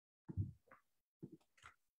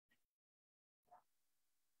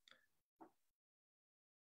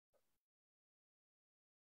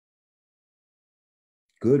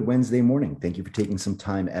Good Wednesday morning. Thank you for taking some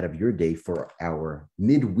time out of your day for our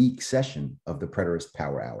midweek session of the Preterist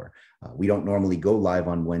Power Hour. We don't normally go live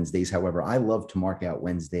on Wednesdays. However, I love to mark out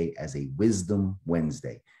Wednesday as a Wisdom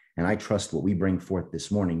Wednesday. And I trust what we bring forth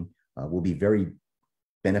this morning will be very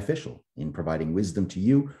beneficial in providing wisdom to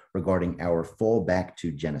you regarding our fall back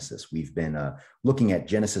to Genesis. We've been looking at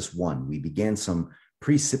Genesis 1. We began some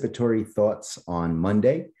precipitory thoughts on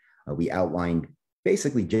Monday. We outlined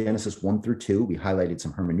basically Genesis 1 through 2. We highlighted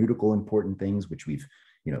some hermeneutical important things, which we've,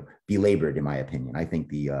 belabored, in my opinion. I think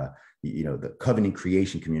the covenant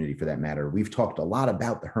creation community, for that matter, we've talked a lot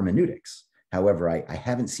about the hermeneutics. However, I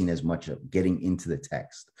haven't seen as much of getting into the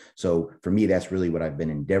text. So for me, that's really what I've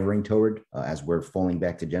been endeavoring toward as we're falling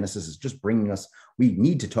back to Genesis, is just bringing us, we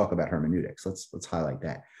need to talk about hermeneutics. Let's highlight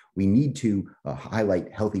that. We need to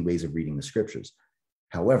highlight healthy ways of reading the scriptures.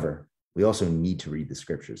 However, we also need to read the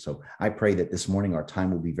scriptures. So I pray that this morning our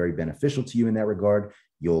time will be very beneficial to you in that regard.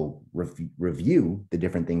 You'll review the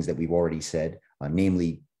different things that we've already said,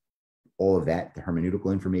 namely all of that, the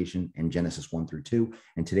hermeneutical information and Genesis 1 through 2.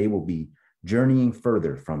 And today we'll be journeying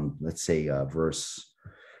further from, let's say, verse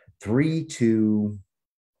 3 to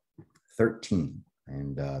 13.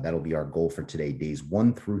 And that'll be our goal for today, days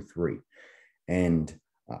 1 through 3. And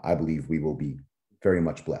I believe we will be very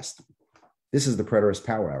much blessed. This is the Preterist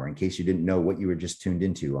Power Hour. In case you didn't know what you were just tuned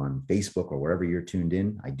into on Facebook or wherever you're tuned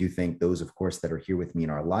in, I do thank those, of course, that are here with me in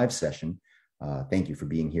our live session. Thank you for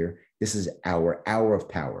being here. This is our Hour of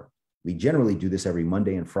Power. We generally do this every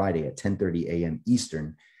Monday and Friday at 10:30 a.m.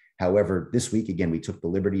 Eastern. However, this week, again, we took the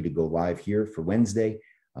liberty to go live here for Wednesday.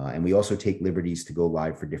 And we also take liberties to go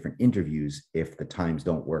live for different interviews if the times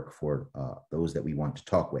don't work for those that we want to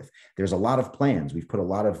talk with. There's a lot of plans. We've put a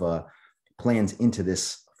lot of plans into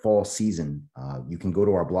this fall season. You can go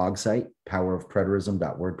to our blog site,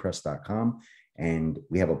 powerofpreterism.wordpress.com, and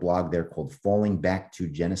we have a blog there called Falling Back to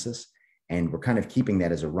Genesis, and we're kind of keeping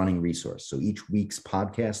that as a running resource. So each week's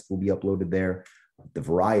podcast will be uploaded there. The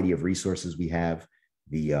variety of resources we have,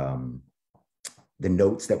 the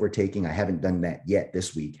notes that we're taking. I haven't done that yet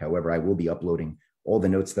this week. However, I will be uploading all the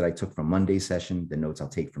notes that I took from Monday's session, the notes I'll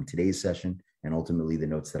take from today's session, and ultimately the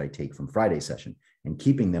notes that I take from Friday's session, and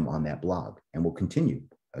keeping them on that blog. And we'll continue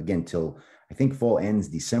again till I think fall ends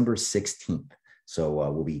December 16th. So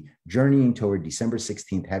we'll be journeying toward December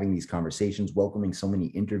 16th, having these conversations, welcoming so many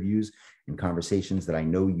interviews and conversations that I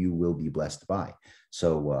know you will be blessed by.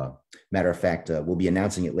 So matter of fact, we'll be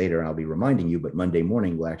announcing it later and I'll be reminding you, but Monday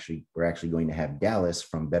morning, we're actually going to have Dallas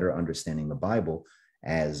from Better Understanding the Bible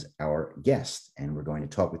as our guest. And we're going to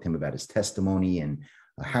talk with him about his testimony and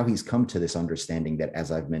how he's come to this understanding that, as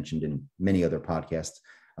I've mentioned in many other podcasts,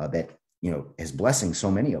 that is blessing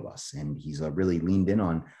so many of us. And he's really leaned in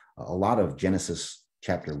on a lot of Genesis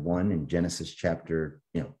chapter 1 and Genesis chapter,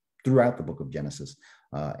 throughout the book of Genesis.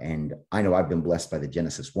 And I know I've been blessed by the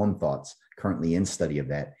Genesis 1 thoughts, currently in study of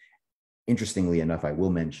that. Interestingly enough, I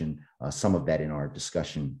will mention some of that in our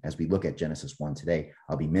discussion as we look at Genesis 1 today.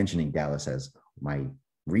 I'll be mentioning Dallas as my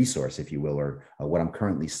resource, if you will, or what I'm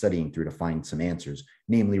currently studying through to find some answers,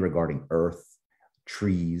 namely regarding earth,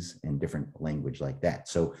 trees, and different language like that.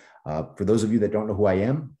 So for those of you that don't know who I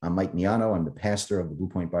am, I'm Mike Miano. I'm the pastor of the Blue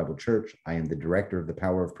Point Bible Church. I am the director of the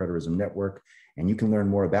Power of Preterism Network. And you can learn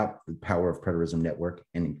more about the Power of Preterism Network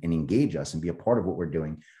and engage us and be a part of what we're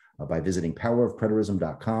doing by visiting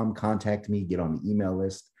powerofpreterism.com. Contact me, get on the email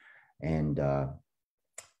list, and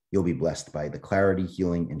you'll be blessed by the clarity,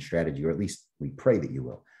 healing, and strategy, or at least we pray that you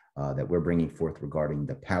will, that we're bringing forth regarding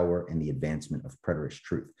the power and the advancement of preterist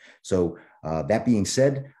truth. So that being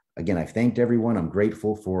said, again, I've thanked everyone. I'm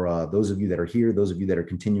grateful for those of you that are here, those of you that are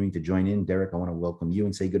continuing to join in. Derek, I want to welcome you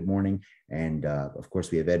and say good morning. And of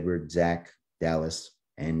course, we have Edward, Zach, Dallas,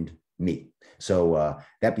 and me. So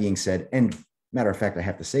that being said, and matter of fact, I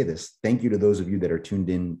have to say this, thank you to those of you that are tuned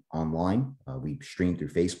in online. We stream through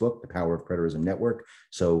Facebook, the Power of Preterism Network.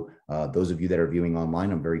 So those of you that are viewing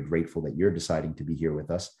online, I'm very grateful that you're deciding to be here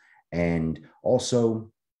with us. And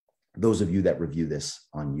also those of you that review this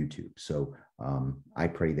on YouTube. So I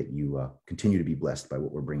pray that you continue to be blessed by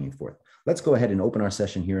what we're bringing forth. Let's go ahead and open our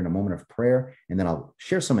session here in a moment of prayer, and then I'll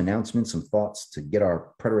share some announcements, some thoughts to get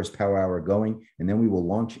our Preterist Power Hour going, and then we will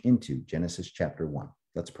launch into Genesis chapter 1.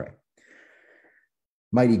 Let's pray.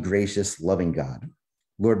 Mighty, gracious, loving God,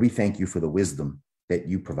 Lord, we thank you for the wisdom that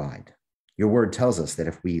you provide. Your word tells us that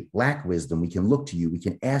if we lack wisdom, we can look to you, we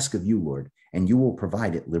can ask of you, Lord, and you will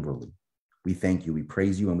provide it liberally. We thank you, we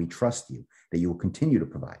praise you, and we trust you that you will continue to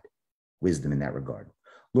provide wisdom in that regard.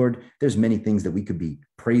 Lord, there's many things that we could be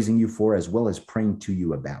praising you for as well as praying to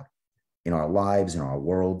you about in our lives, in our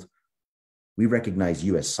world. We recognize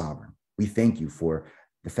you as sovereign. We thank you for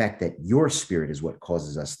The fact that your Spirit is what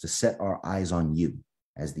causes us to set our eyes on you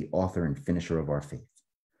as the author and finisher of our faith.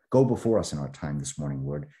 Go before us in our time this morning,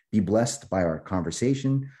 Lord. Be blessed by our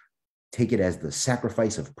conversation. Take it as the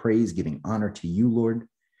sacrifice of praise, giving honor to you, Lord.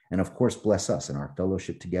 And of course, bless us in our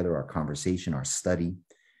fellowship together, our conversation, our study,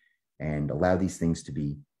 and allow these things to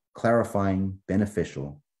be clarifying,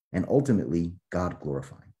 beneficial, and ultimately God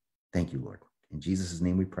glorifying. Thank you, Lord. In Jesus'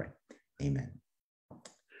 name we pray. Amen.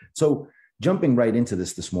 So jumping right into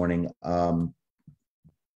this morning, I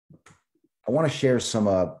want to share some,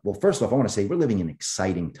 well, first off, I want to say we're living in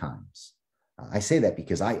exciting times. I say that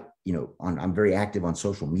because I'm very active on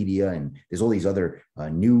social media, and there's all these other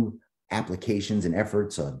new applications and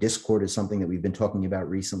efforts. Discord is something that we've been talking about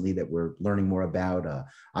recently that we're learning more about.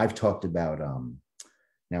 I've talked about,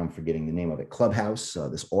 now I'm forgetting the name of it, Clubhouse,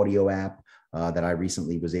 this audio app that I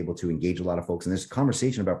recently was able to engage a lot of folks. And there's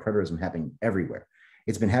conversation about preterism happening everywhere.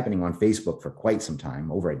 It's been happening on Facebook for quite some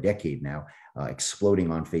time, over a decade now,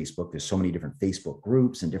 exploding on Facebook. There's so many different Facebook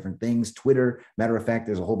groups and different things. Twitter, matter of fact,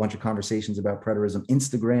 there's a whole bunch of conversations about preterism.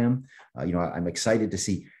 Instagram, I'm excited to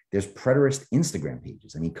see there's preterist Instagram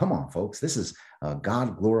pages. I mean, come on, folks. This is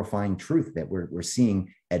God glorifying truth that we're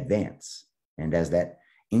seeing advance. And as that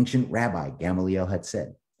ancient rabbi Gamaliel had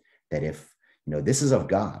said, that if this is of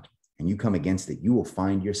God, and you come against it, you will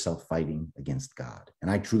find yourself fighting against God. And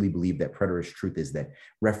I truly believe that preterist truth is that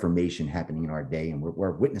reformation happening in our day, and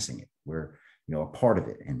we're witnessing it. We're a part of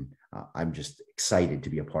it. And I'm just excited to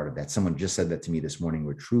be a part of that. Someone just said that to me this morning.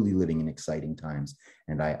 We're truly living in exciting times.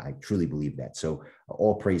 And I truly believe that. So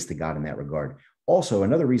all praise to God in that regard. Also,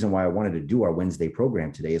 another reason why I wanted to do our Wednesday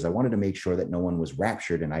program today is I wanted to make sure that no one was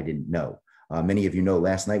raptured and I didn't know. Many of you know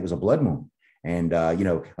last night was a blood moon. And,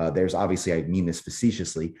 there's obviously, I mean this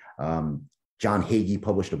facetiously, John Hagee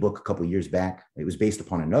published a book a couple of years back. It was based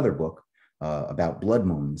upon another book about blood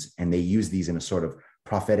moons. And they use these in a sort of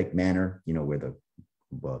prophetic manner, where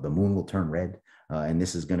the moon will turn red. And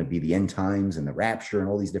this is going to be the end times and the rapture and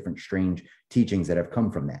all these different strange teachings that have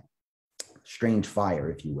come from that. Strange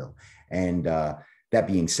fire, if you will. And that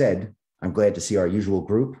being said, I'm glad to see our usual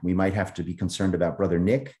group. We might have to be concerned about Brother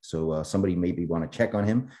Nick. So somebody maybe want to check on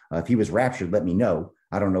him. If he was raptured, let me know.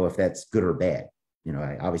 I don't know if that's good or bad.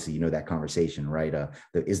 Obviously, that conversation, right?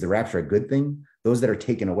 Is the rapture a good thing? Those that are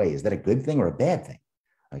taken away, is that a good thing or a bad thing?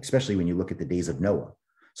 Especially when you look at the days of Noah.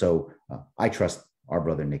 So I trust our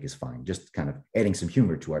Brother Nick is fine. Just kind of adding some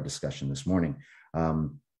humor to our discussion this morning.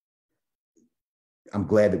 I'm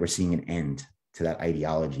glad that we're seeing an end to that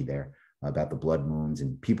ideology there about the blood moons,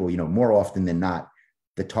 and people, more often than not,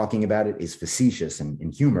 the talking about it is facetious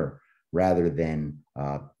and humor rather than,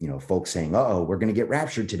 folks saying, uh-oh, we're going to get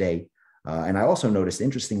raptured today. And I also noticed,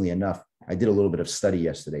 interestingly enough, I did a little bit of study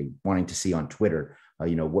yesterday, wanting to see on Twitter,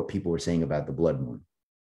 what people were saying about the blood moon.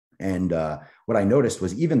 And what I noticed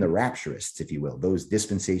was even the rapturists, if you will, those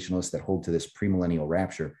dispensationalists that hold to this premillennial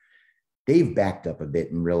rapture, they've backed up a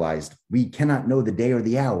bit and realized we cannot know the day or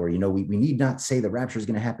the hour. We need not say the rapture is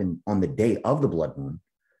going to happen on the day of the blood moon.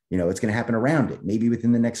 It's going to happen around it, maybe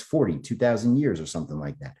within the next 2,000 years or something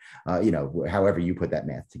like that. However you put that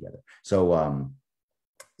math together. So,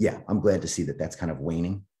 I'm glad to see that that's kind of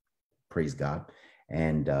waning. Praise God.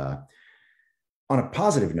 And on a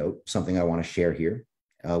positive note, something I want to share here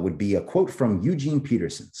would be a quote from Eugene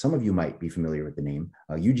Peterson. Some of you might be familiar with the name.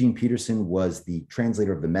 Eugene Peterson was the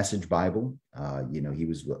translator of the Message Bible. He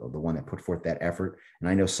was the one that put forth that effort. And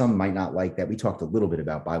I know some might not like that. We talked a little bit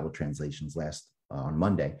about Bible translations on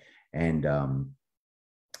Monday. And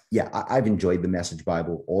I've enjoyed the Message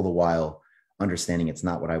Bible, all the while understanding it's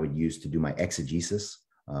not what I would use to do my exegesis.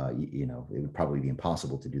 It would probably be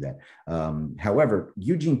impossible to do that. However,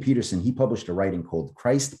 Eugene Peterson, he published a writing called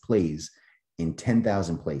Christ Plays in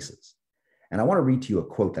 10,000 Places. And I want to read to you a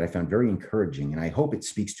quote that I found very encouraging, and I hope it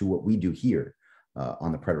speaks to what we do here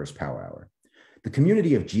on the Preterist Power Hour. The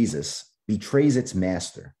community of Jesus betrays its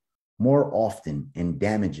master more often and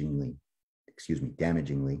damagingly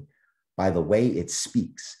by the way it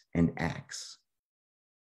speaks and acts,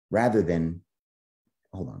 rather than,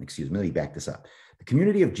 let me back this up. The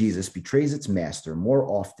community of Jesus betrays its master more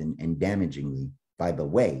often and damagingly by the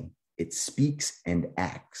way it speaks and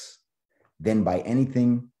acts than by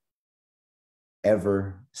anything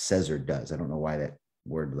ever says or does. I don't know why that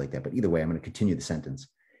word like that, but either way, I'm going to continue the sentence.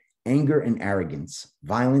 Anger and arrogance,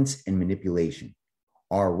 violence and manipulation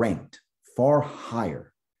are ranked far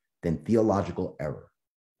higher than theological error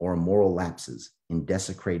or moral lapses in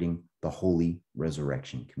desecrating the holy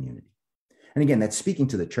resurrection community. And again, that's speaking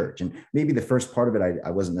to the church. And maybe the first part of it I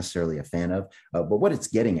wasn't necessarily a fan of, but what it's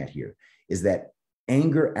getting at here is that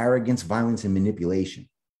anger, arrogance, violence, and manipulation,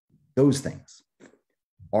 those things,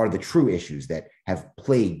 are the true issues that have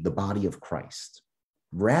plagued the body of Christ,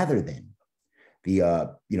 rather than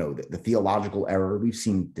the theological error. We've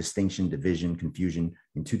seen distinction, division, confusion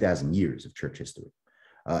in 2,000 years of church history.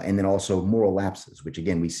 And then also moral lapses, which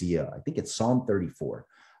again, we see, I think it's Psalm 34,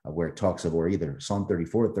 where it talks of, or either Psalm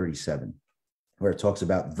 34 or 37, where it talks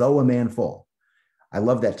about, though a man fall. I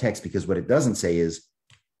love that text because what it doesn't say is,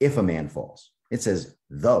 if a man falls. It says,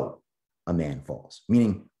 though a man falls,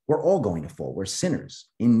 meaning we're all going to fall. We're sinners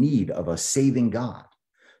in need of a saving God.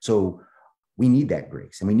 So we need that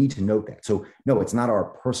grace, and we need to note that. So no, it's not our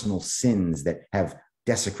personal sins that have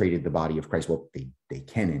desecrated the body of Christ. Well, they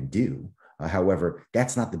can and do. However,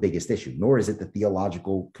 that's not the biggest issue, nor is it the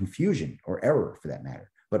theological confusion or error for that matter,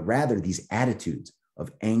 but rather these attitudes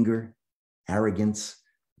of anger, arrogance,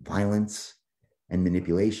 violence, and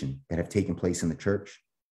manipulation that have taken place in the church.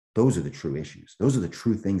 Those are the true issues. Those are the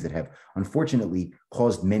true things that have unfortunately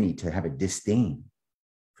caused many to have a disdain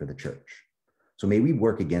for the church. So may we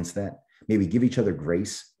work against that. May we give each other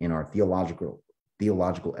grace in our theological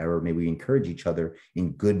error. May we encourage each other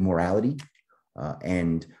in good morality,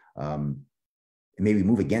 and may we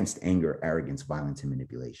move against anger, arrogance, violence, and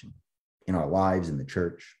manipulation in our lives, in the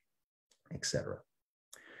church, etc.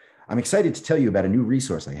 I'm excited to tell you about a new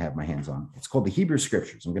resource I have my hands on. It's called the Hebrew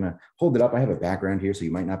Scriptures. I'm going to hold it up. I have a background here, so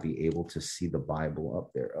you might not be able to see the Bible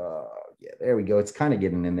up there. Yeah, there we go. It's kind of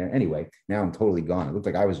getting in there. Anyway, now I'm totally gone. It looked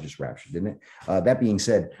like I was just raptured, didn't it? That being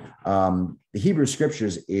said, the Hebrew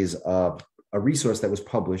Scriptures is a resource that was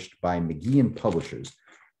published by McGeehan Publishers.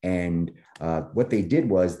 And what they did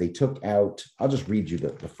was they took out, I'll just read you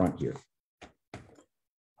the front here.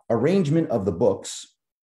 Arrangement of the books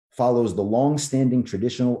follows the long-standing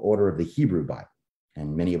traditional order of the Hebrew Bible.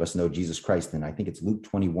 And many of us know Jesus Christ, and I think it's Luke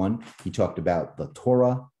 21. He talked about the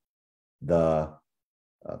Torah, the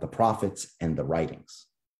prophets, and the writings.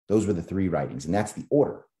 Those were the three writings, and that's the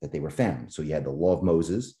order that they were found. So you had the law of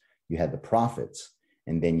Moses, you had the prophets,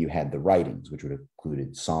 and then you had the writings, which would have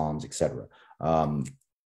included Psalms, etc.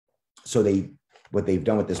 So what they've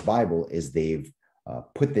done with this Bible is they've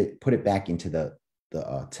put it back into the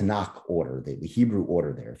Tanakh order, the Hebrew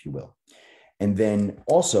order there, if you will. And then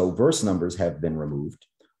also verse numbers have been removed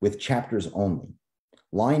with chapters only,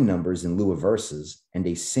 line numbers in lieu of verses, and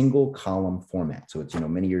a single column format. So it's,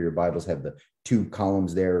 many of your Bibles have the 2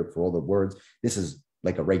 columns there for all the words. This is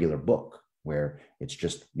like a regular book where it's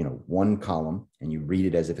just, 1 column and you read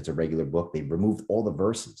it as if it's a regular book. They've removed all the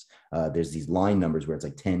verses. There's these line numbers where it's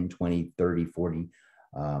like 10, 20, 30, 40.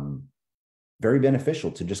 Very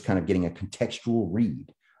beneficial to just kind of getting a contextual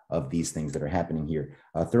read of these things that are happening here.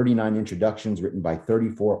 39 introductions written by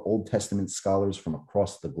 34 Old Testament scholars from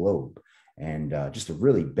across the globe. And just a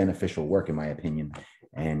really beneficial work, in my opinion.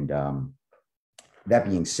 And that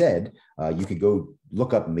being said, you could go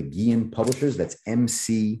look up McGeehan Publishers. That's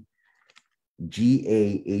McGahan.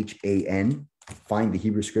 Find the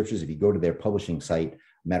Hebrew Scriptures. If you go to their publishing site,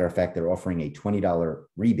 matter of fact, they're offering a $20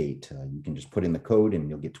 rebate. You can just put in the code and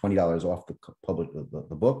you'll get $20 off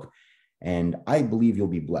the book. And I believe you'll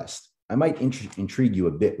be blessed. I might intrigue you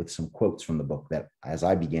a bit with some quotes from the book that, as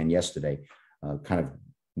I began yesterday, kind of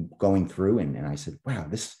going through. And I said, wow,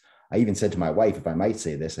 I even said to my wife, if I might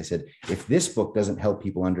say this, I said, if this book doesn't help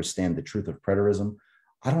people understand the truth of preterism,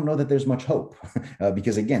 I don't know that there's much hope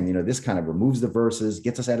because again, this kind of removes the verses,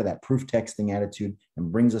 gets us out of that proof texting attitude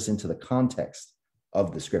and brings us into the context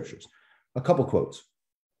of the scriptures. A couple quotes.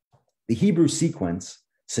 The Hebrew sequence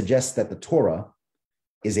suggests that the Torah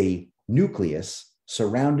is a nucleus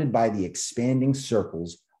surrounded by the expanding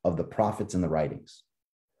circles of the prophets and the writings.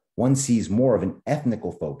 One sees more of an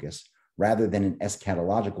ethnical focus rather than an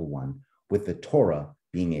eschatological one, with the Torah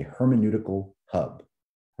being a hermeneutical hub.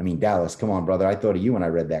 I mean, Dallas, come on, brother. I thought of you when I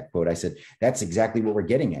read that quote. I said, that's exactly what we're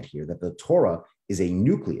getting at here, that the Torah is a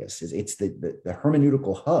nucleus. It's the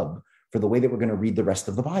hermeneutical hub for the way that we're going to read the rest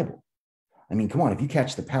of the Bible. I mean, come on, if you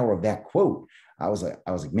catch the power of that quote, I was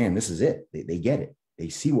like, man, this is it. They get it. They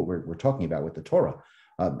see what we're talking about with the Torah.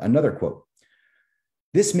 Another quote.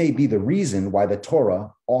 This may be the reason why the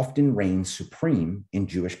Torah often reigns supreme in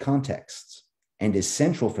Jewish contexts and is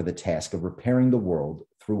central for the task of repairing the world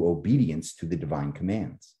through obedience to the divine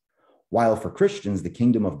commands. While for Christians, the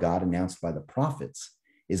kingdom of God announced by the prophets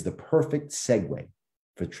is the perfect segue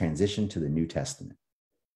for transition to the New Testament.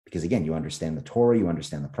 Because again, you understand the Torah, you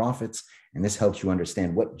understand the prophets, and this helps you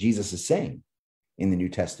understand what Jesus is saying in the New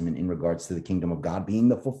Testament in regards to the kingdom of God being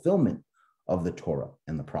the fulfillment of the Torah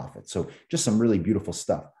and the prophets. So just some really beautiful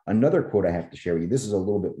stuff. Another quote I have to share with you. This is a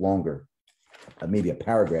little bit longer, maybe a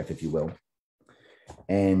paragraph, if you will.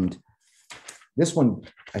 And this one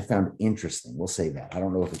I found interesting. We'll say that. I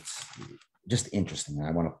don't know if it's just interesting. And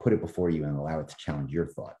I want to put it before you and allow it to challenge your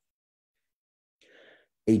thought.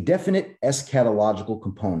 A definite eschatological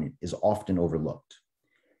component is often overlooked,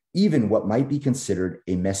 even what might be considered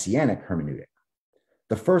a messianic hermeneutic.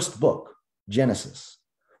 The first book, Genesis,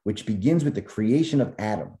 which begins with the creation of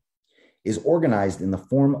Adam, is organized in the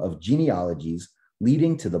form of genealogies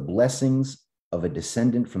leading to the blessings of a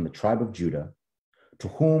descendant from the tribe of Judah, to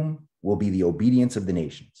whom will be the obedience of the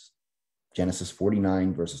nations. Genesis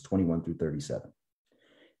 49, verses 21 through 37.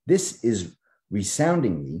 This is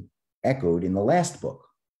resoundingly echoed in the last book,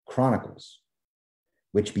 Chronicles,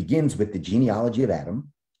 which begins with the genealogy of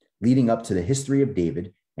Adam, leading up to the history of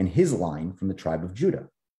David and his line from the tribe of Judah.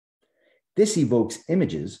 This evokes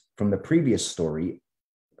images from the previous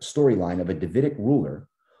storyline of a Davidic ruler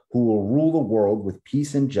who will rule the world with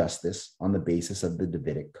peace and justice on the basis of the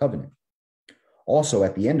Davidic covenant. Also,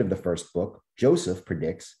 at the end of the first book, Joseph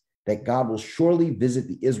predicts that God will surely visit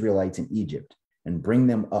the Israelites in Egypt and bring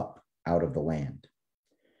them up out of the land.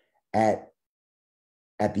 At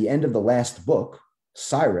the end of the last book,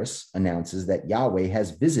 Cyrus announces that Yahweh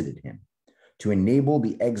has visited him to enable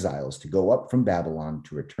the exiles to go up from Babylon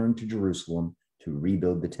to return to Jerusalem to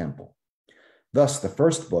rebuild the temple. Thus, the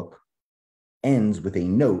first book ends with a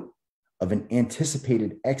note of an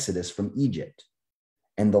anticipated exodus from Egypt,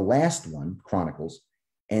 and the last one, Chronicles,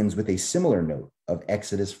 ends with a similar note of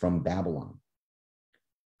exodus from Babylon.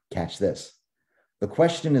 Catch this. The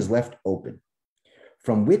question is left open.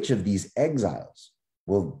 From which of these exiles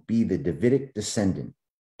will be the Davidic descendant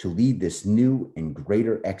to lead this new and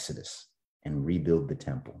greater exodus and rebuild the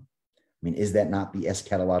temple? I mean, is that not the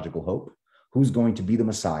eschatological hope? Who's going to be the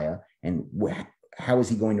Messiah, and how is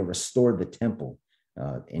he going to restore the temple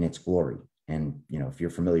in its glory? And, if you're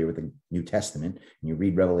familiar with the New Testament and you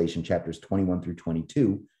read Revelation chapters 21 through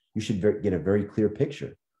 22, you should get a very clear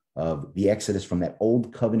picture of the exodus from that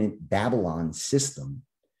old covenant Babylon system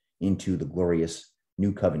into the glorious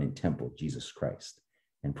new covenant temple, Jesus Christ.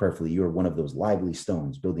 And prayerfully, you're one of those lively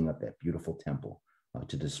stones building up that beautiful temple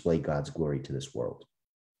to display God's glory to this world.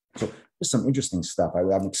 So just some interesting stuff.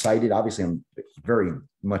 I'm excited. Obviously, I'm very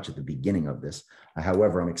much at the beginning of this.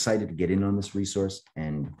 However, I'm excited to get in on this resource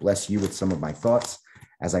and bless you with some of my thoughts.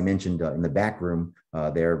 As I mentioned in the back room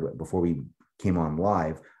there before we came on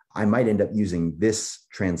live, I might end up using this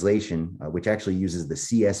translation, which actually uses the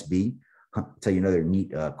CSB. I'll tell you another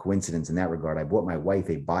neat coincidence in that regard. I bought my wife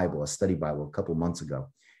a Bible, a study Bible, a couple months ago.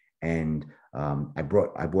 And I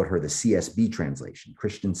bought her the CSB translation,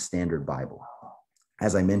 Christian Standard Bible.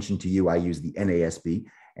 As I mentioned to you, I use the NASB,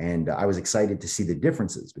 and I was excited to see the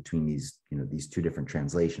differences between these two different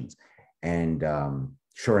translations. And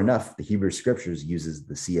sure enough, the Hebrew Scriptures uses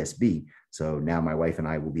the CSB. So now my wife and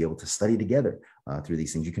I will be able to study together through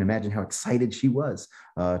these things. You can imagine how excited she was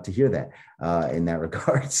to hear that in that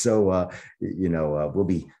regard. So, we'll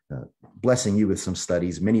be blessing you with some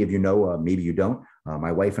studies. Many of you know, maybe you don't.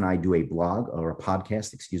 My wife and I do a blog or a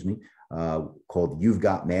podcast, called You've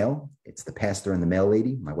Got Mail. It's the pastor and the mail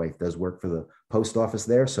lady. My wife does work for the post office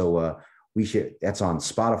there. So that's on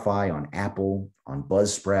Spotify, on Apple, on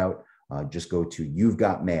Buzzsprout. Just go to You've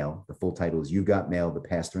Got Mail. The full title is You've Got Mail, the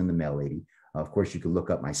pastor and the mail lady. Of course, you can look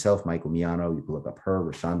up myself, Michael Miano. You can look up her,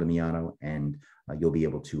 Rashonda Miano, and you'll be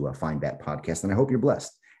able to find that podcast. And I hope you're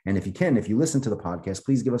blessed. And if you listen to the podcast,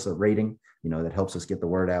 please give us a rating. That helps us get the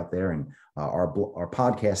word out there. And our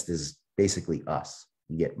podcast is basically us.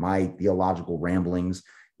 You get my theological ramblings.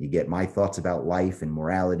 You get my thoughts about life and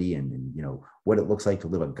morality and what it looks like to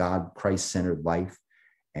live a God, Christ-centered life.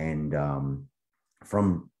 And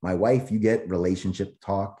from my wife, you get relationship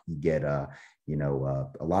talk. You get, a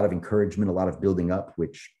lot of encouragement, a lot of building up,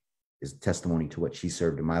 which is testimony to what she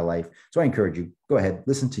served in my life. So I encourage you, go ahead,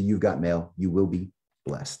 listen to You've Got Mail. You will be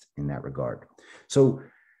blessed in that regard. So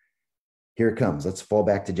here it comes. Let's fall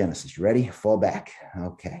back to Genesis. You ready? Fall back.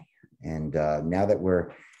 Okay. And now that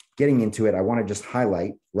we're getting into it, I want to just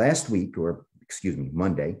highlight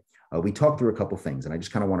Monday, we talked through a couple things, and I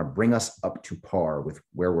just kind of want to bring us up to par with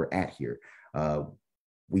where we're at here.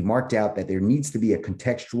 We marked out that there needs to be a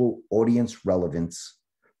contextual audience relevance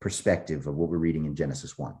perspective of what we're reading in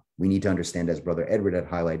Genesis 1. We need to understand, as Brother Edward had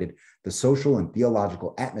highlighted, the social and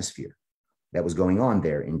theological atmosphere that was going on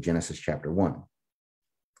there in Genesis chapter 1.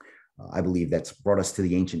 I believe that's brought us to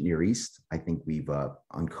the ancient Near East. I think we've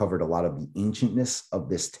uncovered a lot of the ancientness of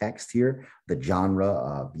this text here, the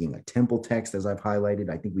genre being a temple text, as I've highlighted.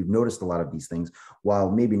 I think we've noticed a lot of these things. While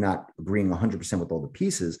maybe not agreeing 100% with all the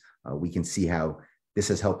pieces, we can see how this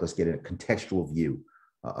has helped us get a contextual view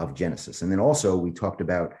of Genesis. And then also we talked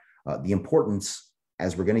about the importance,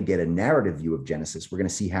 as we're going to get a narrative view of Genesis, we're going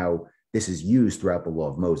to see how this is used throughout the law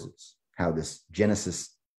of Moses, how this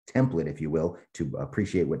Genesis template, if you will, to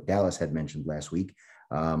appreciate what Dallas had mentioned last week,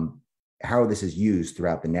 how this is used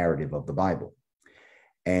throughout the narrative of the Bible.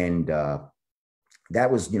 And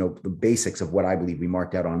that was, the basics of what I believe we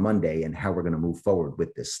marked out on Monday and how we're going to move forward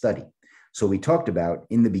with this study. So we talked about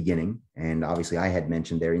in the beginning, and obviously I had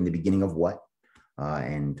mentioned there in the beginning of what,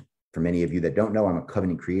 and for many of you that don't know, I'm a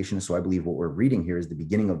covenant creationist. So I believe what we're reading here is the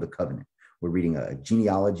beginning of the covenant. We're reading a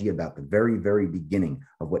genealogy about the very, very beginning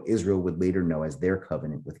of what Israel would later know as their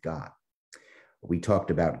covenant with God. We talked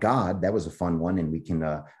about God. That was a fun one. And we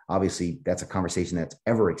can, obviously, that's a conversation that's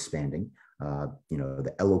ever expanding.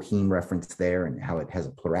 The Elohim reference there and how it has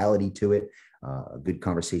a plurality to it, a good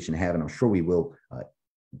conversation to have. And I'm sure we will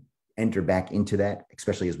enter back into that,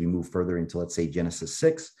 especially as we move further into, let's say, Genesis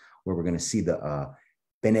 6, where we're going to see the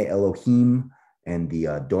Bene Elohim and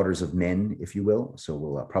the daughters of men, if you will. So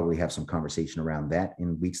we'll probably have some conversation around that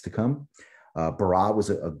in weeks to come. Bara was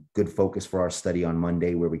a good focus for our study on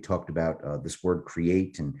Monday, where we talked about this word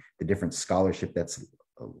create and the different scholarship that's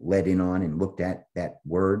led in on and looked at that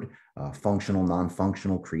word, functional,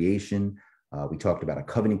 non-functional creation. We talked about a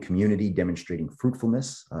covenant community demonstrating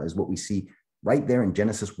fruitfulness is what we see right there in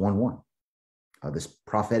Genesis 1:1, this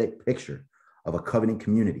prophetic picture of a covenant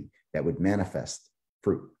community that would manifest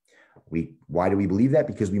fruit. Why do we believe that?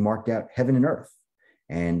 Because we marked out heaven and earth.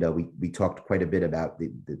 And we talked quite a bit about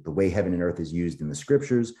the way heaven and earth is used in the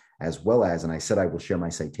scriptures, as well as, and I said I will share my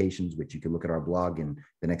citations, which you can look at our blog in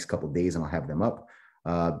the next couple of days and I'll have them up.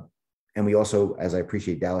 And we also, as I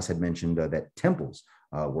appreciate Dallas had mentioned, that temples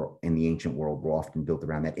were in the ancient world were often built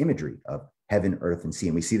around that imagery of heaven, earth, and sea.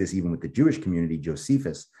 And we see this even with the Jewish community,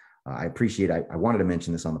 Josephus. I wanted to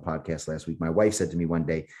mention this on the podcast last week. My wife said to me one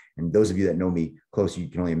day, and those of you that know me close, you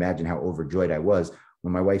can only imagine how overjoyed I was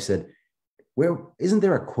when my wife said, isn't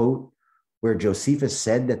there a quote where Josephus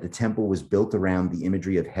said that the temple was built around the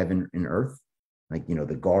imagery of heaven and earth? Like,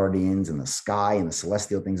 the guardians and the sky and the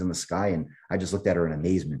celestial things in the sky. And I just looked at her in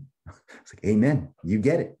amazement. It's like, amen. You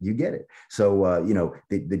get it. You get it. So,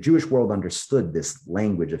 the Jewish world understood this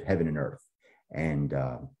language of heaven and earth. And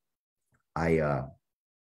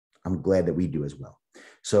I'm glad that we do as well.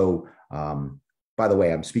 So, by the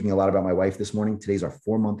way, I'm speaking a lot about my wife this morning. Today's our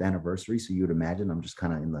 4-month anniversary. So you would imagine I'm just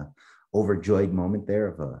kind of in the overjoyed moment there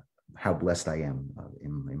of how blessed I am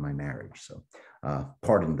in my marriage. So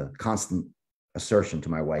pardon the constant assertion to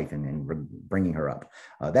my wife and bringing her up.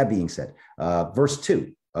 That being said, verse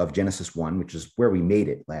 2 of Genesis 1, which is where we made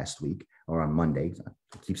it last week or on Monday.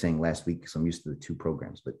 I keep saying last week because I'm used to the 2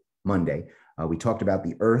 programs, but Monday, we talked about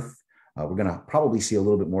the earth. We're going to probably see a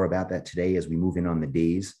little bit more about that today as we move in on the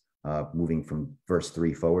days, moving from verse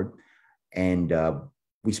 3 forward. And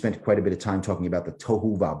we spent quite a bit of time talking about the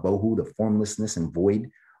tohu vabohu, the formlessness and void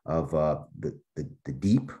of the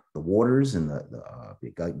deep, the waters, and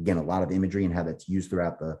again, a lot of imagery and how that's used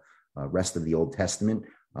throughout the rest of the Old Testament,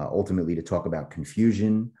 ultimately to talk about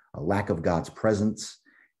confusion, a lack of God's presence,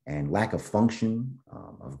 and lack of function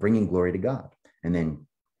of bringing glory to God. And then,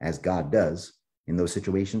 as God does in those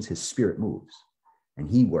situations, his spirit moves and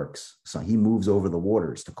he works. So he moves over the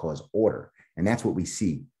waters to cause order. And that's what we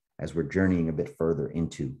see as we're journeying a bit further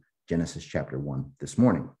into Genesis chapter 1 this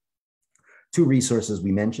morning. 2 resources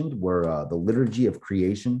we mentioned were the Liturgy of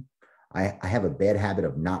Creation. I have a bad habit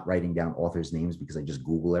of not writing down authors' names because I just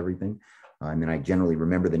Google everything. And then I generally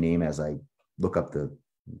remember the name as I look up the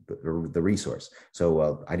resource.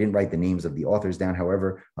 So I didn't write the names of the authors down.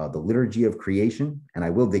 However, the Liturgy of Creation, and I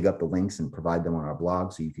will dig up the links and provide them on our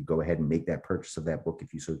blog, so you could go ahead and make that purchase of that book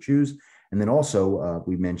if you so choose. And then also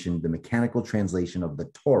we mentioned the Mechanical Translation of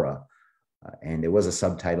the Torah, and there was a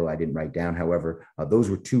subtitle I didn't write down. However, those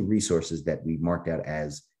were 2 resources that we marked out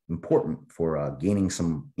as important for gaining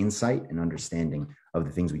some insight and understanding of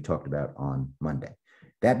the things we talked about on Monday.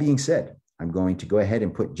 That being said, I'm going to go ahead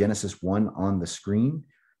and put Genesis 1 on the screen.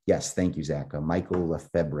 Yes, thank you, Zach. Michael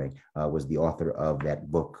Lefebvre was the author of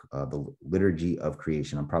that book, The Liturgy of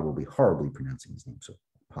Creation. I'm probably horribly pronouncing his name, so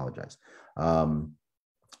apologize.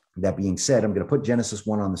 That being said, I'm going to put Genesis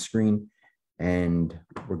 1 on the screen, and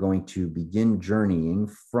we're going to begin journeying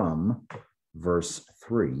from verse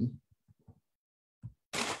 3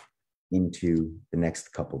 into the next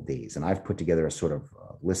couple of days. And I've put together a sort of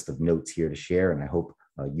list of notes here to share, and I hope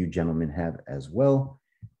you gentlemen have as well.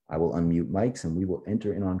 I will unmute mics and we will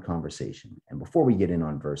enter in on conversation. And before we get in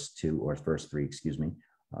on verse 2 or verse 3, excuse me,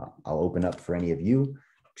 I'll open up for any of you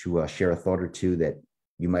to share a thought or two that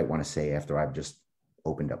you might want to say after I've just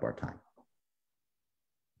opened up our time.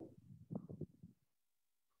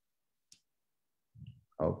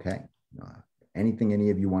 Okay. Anything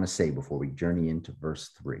any of you want to say before we journey into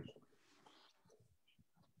verse 3?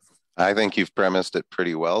 I think you've premised it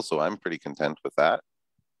pretty well, so I'm pretty content with that.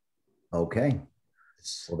 Okay.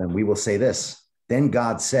 Well, then we will say this. Then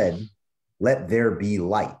God said, let there be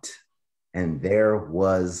light. And there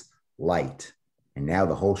was light. And now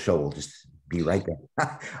the whole show will just be right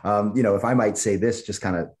there. If I might say this, just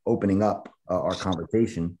kind of opening up our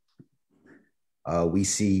conversation, we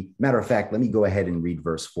see, matter of fact, let me go ahead and read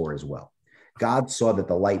verse 4 as well. God saw that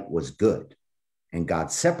the light was good, and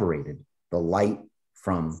God separated the light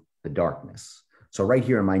from the darkness. So right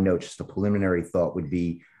here in my notes, just a preliminary thought would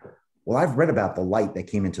be, well, I've read about the light that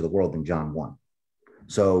came into the world in John 1.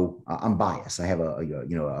 So I'm biased. I have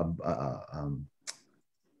a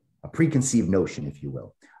preconceived notion, if you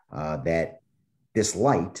will, that this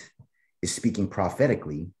light is speaking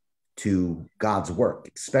prophetically to God's work,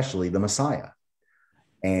 especially the Messiah.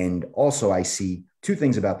 And also I see two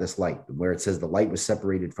things about this light, where it says the light was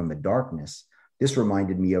separated from the darkness. This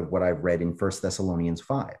reminded me of what I've read in 1 Thessalonians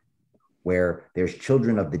 5, where there's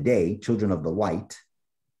children of the day, children of the light,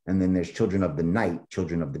 and then there's children of the night,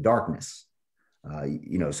 children of the darkness.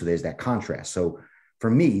 So there's that contrast. So for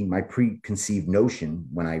me, my preconceived notion,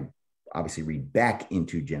 when I obviously read back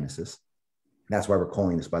into Genesis, that's why we're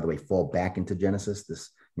calling this, by the way, fall back into Genesis. This,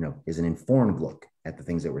 is an informed look at the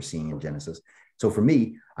things that we're seeing in Genesis. So for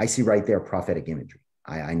me, I see right there prophetic imagery.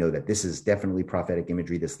 I know that this is definitely prophetic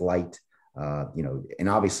imagery, this light, and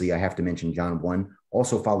obviously I have to mention John 1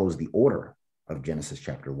 also follows the order of Genesis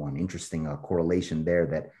chapter 1. Interesting correlation there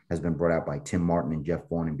that has been brought out by Tim Martin and Jeff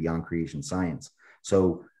Vaughn in Beyond Creation Science.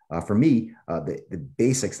 So for me, the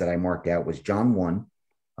basics that I marked out was John 1.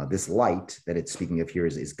 This light that it's speaking of here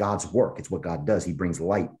is God's work. It's what God does. He brings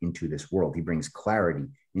light into this world. He brings clarity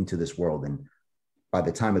into this world. And by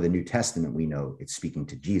the time of the New Testament, we know it's speaking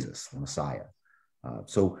to Jesus, the Messiah.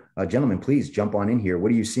 So gentlemen, please jump on in here.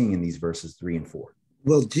 What are you seeing in these verses 3 and 4?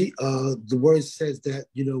 Well, the word says that,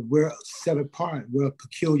 we're set apart. We're a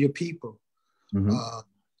peculiar people. Mm-hmm.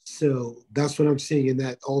 So that's what I'm seeing in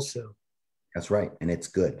that also. That's right. And it's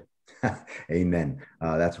good. Amen.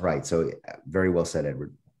 That's right. So very well said,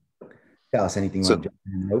 Edward. Dallas, anything you want to jump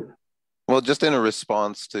in and note? Well, just in a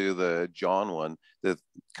response to the John one, the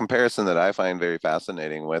comparison that I find very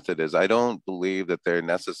fascinating with it is I don't believe that they're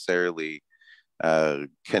necessarily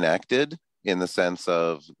connected in the sense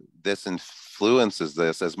of this influences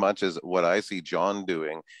this as much as what I see John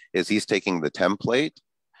doing is he's taking the template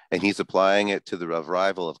and he's applying it to the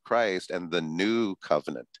arrival of Christ and the new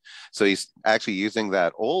covenant. So he's actually using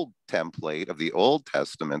that old template of the Old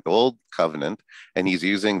Testament, the Old Covenant, and he's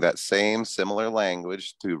using that same similar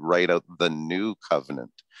language to write out the new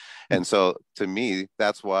covenant. And so to me,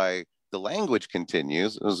 that's why the language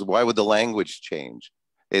continues. Why would the language change?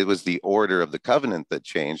 It was the order of the covenant that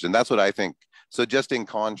changed. And that's what I think. So just in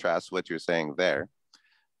contrast to what you're saying there,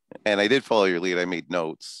 and I did follow your lead. I made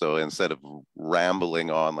notes. So instead of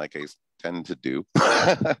rambling on like I tend to do,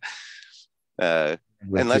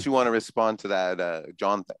 unless you want to respond to that,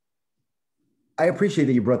 John thing. I appreciate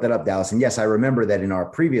that you brought that up, Dallas. And yes, I remember that in our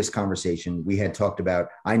previous conversation, we had talked about,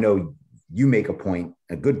 I know you make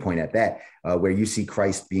a good point at that, where you see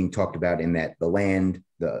Christ being talked about in that the land,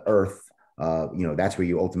 the earth, that's where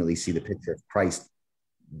you ultimately see the picture of Christ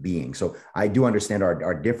being. So I do understand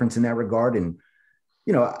our difference in that regard. And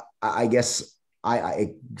I guess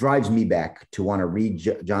it drives me back to want to read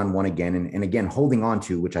John 1 again. And again, holding on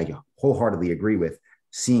to, which I wholeheartedly agree with,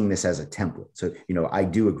 seeing this as a template. So, I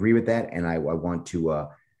do agree with that. And I want to,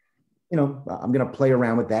 I'm going to play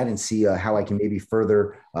around with that and see how I can maybe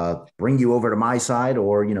further bring you over to my side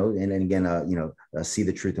or, and again, see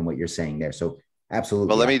the truth in what you're saying there. So absolutely.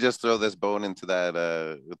 Well, let me just throw this bone into that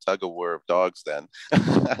tug of war of dogs then.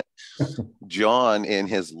 John in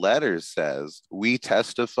his letters says, we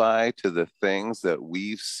testify to the things that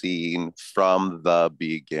we've seen from the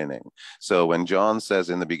beginning. So when John says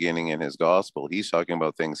in the beginning in his gospel, he's talking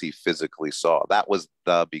about things he physically saw. That was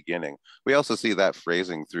the beginning. We also see that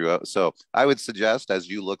phrasing throughout. So I would suggest as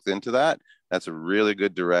you looked into that, that's a really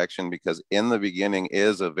good direction because in the beginning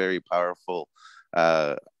is a very powerful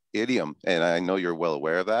idiom. And I know you're well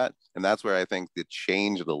aware of that. And that's where I think the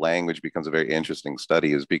change of the language becomes a very interesting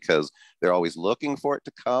study is because they're always looking for it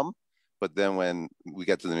to come. But then when we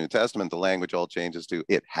get to the New Testament, the language all changes to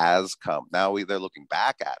it has come. Now they're looking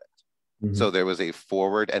back at it. Mm-hmm. So there was a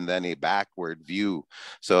forward and then a backward view.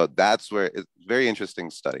 So that's where it's very interesting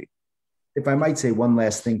study. If I might say one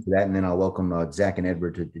last thing to that, and then I'll welcome Zach and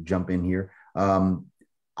Edward to jump in here.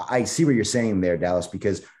 I see what you're saying there, Dallas,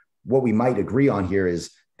 because what we might agree on here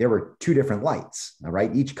is there were two different lights, all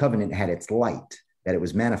right? Each covenant had its light that it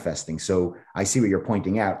was manifesting. So I see what you're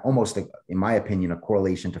pointing out, almost, in my opinion, a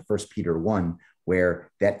correlation to 1 Peter 1, where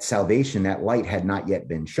that salvation, that light had not yet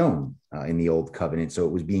been shown in the old covenant. So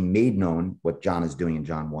it was being made known, what John is doing in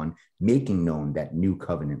John 1, making known that new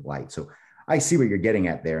covenant light. So I see what you're getting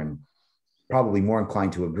at there, and probably more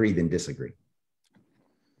inclined to agree than disagree.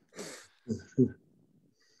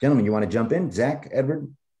 Gentlemen, you want to jump in? Zach,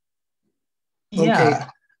 Edward? Yeah. Okay.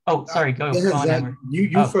 Oh, sorry. Go ahead, on, Zach. Edward.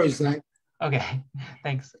 You first, Zach. Okay,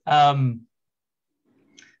 thanks. I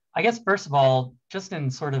guess first of all, just in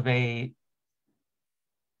sort of a,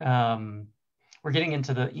 we're getting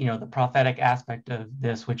into the, the prophetic aspect of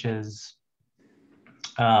this, which is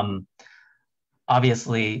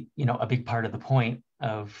obviously, a big part of the point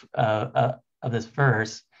of this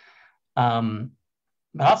verse. But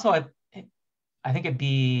also, I think it'd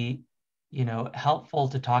be, helpful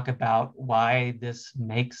to talk about why this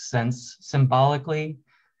makes sense symbolically.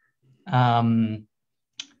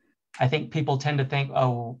 I think people tend to think,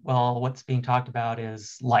 oh, well, what's being talked about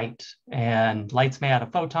is light, and light's made out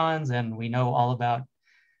of photons, and we know all about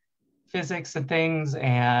physics and things,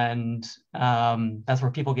 and that's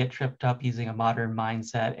where people get tripped up using a modern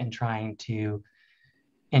mindset and trying to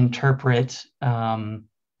interpret the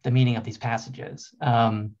meaning of these passages.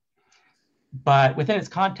 But within its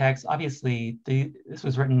context, obviously, this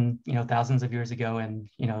was written, thousands of years ago, and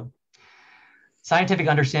scientific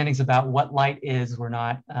understandings about what light is were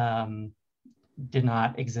not did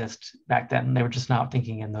not exist back then. They were just not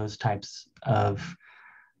thinking in those types of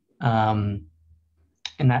in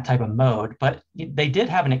that type of mode. But they did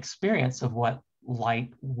have an experience of what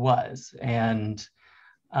light was, and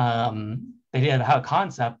they did have a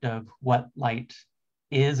concept of what light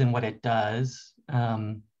is and what it does.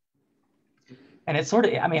 And it's sort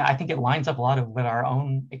of, I think it lines up a lot of what our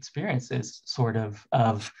own experience is, sort of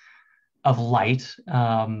light.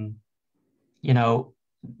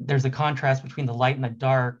 There's a contrast between the light and the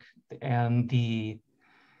dark, and the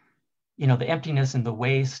emptiness and the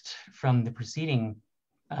waste from the preceding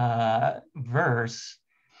verse,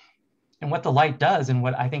 and what the light does. And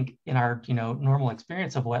what I think in our normal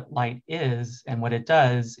experience of what light is and what it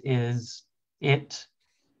does is it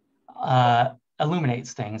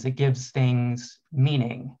illuminates things. It gives things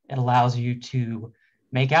meaning. It allows you to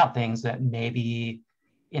make out things that maybe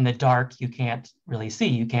in the dark you can't really see.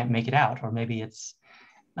 You can't make it out, or maybe it's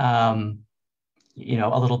a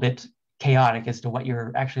little bit chaotic as to what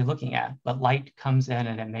you're actually looking at. But light comes in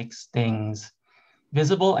and it makes things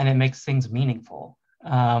visible, and it makes things meaningful,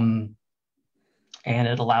 and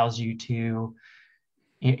it allows you to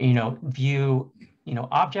view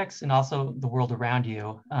objects and also the world around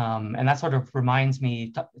you. And that sort of reminds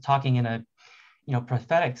me, talking in a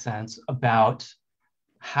prophetic sense, about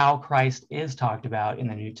how Christ is talked about in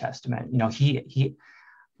the New Testament. He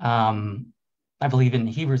I believe in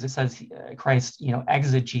Hebrews it says Christ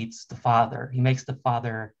exegetes the Father. He makes the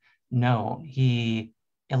Father known. He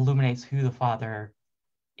illuminates who the Father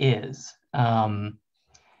is. And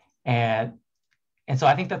so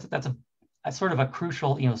I think that's a sort of a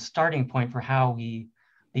crucial starting point for how we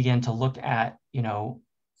begin to look at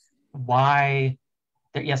why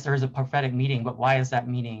there is a prophetic meaning, but why does that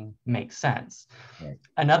meaning make sense? Right.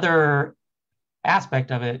 Another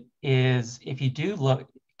aspect of it is, if you do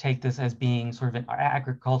take this as being sort of an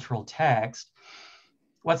agricultural text,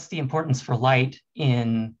 what's the importance for light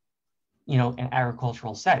in an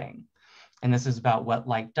agricultural setting? And this is about what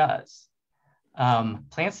light does.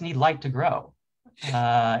 Plants need light to grow.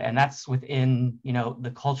 And that's within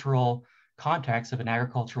the cultural context of an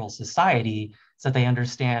agricultural society, so that they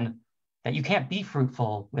understand that you can't be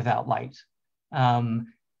fruitful without light.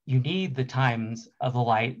 You need the times of the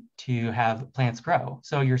light to have plants grow.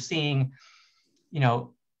 So you're seeing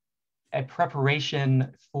a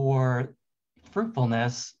preparation for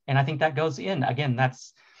fruitfulness, and I think that goes in, again,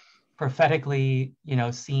 that's prophetically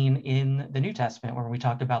seen in the New Testament, where we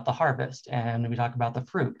talked about the harvest and we talked about the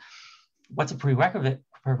fruit. What's a prerequisite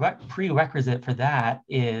for that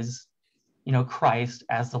is Christ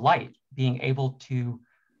as the light, being able to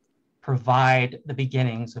provide the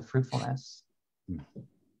beginnings of fruitfulness.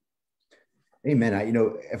 Amen.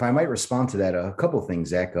 If I might respond to that, a couple of things,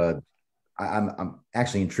 Zach. I'm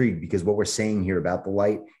actually intrigued, because what we're saying here about the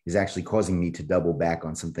light is actually causing me to double back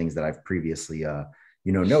on some things that I've previously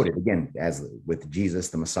noted. Again, as with Jesus,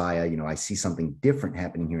 the Messiah, I see something different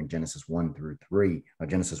happening here in Genesis 1 through 3,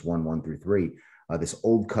 Genesis 1 through 3, this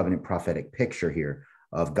old covenant prophetic picture here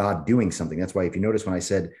of God doing something. That's why, if you notice when I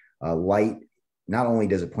said light, not only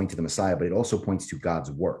does it point to the Messiah, but it also points to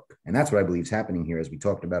God's work. And that's what I believe is happening here. As we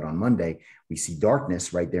talked about on Monday, we see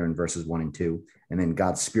darkness right there in verses 1 and 2, and then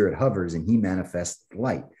God's Spirit hovers and he manifests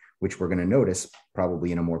light, which we're going to notice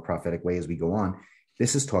probably in a more prophetic way as we go on.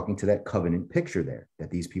 this is talking to that covenant picture there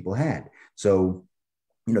that these people had. So,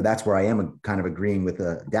 that's where I am kind of agreeing with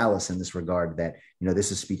Dallas in this regard, that,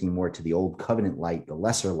 this is speaking more to the old covenant light, the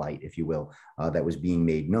lesser light, if you will, that was being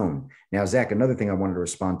made known. Now, Zach, another thing I wanted to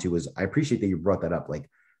respond to is, I appreciate that you brought that up. Like,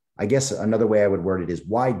 I guess another way I would word it is,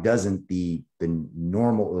 why doesn't the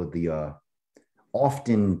normal, or the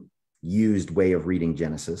often used way of reading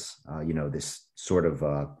Genesis, this sort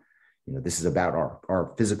of, this is about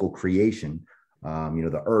our physical creation,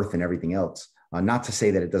 the earth and everything else. Not to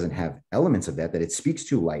say that it doesn't have elements of that it speaks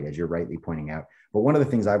to light, as you're rightly pointing out. But one of the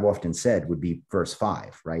things I've often said would be verse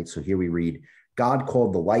 5, right? So here we read, God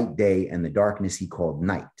called the light day, and the darkness he called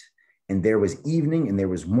night. And there was evening and there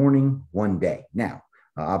was morning one day. Now,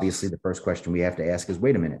 obviously, the first question we have to ask is,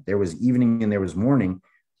 wait a minute, there was evening and there was morning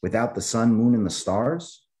without the sun, moon, and the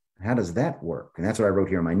stars? How does that work? And that's what I wrote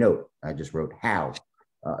here in my note. I just wrote how.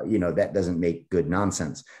 That doesn't make good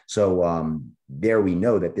nonsense. So there we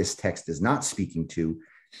know that this text is not speaking to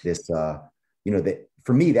this, that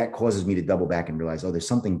for me, that causes me to double back and realize, there's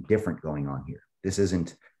something different going on here. This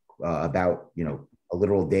isn't about, a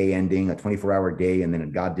literal day ending, a 24-hour day, and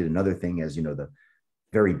then God did another thing, as, the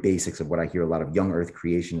very basics of what I hear a lot of young earth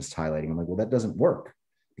creationists highlighting. I'm like, well, that doesn't work,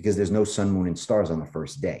 because there's no sun, moon, and stars on the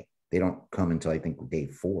first day. They don't come until, I think, day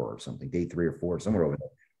 4 or something, day 3 or 4, somewhere over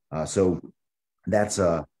there. So that's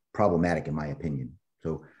problematic, in my opinion.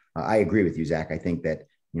 So I agree with you, Zach. I think that,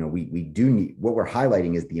 we do need, what we're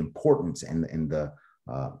highlighting is the importance and the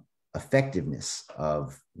effectiveness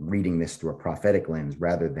of reading this through a prophetic lens,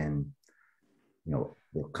 rather than,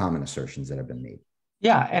 the common assertions that have been made.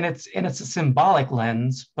 Yeah, and it's a symbolic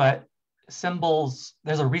lens, but symbols,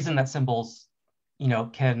 there's a reason that symbols,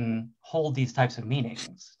 can hold these types of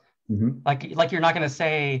meanings. Mm-hmm. Like you're not going to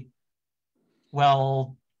say,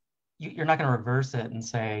 well, you're not going to reverse it and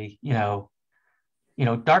say,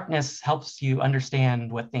 darkness helps you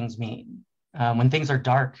understand what things mean. When things are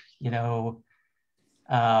dark,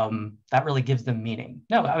 that really gives them meaning.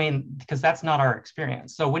 No, I mean, because that's not our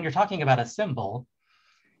experience. So when you're talking about a symbol,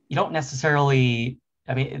 you don't necessarily,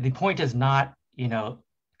 the point is not, the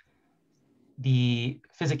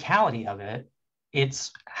physicality of it.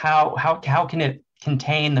 It's how can it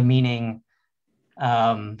contain the meaning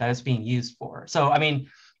that it's being used for. So,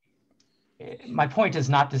 my point is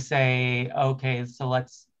not to say, okay, so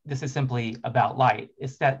this is simply about light.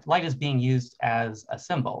 It's that light is being used as a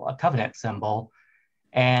symbol, a covenant symbol.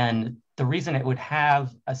 And the reason it would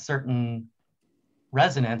have a certain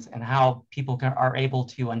resonance and how people are able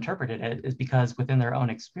to interpret it is because within their own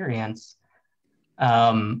experience,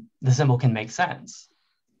 the symbol can make sense.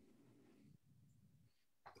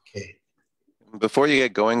 Okay. Before you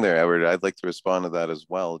get going there, Edward, I'd like to respond to that as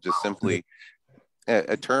well. Just simply,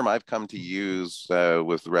 a term I've come to use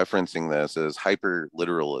with referencing this is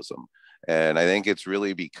hyperliteralism. And I think it's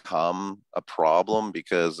really become a problem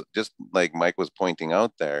because, just like Mike was pointing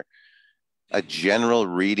out there, a general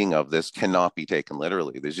reading of this cannot be taken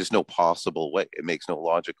literally. There's just no possible way. It makes no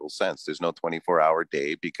logical sense. There's no 24-hour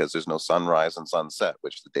day because there's no sunrise and sunset,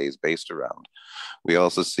 which the day is based around. We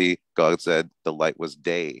also see God said the light was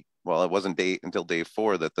day. Well, it wasn't day until day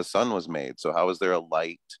 4 that the sun was made. So how is there a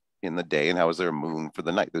light in the day and how is there a moon for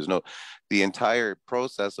the night? The entire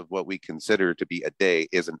process of what we consider to be a day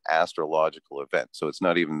is an astrological event. So it's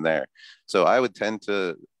not even there. So I would tend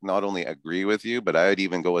to not only agree with you, but I would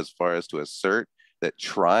even go as far as to assert that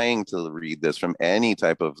trying to read this from any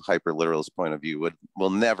type of hyperliteralist point of view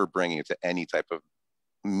will never bring you to any type of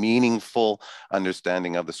meaningful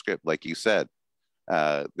understanding of the script. Like you said,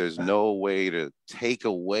 there's no way to take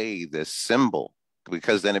away this symbol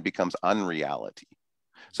because then it becomes unreality.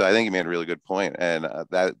 So I think you made a really good point, and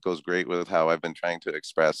that goes great with how I've been trying to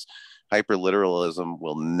express hyperliteralism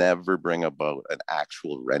will never bring about an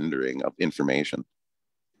actual rendering of information.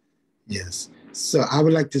 Yes. So I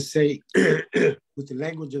would like to say, with the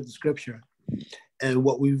language of the scripture and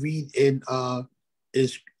what we read in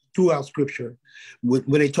is throughout scripture, when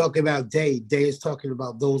they talk about day is talking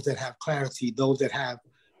about those that have clarity, those that have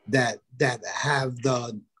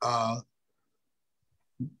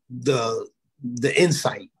the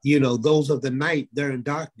insight, those of the night, they're in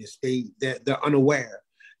darkness. They're unaware,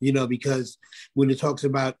 because when it talks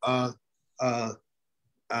about let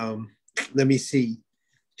me see,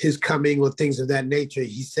 his coming or things of that nature,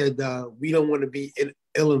 he said, we don't want to be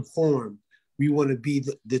ill-informed. We want to be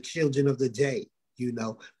the children of the day,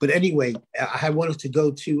 But anyway, I wanted to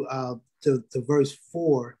go to verse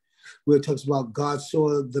 4, where it talks about God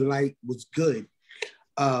saw the light was good.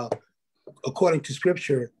 According to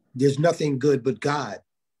scripture, there's nothing good but God.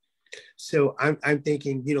 So I'm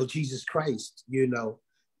thinking, Jesus Christ,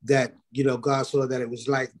 that, God saw that it was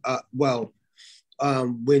light.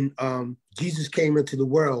 when Jesus came into the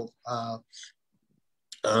world,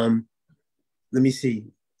 let me see,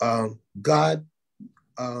 God,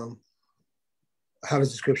 how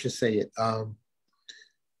does the scripture say it?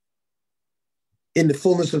 In the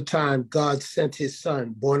fullness of time, God sent his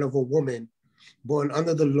son, born of a woman, born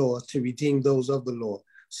under the law, to redeem those of the law.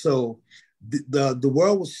 So the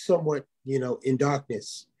world was somewhat, in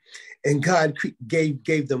darkness, and God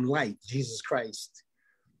gave them light, Jesus Christ,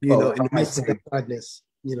 in the midst of the darkness.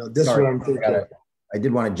 This is what I'm thinking. I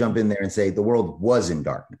did want to jump in there and say the world was in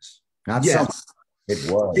darkness, not some.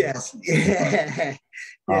 It was. Yes. Yes.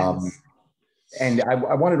 And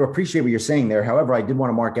I wanted to appreciate what you're saying there. However, I did want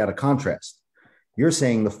to mark out a contrast. You're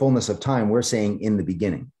saying the fullness of time. We're saying in the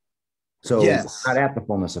beginning. So yes. We're not at the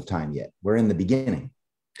fullness of time yet. We're in the beginning.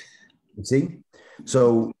 You see?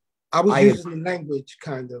 So I was using the language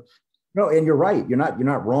kind of. No, and you're right. You're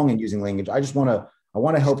not wrong in using language. I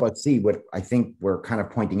want to help us see what I think we're kind of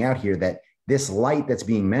pointing out here, that this light that's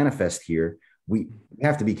being manifest here, we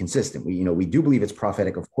have to be consistent. We do believe it's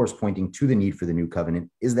prophetic, of course, pointing to the need for the new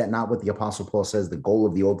covenant. Is that not what the Apostle Paul says the goal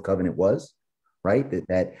of the old covenant was? Right?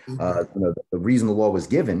 That the reason the law was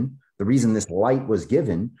given, the reason this light was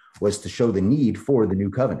given, was to show the need for the new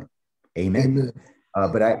covenant. Amen.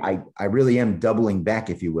 But I really am doubling back,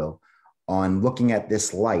 if you will, on looking at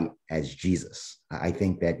this light as Jesus. I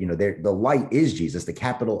think that, the light is Jesus, the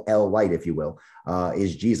capital L light, if you will,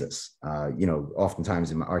 is Jesus. Oftentimes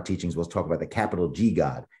in our teachings, we'll talk about the capital G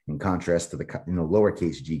God in contrast to the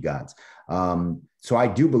lowercase g gods. So I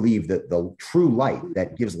do believe that the true light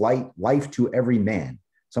that gives life to every man,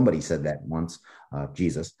 somebody said that once,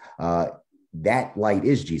 Jesus, that light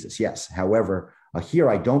is Jesus. Yes. However, here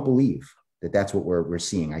I don't believe that that's what we're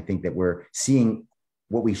seeing. I think that we're seeing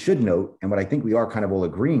what we should note, and what I think we are kind of all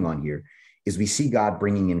agreeing on here, is we see God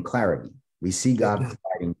bringing in clarity. We see God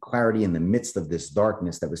providing clarity in the midst of this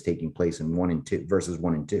darkness that was taking place in verses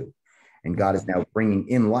 1 and 2. And God is now bringing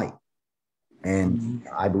in light. And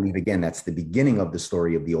I believe, again, that's the beginning of the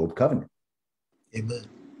story of the old covenant. Amen.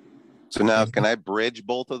 So now, can I bridge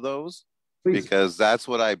both of those? Please. Because that's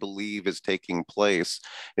what I believe is taking place,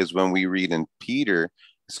 is when we read in Peter.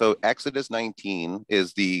 So Exodus 19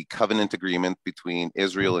 is the covenant agreement between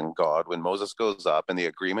Israel and God when Moses goes up, and the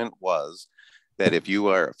agreement was that if you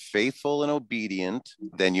are faithful and obedient,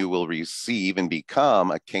 then you will receive and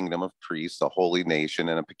become a kingdom of priests, a holy nation,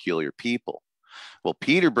 and a peculiar people. Well,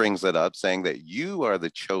 Peter brings it up, saying that you are the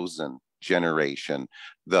chosen generation,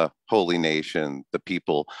 the holy nation, the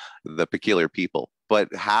people, the peculiar people.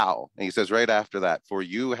 But how? And he says right after that, for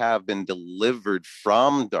you have been delivered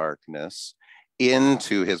from darkness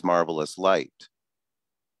into his marvelous light.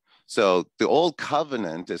 So the old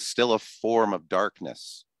covenant is still a form of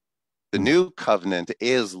darkness. The new covenant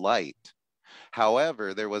is light.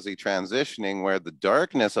 However, there was a transitioning where the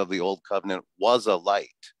darkness of the old covenant was a light.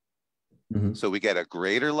 Mm-hmm. So we get a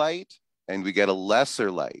greater light and we get a lesser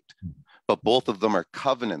light, but both of them are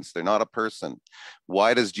covenants. They're not a person.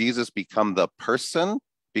 Why does Jesus become the person?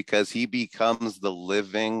 Because he becomes the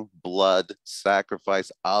living blood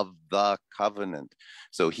sacrifice of the covenant.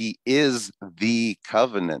 So he is the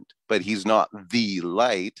covenant, but he's not the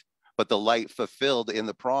light, but the light fulfilled in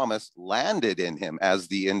the promise landed in him as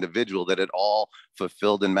the individual that it all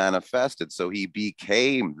fulfilled and manifested. So he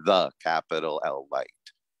became the capital L light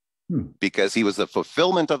because he was the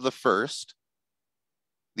fulfillment of the first,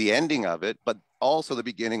 the ending of it, but also the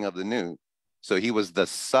beginning of the new. So he was the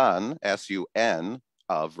Son, S-U-N,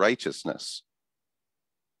 of righteousness.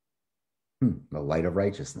 The light of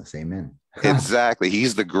righteousness. Amen. Exactly.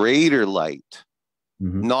 He's the greater light.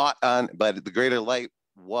 But the greater light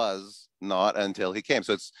was not until he came.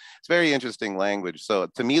 So it's very interesting language. So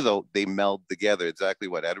to me, though, they meld together exactly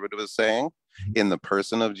what Edward was saying in the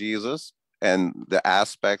person of Jesus and the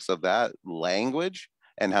aspects of that language,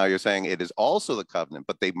 and how you're saying it is also the covenant,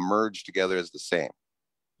 but they merge together as the same.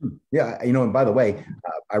 Yeah, and by the way,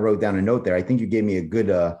 I wrote down a note there. I think you gave me a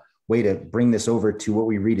good way to bring this over to what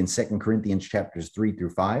we read in 2 Corinthians chapters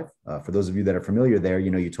 3-5. For those of you that are familiar there,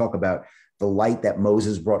 you talk about the light that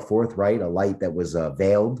Moses brought forth, right? A light that was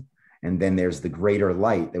veiled. And then there's the greater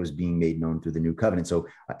light that was being made known through the new covenant. So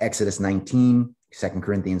Exodus 19, 2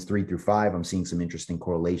 Corinthians 3-5, I'm seeing some interesting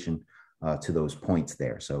correlation to those points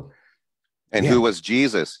there. And who was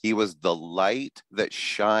Jesus? He was the light that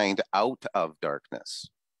shined out of darkness.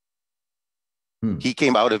 He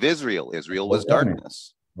came out of Israel. Israel was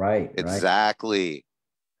darkness. Right. Exactly.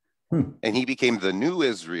 And he became the new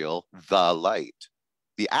Israel, the light,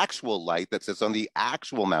 the actual light that sits on the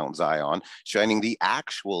actual Mount Zion, shining the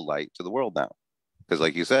actual light to the world now. Because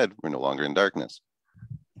like you said, we're no longer in darkness.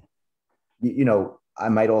 I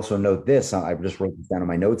might also note this. I just wrote this down in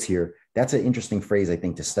my notes here. That's an interesting phrase, I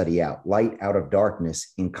think, to study out. Light out of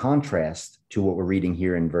darkness, in contrast to what we're reading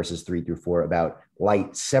here in verses 3 through 4 about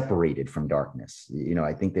light separated from darkness.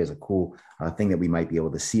 I think there's a cool thing that we might be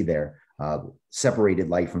able to see there. Separated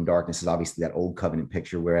light from darkness is obviously that old covenant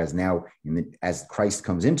picture, whereas now, as Christ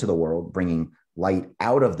comes into the world, bringing light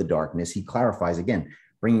out of the darkness, he clarifies again,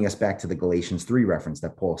 bringing us back to the Galatians 3 reference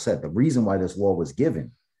that Paul said. The reason why this law was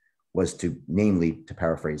given was to, namely, to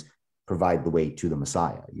paraphrase, provide the way to the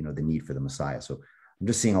Messiah, the need for the Messiah. So I'm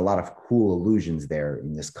just seeing a lot of cool allusions there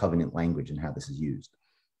in this covenant language and how this is used.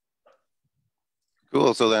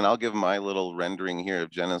 Cool. So then I'll give my little rendering here of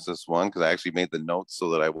Genesis 1, because I actually made the notes so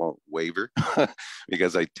that I won't waver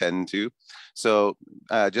because I tend to. So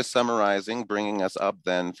just summarizing, bringing us up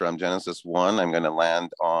then from Genesis 1, I'm going to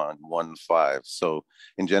land on 1:5. So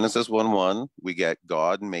in Genesis 1:1, we get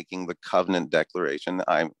God making the covenant declaration.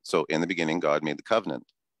 So in the beginning, God made the covenant.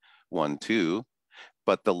 1:2,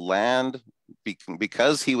 but the land,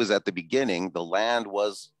 because he was at the beginning, the land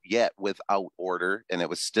was yet without order and it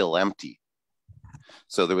was still empty.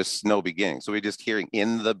 So there was no beginning. So we're just hearing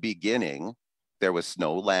in the beginning, there was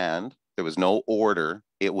no land, there was no order,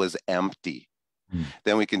 it was empty.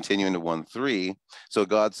 Then we continue into 1:3. So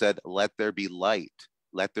God said, let there be light,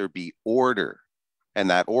 let there be order. And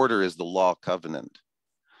that order is the law covenant.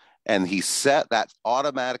 And he set that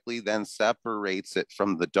automatically then separates it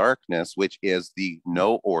from the darkness, which is the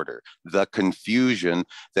no order, the confusion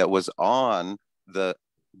that was on the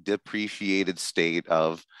depreciated state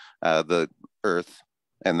of the earth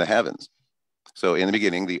and the heavens. So in the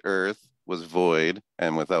beginning, the earth was void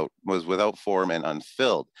and without form and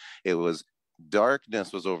unfilled. It was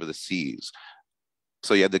darkness was over the seas.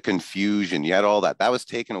 So you had the confusion, you had all that. That was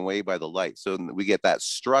taken away by the light. So we get that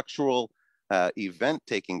structural event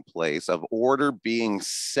taking place of order being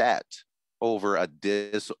set over a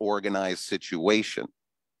disorganized situation.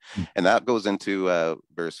 And that goes into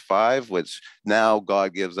verse 5, which now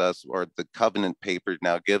God gives us, or the covenant paper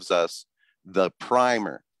now gives us the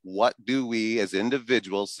primer. What do we as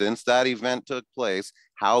individuals, since that event took place,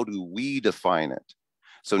 how do we define it?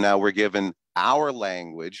 So now we're given our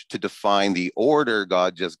language to define the order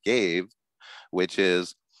God just gave, which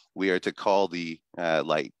is we are to call the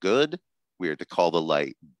light good. We are to call the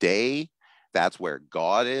light day. That's where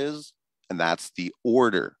God is. And that's the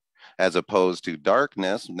order, as opposed to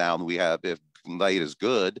darkness. Now we have, if light is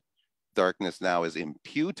good, darkness now is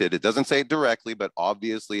imputed. It doesn't say it directly, but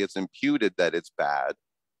obviously it's imputed that it's bad.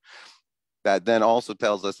 That then also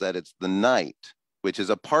tells us that it's the night, which is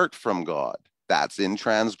apart from God. That's in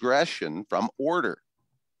transgression from order.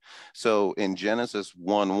 So in Genesis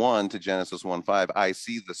 1:1 to Genesis 1:5, I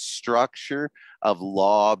see the structure of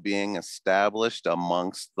law being established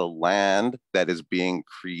amongst the land that is being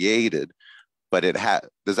created. But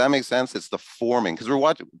does that make sense? It's the forming, because we're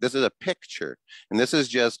watching, this is a picture, and this is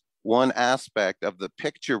just one aspect of the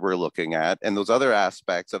picture we're looking at, and those other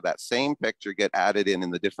aspects of that same picture get added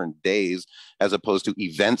in the different days as opposed to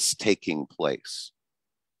events taking place.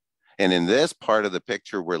 And in this part of the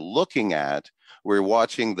picture we're looking at, we're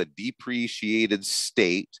watching the depreciated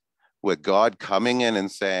state with God coming in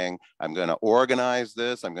and saying, I'm going to organize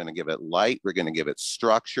this, I'm going to give it light, we're going to give it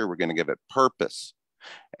structure, we're going to give it purpose.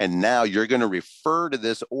 And now you're going to refer to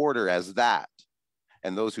this order as that.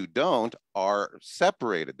 And those who don't are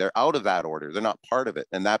separated. They're out of that order. They're not part of it.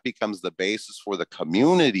 And that becomes the basis for the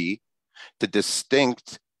community to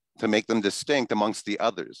make them distinct amongst the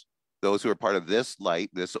others. Those who are part of this light,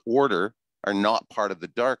 this order, are not part of the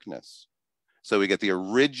darkness. So we get the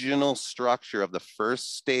original structure of the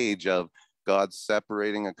first stage of God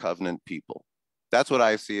separating a covenant people. That's what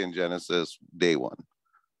I see in Genesis day 1.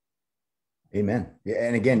 Amen. Yeah,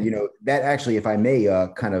 and again, that actually, if I may,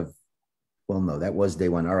 no, that was day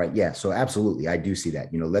 1. All right. Yeah. So absolutely. I do see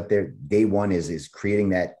that, day 1 is creating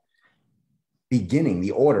that beginning,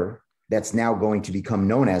 the order that's now going to become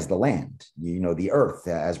known as the land, the earth,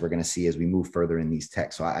 as we're going to see as we move further in these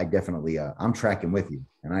texts. So I definitely, I'm tracking with you,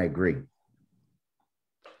 and I agree.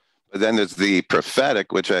 But then there's the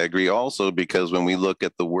prophetic, which I agree also, because when we look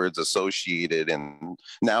at the words associated, and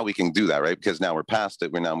now we can do that, right? Because now we're past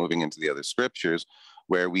it. We're now moving into the other scriptures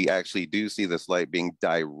where we actually do see this light being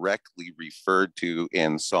directly referred to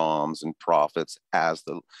in Psalms and prophets as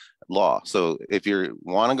the law. So if you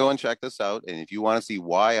want to go and check this out, and if you want to see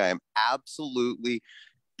why I am absolutely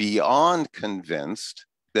beyond convinced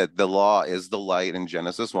that the law is the light in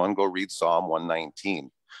Genesis 1, go read Psalm 119,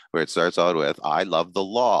 where it starts out with, I love the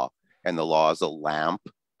law, and the law is a lamp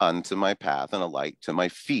unto my path and a light to my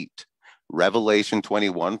feet. Revelation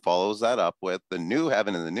 21 follows that up with the new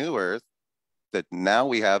heaven and the new earth that now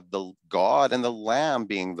we have the God and the Lamb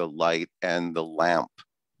being the light and the lamp.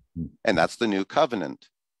 And that's the new covenant.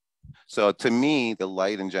 So to me, the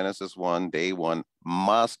light in Genesis 1, day 1,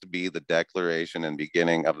 must be the declaration and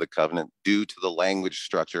beginning of the covenant due to the language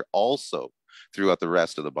structure also throughout the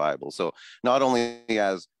rest of the Bible. So not only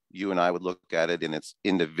as you and I would look at it in its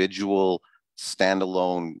individual,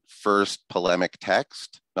 standalone first polemic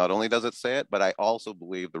text, not only does it say it, but I also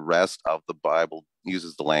believe the rest of the Bible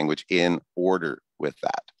uses the language in order with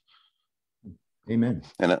that. Amen.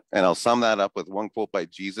 And I'll sum that up with one quote by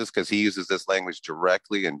Jesus, because he uses this language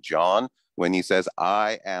directly in John when he says,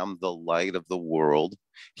 I am the light of the world.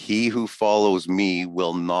 He who follows me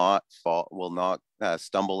will not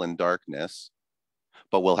stumble in darkness,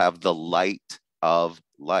 but will have the light of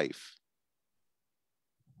life.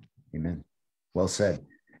 Amen. Well said.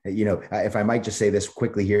 You know, if I might just say this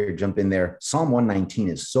quickly here, jump in there. Psalm 119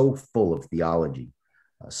 is so full of theology,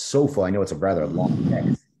 so full. I know it's a rather long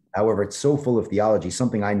text. However, it's so full of theology.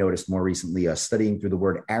 Something I noticed more recently, studying through the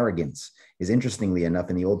word arrogance, is interestingly enough,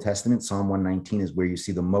 in the Old Testament, Psalm 119 is where you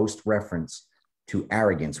see the most reference to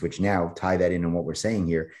arrogance, which now tie that in what we're saying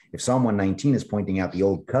here. If Psalm 119 is pointing out the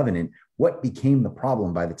old covenant, what became the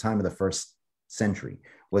problem by the time of the first century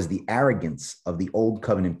was the arrogance of the old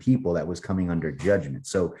covenant people that was coming under judgment.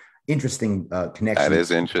 So interesting connection. That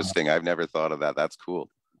is interesting. I've never thought of that. That's cool.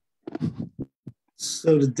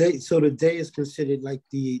 So the day is considered like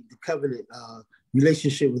the covenant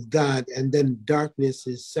relationship with God, and then darkness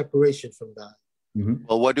is separation from God. Mm-hmm.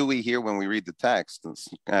 Well, what do we hear when we read the text?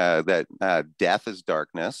 That death is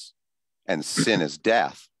darkness and sin is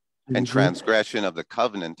death, and transgression of the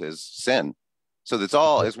covenant is sin. So that's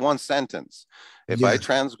all is one sentence. If I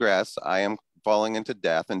transgress, I am falling into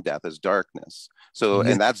death, and death is darkness. So,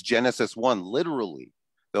 and that's Genesis 1, literally.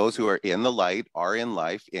 Those who are in the light are in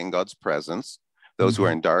life, in God's presence. Those who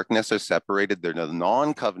are in darkness are separated. They're the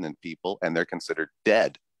non-covenant people, and they're considered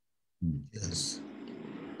dead. Yes.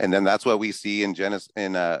 And then that's what we see in Genesis.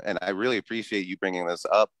 And I really appreciate you bringing this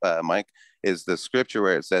up, Mike, is the scripture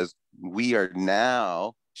where it says, we are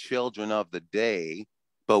now children of the day,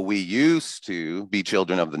 but we used to be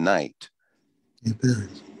children of the night.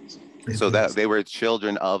 So that they were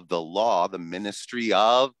children of the law, the ministry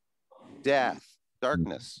of death,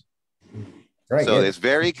 darkness. Right, so it's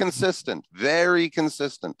very consistent, very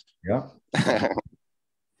consistent. Yeah.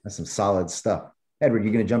 That's some solid stuff. Edward,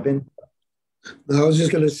 you going to jump in? I was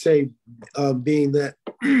just going to say, being that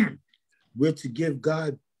we're to give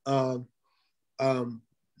God not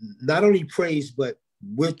only praise, but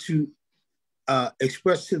we're to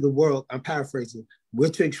express to the world, I'm paraphrasing, we're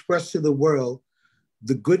to express to the world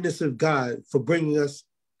the goodness of God for bringing us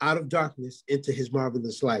out of darkness into his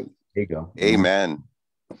marvelous light. There you go. Amen.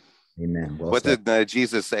 Amen. Well what said. did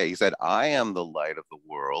Jesus say? He said, I am the light of the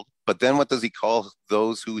world. But then what does he call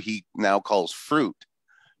those who he now calls fruit?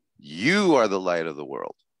 You are the light of the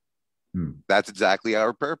world. That's exactly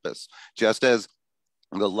our purpose. Just as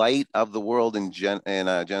the light of the world in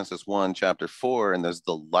Genesis 1, chapter 4, and there's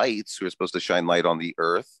the lights who are supposed to shine light on the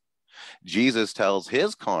earth. Jesus tells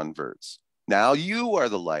his converts, now you are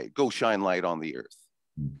the light. Go shine light on the earth.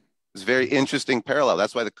 It's a very interesting parallel.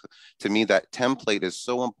 That's why, to me, that template is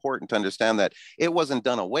so important to understand that it wasn't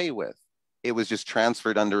done away with. It was just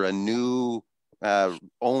transferred under a new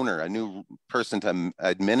owner, a new person to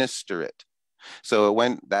administer it. So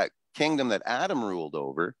when that kingdom that Adam ruled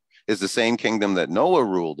over is the same kingdom that Noah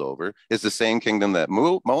ruled over, is the same kingdom that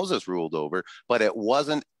Moses ruled over, but it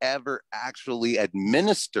wasn't ever actually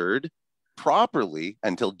administered properly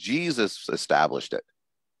until Jesus established it.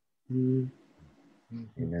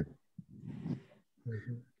 Amen.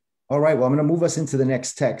 All right, well, I'm going to move us into the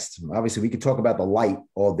next text. Obviously, we could talk about the light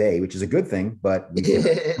all day, which is a good thing, but we can't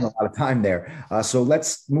spend a lot of time there. So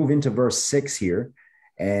let's move into verse 6 here.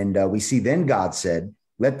 And we see, then God said,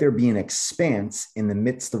 let there be an expanse in the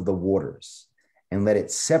midst of the waters, and let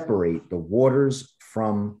it separate the waters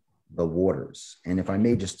from the waters. And if I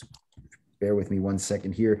may just bear with me 1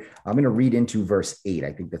 second here, I'm going to read into verse 8.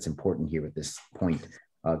 I think that's important here at this point.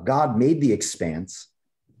 God made the expanse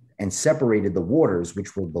and separated the waters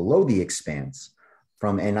which were below the expanse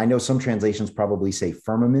from, and I know some translations probably say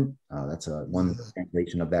firmament. That's one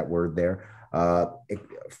translation of that word there.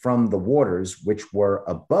 From the waters which were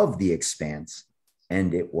above the expanse,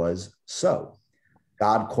 and it was so.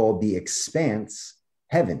 God called the expanse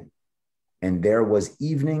heaven, and there was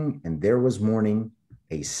evening and there was morning,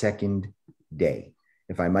 a second day.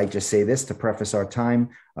 If I might just say this to preface our time,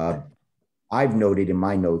 I've noted in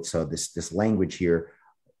my notes this language here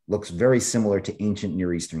looks very similar to ancient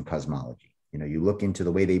Near Eastern cosmology. You know, you look into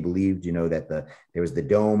the way they believed, you know, that there was the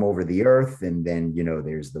dome over the earth, and then, you know,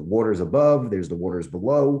 there's the waters above, there's the waters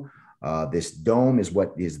below. This dome is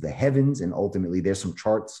what is the heavens, and ultimately there's some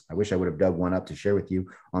charts. I wish I would have dug one up to share with you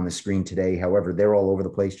on the screen today. However, they're all over the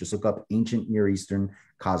place. Just look up Ancient Near Eastern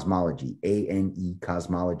Cosmology, ANE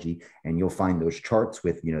Cosmology, and you'll find those charts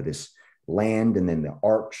with, you know, this land and then the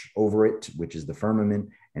arch over it, which is the firmament,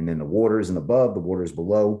 and then the waters and above, the waters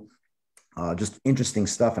below. Just interesting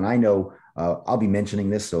stuff. And I know I'll be mentioning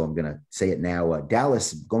this, so I'm going to say it now.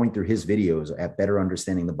 Dallas, going through his videos at Better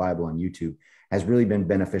Understanding the Bible on YouTube, has really been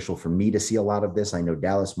beneficial for me to see a lot of this. I know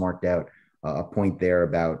Dallas marked out a point there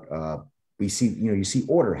about we see, you know, you see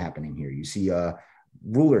order happening here. You see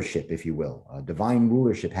rulership, if you will, divine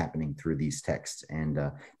rulership happening through these texts. And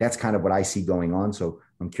that's kind of what I see going on. So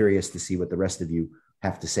I'm curious to see what the rest of you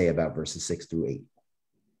have to say about verses 6 through 8.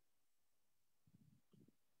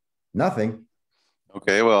 Nothing.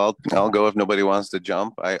 Okay, well, I'll go if nobody wants to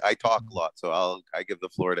jump. I talk a lot, so I give the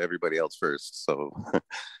floor to everybody else first. So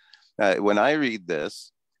when I read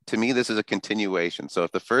this, to me, this is a continuation. So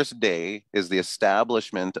if the first day is the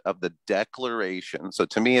establishment of the declaration, so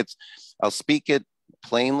to me, I'll speak it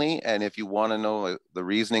plainly, and if you want to know the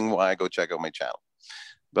reasoning why, go check out my channel.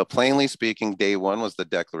 But plainly speaking, day one was the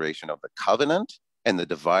declaration of the covenant and the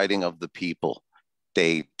dividing of the people.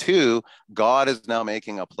 Day two, God is now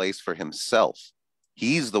making a place for himself.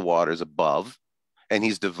 He's the waters above, and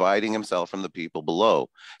he's dividing himself from the people below.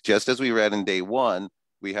 Just as we read in day one,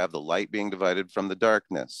 we have the light being divided from the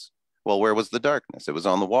darkness. Well, where was the darkness? It was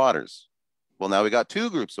on the waters. Well, now we got two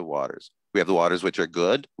groups of waters. We have the waters which are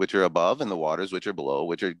good, which are above, and the waters which are below,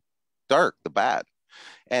 which are dark, the bad.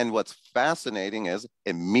 And what's fascinating is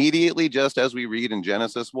immediately, just as we read in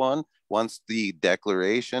Genesis 1, once the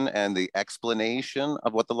declaration and the explanation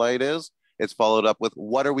of what the light is, it's followed up with,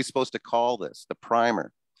 what are we supposed to call this? The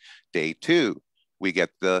primer. Day two, we get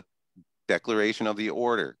the declaration of the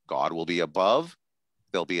order. God will be above,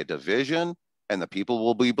 there'll be a division, and the people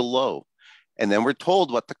will be below. And then we're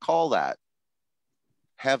told what to call that.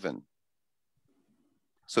 Heaven.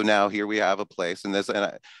 So now here we have a place, and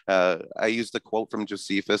I used the quote from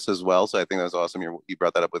Josephus as well. So I think that's awesome. You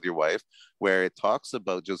brought that up with your wife, where it talks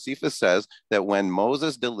about, Josephus says that when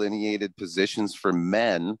Moses delineated positions for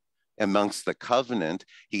men amongst the covenant,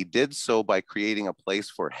 he did so by creating a place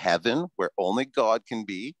for heaven where only God can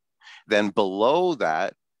be. Then below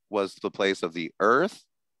that was the place of the earth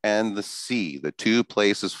and the sea, the two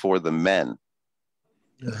places for the men.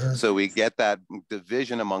 So we get that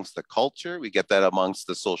division amongst the culture. We get that amongst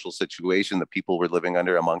the social situation that people were living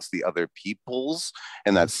under amongst the other peoples,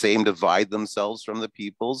 and that same divide themselves from the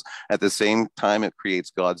peoples. At the same time, it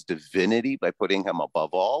creates God's divinity by putting him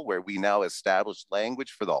above all, where we now establish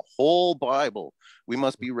language for the whole Bible. We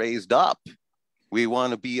must be raised up. We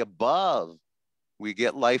want to be above. We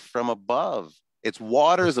get life from above. It's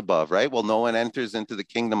waters above, right? Well, no one enters into the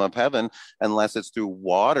kingdom of heaven unless it's through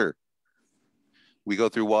water. We go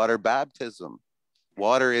through water baptism.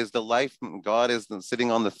 Water is the life. God is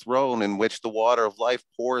sitting on the throne in which the water of life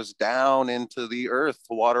pours down into the earth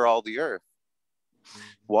to water all the earth.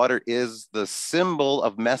 Water is the symbol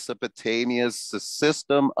of Mesopotamia's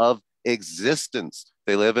system of existence.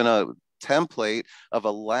 They live in a template of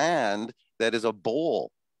a land that is a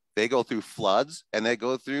bowl. They go through floods and they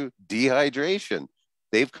go through dehydration.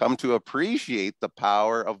 They've come to appreciate the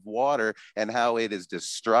power of water and how it is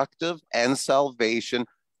destructive and salvation,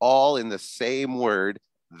 all in the same word.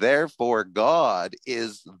 Therefore, God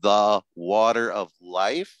is the water of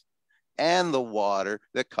life and the water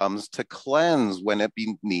that comes to cleanse when it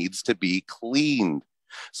needs to be cleaned.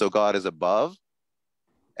 So God is above,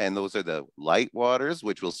 and those are the light waters,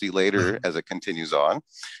 which we'll see later as it continues on.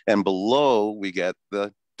 And below, we get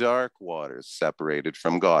the dark waters separated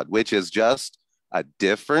from God, which is just a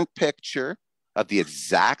different picture of the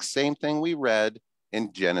exact same thing we read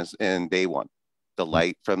in Genesis in day one, the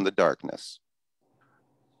light from the darkness.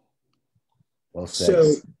 Well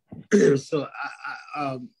said. So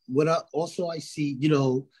what I see,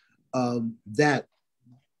 that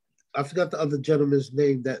I forgot the other gentleman's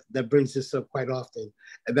name that brings this up quite often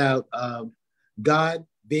about God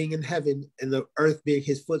being in heaven and the earth being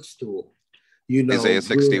his footstool. Isaiah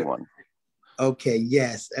 61. Okay,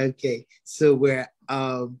 yes, okay. So where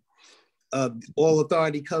all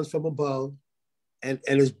authority comes from above, and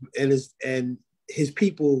his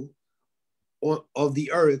people of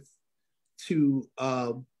the earth to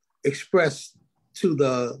express to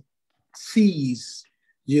the seas,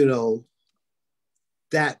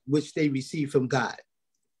 that which they receive from God.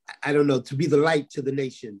 I don't know, to be the light to the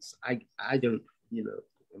nations. I don't,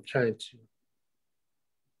 I'm trying to.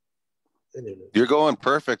 You're going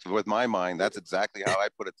perfect with my mind. That's exactly how I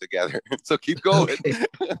put it together. So keep going. Okay.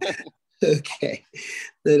 Okay.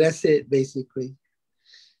 So that's it, basically.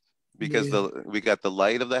 Because we got the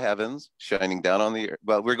light of the heavens shining down on the earth.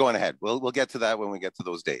 Well, we're going ahead. We'll get to that when we get to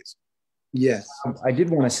those days. Yes. I did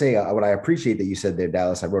want to say what I appreciate that you said there,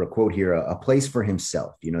 Dallas. I wrote a quote here, a place for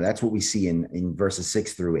himself. That's what we see in verses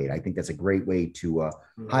 6-8. I think that's a great way to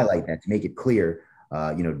highlight that, to make it clear.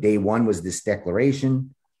 Day one was this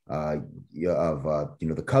declaration of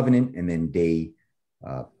the covenant, and then day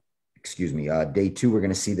two, we're going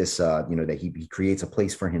to see this, that he creates a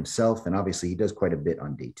place for himself. And obviously he does quite a bit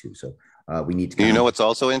on day two. So we need to. You know what's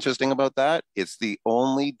also interesting about that? It's the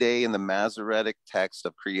only day in the Masoretic text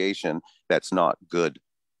of creation that's not good.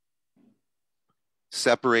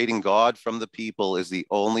 Separating God from the people is the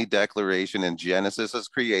only declaration in Genesis's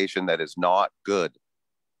creation that is not good.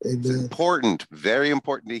 Amen. It's important, very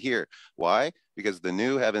important to hear. Why? Because the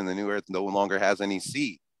new heaven, the new earth no longer has any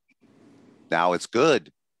sea. Now it's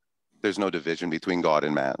good. There's no division between God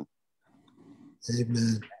and man.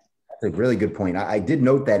 Amen. That's a really good point. I did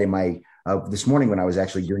note that in my this morning when I was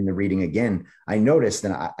actually doing the reading again. I noticed,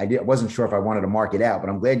 and I wasn't sure if I wanted to mark it out, but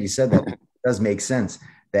I'm glad you said that. It does make sense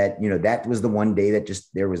that that was the one day that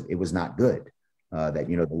it was not good. That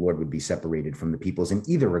the Lord would be separated from the peoples in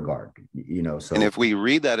either regard. So. And if we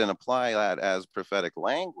read that and apply that as prophetic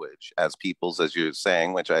language, as peoples, as you're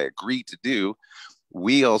saying, which I agree to do,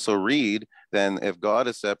 we also read, then if God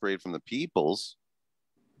is separated from the peoples,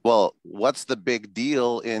 well, what's the big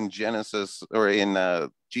deal in Genesis or in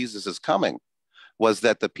Jesus's coming? Was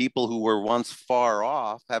that the people who were once far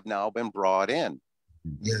off have now been brought in.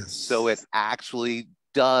 Yes. So it actually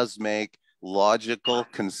does make logical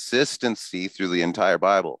consistency through the entire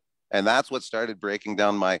Bible. And that's what started breaking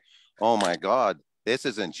down oh my God, this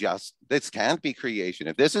can't be creation.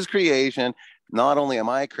 If this is creation, not only am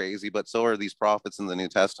I crazy, but so are these prophets in the New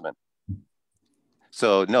Testament.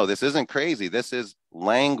 So no, this isn't crazy. This is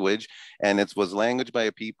language, and it was language by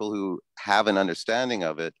a people who have an understanding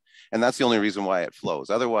of it. And that's the only reason why it flows.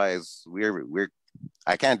 Otherwise,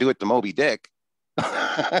 I can't do it to Moby Dick.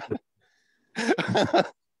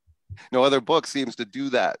 No other book seems to do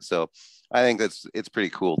that. So I think it's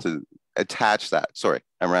pretty cool to attach that. Sorry,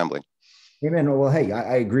 I'm rambling. Amen. Well, hey,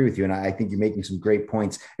 I agree with you. And I think you're making some great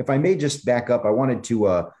points. If I may just back up, I wanted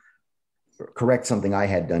to correct something I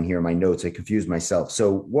had done here in my notes. I confused myself.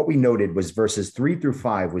 So what we noted was verses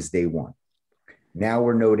 3-5 was day one. Now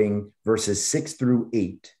we're noting verses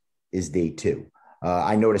 6-8 is day two.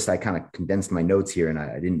 I noticed I kind of condensed my notes here, and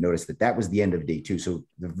I didn't notice that was the end of day two. So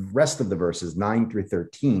the rest of the verses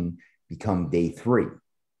 9-13 become day three,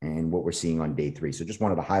 and what we're seeing on day three. So just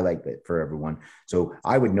wanted to highlight that for everyone. So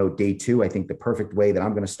I would note day two. I think the perfect way that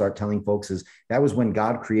I'm going to start telling folks is that was when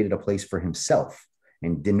God created a place for himself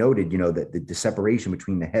and denoted, that the separation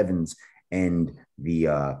between the heavens and the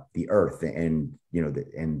earth, and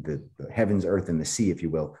the heavens, earth, and the sea, if you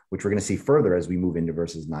will, which we're going to see further as we move into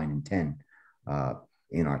verses 9 and 10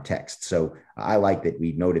 in our text. So I like that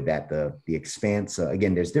we noted that the expanse,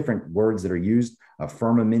 again, there's different words that are used,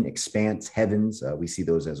 firmament, expanse, heavens. We see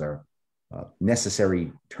those as our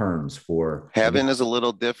necessary terms for heaven. Is a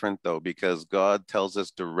little different though, because God tells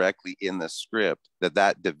us directly in the script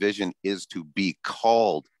that division is to be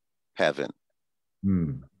called heaven.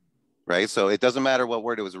 Right? So it doesn't matter what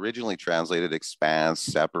word it was originally translated, expanse,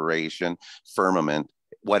 separation, firmament,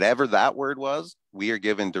 whatever that word was, we are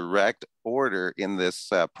given direct order in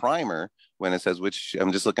this primer when it says, which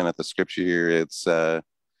I'm just looking at the scripture here, it's 1:8,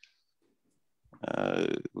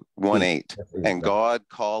 and God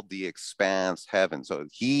called the expanse heaven. So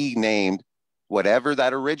he named whatever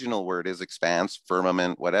that original word is, expanse,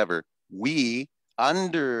 firmament, whatever. We,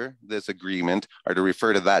 under this agreement, are to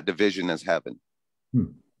refer to that division as heaven.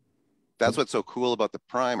 That's what's so cool about the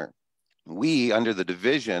primer. We, under the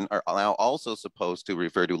division, are now also supposed to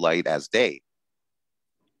refer to light as day.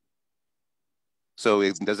 So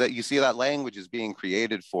you see that language is being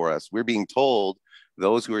created for us. We're being told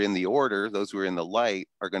those who are in the order, those who are in the light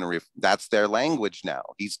are going to, that's their language now.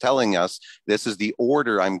 He's telling us this is the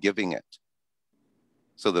order I'm giving it.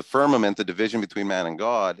 So the firmament, the division between man and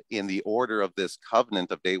God, in the order of this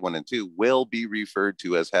covenant of day 1 and 2 will be referred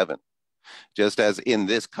to as heaven. Just as in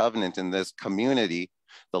this covenant, in this community,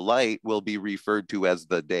 the light will be referred to as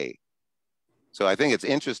the day. So I think it's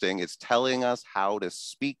interesting. It's telling us how to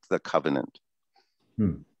speak the covenant.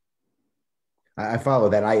 I follow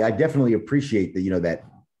that. I definitely appreciate that,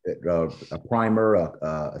 a primer,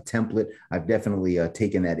 a template. I've definitely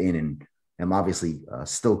taken that in, and I'm obviously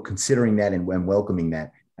still considering that and welcoming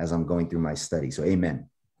that as I'm going through my study. So amen.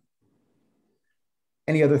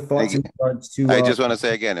 Any other thoughts in regards to? I just want to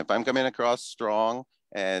say again, if I'm coming across strong,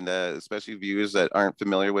 and especially viewers that aren't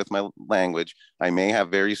familiar with my language, I may have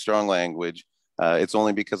very strong language. It's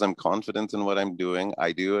only because I'm confident in what I'm doing.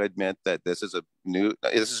 I do admit that this is new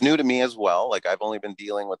to me as well. Like, I've only been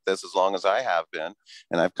dealing with this as long as I have been,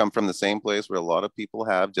 and I've come from the same place where a lot of people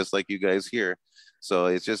have, just like you guys here. So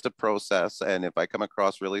it's just a process. And if I come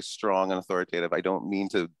across really strong and authoritative, I don't mean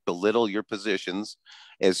to belittle your positions.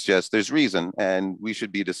 It's just there's reason, and we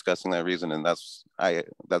should be discussing that reason, and that's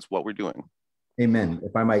what we're doing. Amen.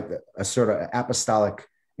 If I might, a sort of apostolic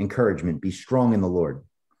encouragement: be strong in the Lord.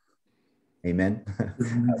 Amen.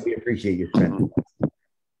 We appreciate your strength.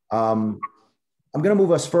 I'm going to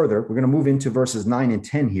move us further. We're going to move into verses 9 and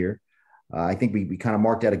 10 here. I think we kind of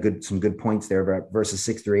marked out some good points there about verses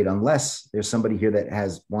 6 through 8, unless there's somebody here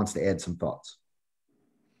that wants to add some thoughts.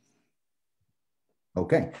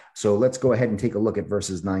 Okay, so let's go ahead and take a look at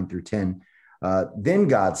verses 9 through 10. Then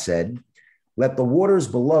God said, "Let the waters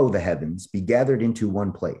below the heavens be gathered into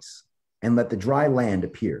one place, and let the dry land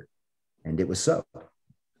appear." And it was so.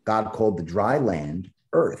 God called the dry land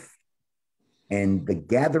earth, and the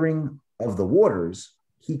gathering of the waters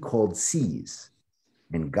he called seas.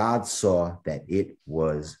 And God saw that it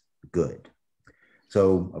was good.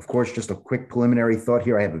 So, of course, just a quick preliminary thought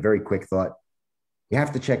here. I have a very quick thought. You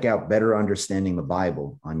have to check out Better Understanding the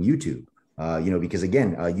Bible on YouTube, because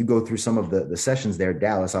again, you go through some of the sessions there.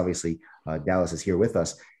 Dallas, obviously, Dallas is here with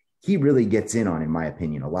us. He really gets in on, in my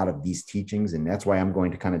opinion, a lot of these teachings. And that's why I'm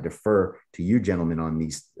going to kind of defer to you gentlemen on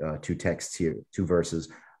these two texts here, two verses,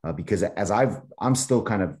 because I'm still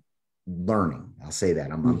kind of learning. I'll say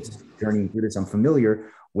that I'm journeying through this. I'm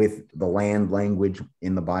familiar with the land language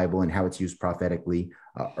in the Bible and how it's used prophetically,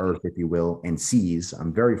 earth, if you will, and seas.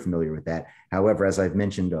 I'm very familiar with that. However, as I've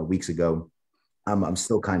mentioned weeks ago, I'm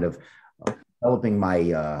still kind of developing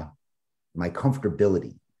my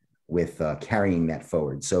comfortability with carrying that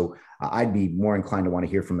forward. So I'd be more inclined to want to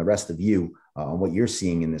hear from the rest of you on what you're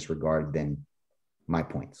seeing in this regard than my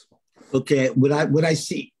points. Okay, what I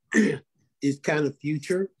see is kind of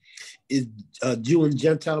future, is Jew and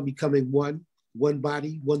Gentile becoming one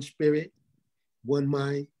body, one spirit, one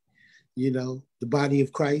mind, the body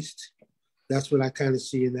of Christ. That's what I kind of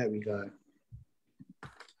see in that regard.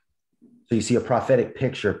 So you see a prophetic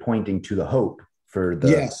picture pointing to the hope for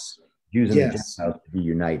the Jews and the Gentiles to be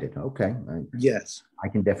united. Okay. Yes. I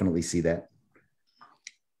can definitely see that.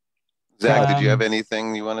 Zach, did you have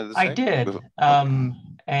anything you wanted to say? I did.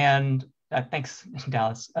 And thanks,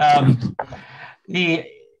 Dallas. I'm going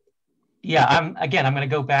to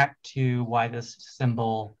go back to why this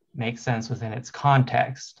symbol makes sense within its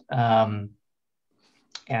context. And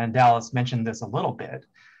Dallas mentioned this a little bit.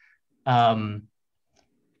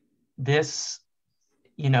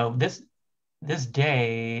 This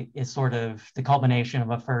day is sort of the culmination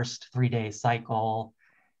of a first 3-day cycle,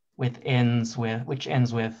 which ends with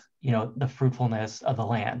the fruitfulness of the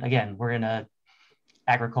land. Again, we're in a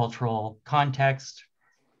agricultural context.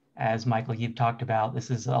 As Michael, you've talked about,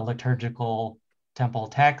 this is a liturgical temple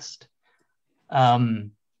text. So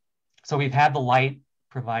we've had the light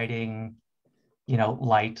providing,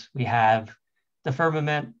 light. We have the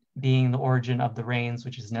firmament being the origin of the rains,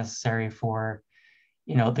 which is necessary for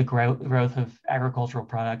the growth of agricultural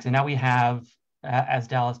products. And now we have, as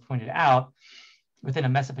Dallas pointed out, within a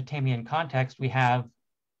Mesopotamian context, we have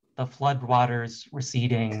the flood waters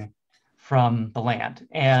receding from the land.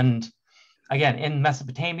 And again, in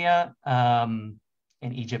Mesopotamia, in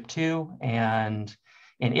Egypt too, and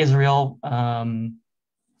in Israel, the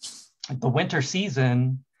winter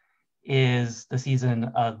season is the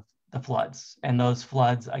season of the floods. And those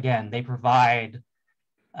floods, again, they provide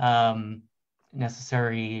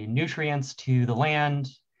necessary nutrients to the land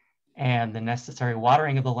and the necessary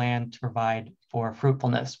watering of the land to provide for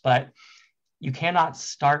fruitfulness. But you cannot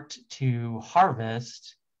start to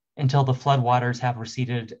harvest until the floodwaters have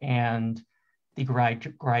receded and the dry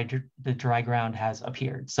ground has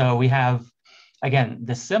appeared. So we have, again,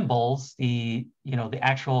 the symbols, the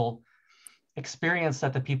actual experience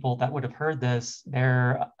that the people that would have heard this,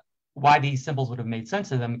 why these symbols would have made sense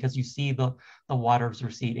to them, because you see the waters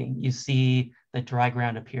receding, you see the dry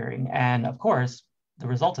ground appearing. And of course, the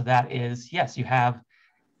result of that is, yes, you have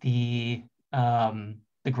the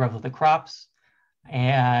growth of the crops.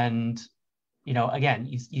 And, again,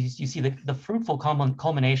 you see the fruitful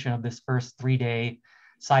culmination of this first 3-day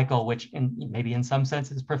cycle, which maybe in some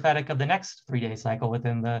sense is prophetic of the next 3-day cycle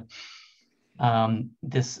within this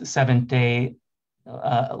 7th-day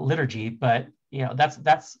liturgy. But,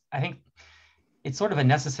 that's, I think it's sort of a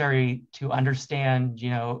necessary to understand,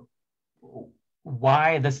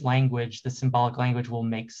 why this language, the symbolic language, will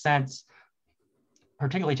make sense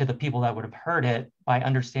particularly to the people that would have heard it, by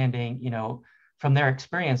understanding, from their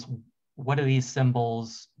experience, what do these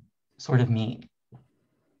symbols sort of mean?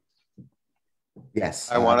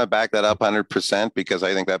 Yes. I want to back that up 100% because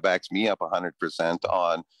I think that backs me up 100%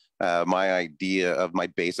 on my idea of my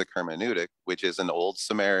basic hermeneutic, which is an old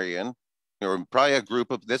Sumerian, or probably a group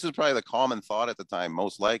of, this is probably the common thought at the time,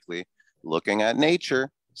 most likely, looking at nature,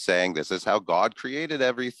 saying this is how God created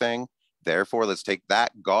everything. Therefore, let's take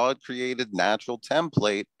that God created natural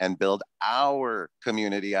template and build our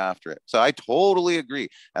community after it. So I totally agree.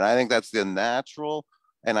 And I think that's the natural.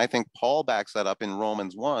 And I think Paul backs that up in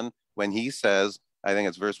Romans 1 when he says, I think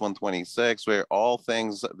it's verse 126, where all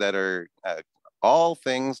things are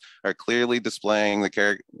clearly displaying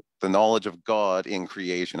the knowledge of God in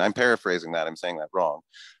creation. I'm paraphrasing that. I'm saying that wrong.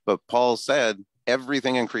 But Paul said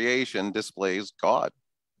everything in creation displays God.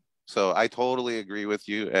 So I totally agree with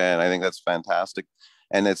you. And I think that's fantastic.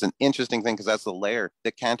 And it's an interesting thing because that's the layer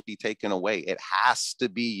that can't be taken away. It has to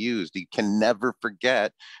be used. You can never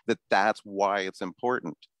forget that that's why it's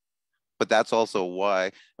important. But that's also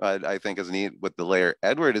why I think is neat with the layer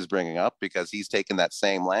Edward is bringing up, because he's taken that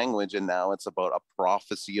same language and now it's about a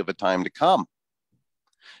prophecy of a time to come.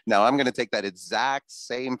 Now I'm going to take that exact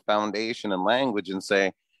same foundation and language and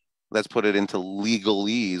say, let's put it into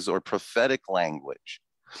legalese or prophetic language.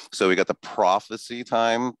 So we got the prophecy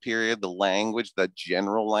time period, the language, the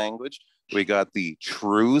general language. We got the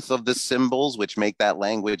truth of the symbols, which make that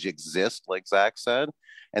language exist, like Zach said.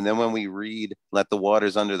 And then when we read, let the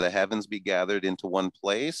waters under the heavens be gathered into one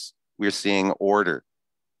place, we're seeing order.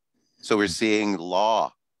 So we're seeing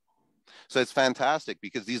law. So it's fantastic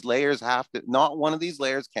because these layers not one of these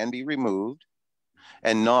layers can be removed,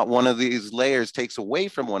 and not one of these layers takes away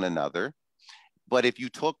from one another. But if you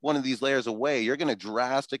took one of these layers away, you're going to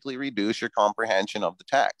drastically reduce your comprehension of the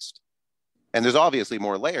text. And there's obviously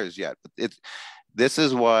more layers yet, but this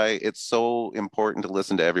is why it's so important to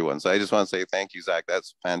listen to everyone. So I just want to say thank you, Zach.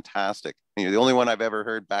 That's fantastic. And you're the only one I've ever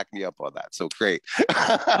heard back me up on that. So great.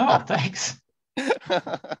 Oh, thanks.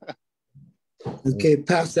 Okay,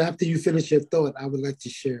 Pastor, after you finish your thought, I would like to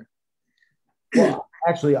share. Well,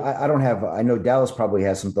 actually, I don't have, I know Dallas probably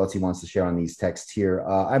has some thoughts he wants to share on these texts here.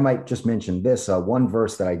 I might just mention this one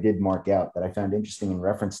verse that I did mark out that I found interesting in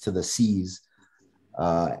reference to the seas.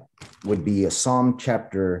 Would be a Psalm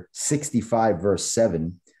chapter 65, verse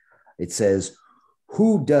 7. It says,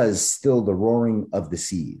 who does still the roaring of the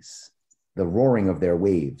seas, the roaring of their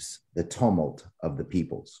waves, the tumult of the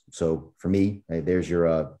peoples? So for me, there's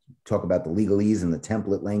your talk about the legalese and the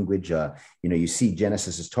template language. You see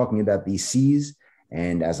Genesis is talking about these seas.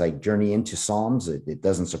 And as I journey into Psalms, it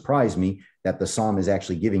doesn't surprise me that the Psalm is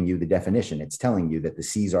actually giving you the definition. It's telling you that the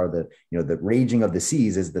seas are the raging of the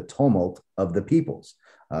seas is the tumult of the peoples.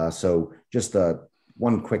 So just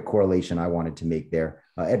one quick correlation I wanted to make there.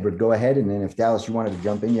 Edward, go ahead. And then if Dallas, you wanted to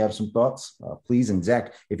jump in, you have some thoughts, please. And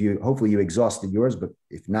Zach, hopefully you exhausted yours, but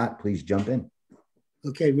if not, please jump in.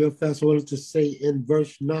 Okay, real fast. I wanted to say in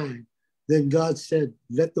verse 9, then God said,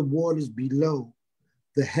 let the waters below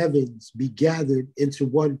the heavens be gathered into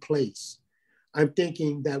one place. I'm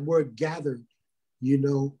thinking that word gathered,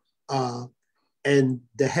 and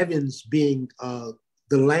the heavens being the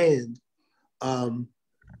land,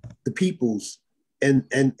 the peoples, and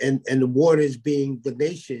the waters being the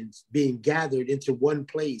nations being gathered into one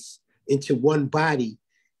place, into one body,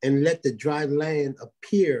 and let the dry land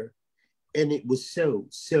appear. And it was so.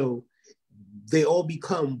 So they all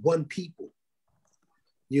become one people.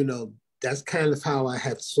 That's kind of how I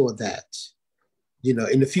have saw that,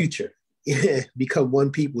 in the future, become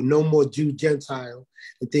one people, no more Jew, Gentile,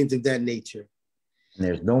 and things of that nature. And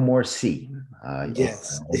there's no more sea.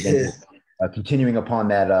 Yes. Continuing upon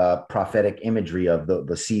that prophetic imagery of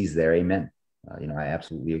the seas there. Amen. I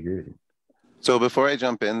absolutely agree with you. So before I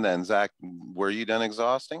jump in then, Zach, were you done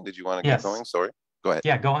exhausting? Did you want to keep going? Sorry. Go ahead.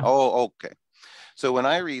 Yeah, go on. Oh, okay. So when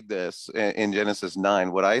I read this in Genesis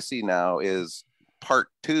 9, what I see now is part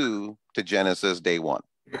 2 to Genesis day 1.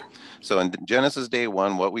 So in Genesis day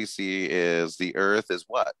 1, what we see is the earth is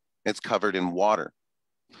what? It's covered in water.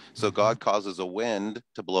 So God causes a wind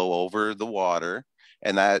to blow over the water.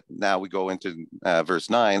 And that now we go into verse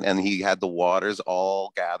 9, and he had the waters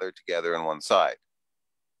all gathered together on one side.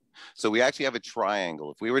 So we actually have a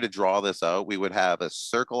triangle. If we were to draw this out, we would have a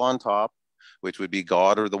circle on top, which would be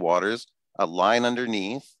God or the waters, a line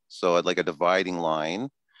underneath, so like a dividing line.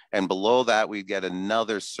 And below that, we get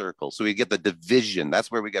another circle. So we get the division.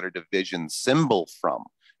 That's where we get our division symbol from,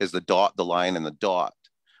 is the dot, the line, and the dot.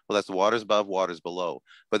 Well, that's the waters above, waters below.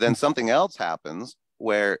 But then something else happens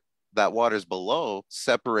where that waters below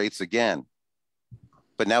separates again.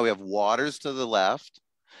 But now we have waters to the left,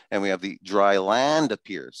 and we have the dry land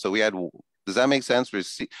appear. So we had, does that make sense?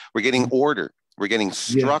 We're getting order, we're getting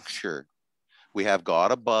structure. Yes. We have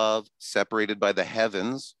God above, separated by the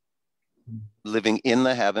heavens, living in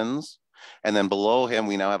the heavens, and then below him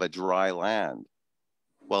we now have a dry land.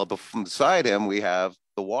 Well, beside him we have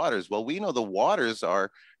the waters. Well, we know the waters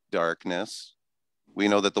are darkness. We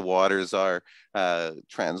know that the waters are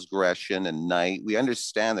transgression and night. We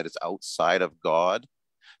understand that it's outside of God.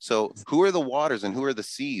 So who are the waters and who are the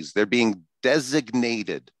seas? They're being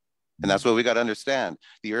designated. And that's what we got to understand.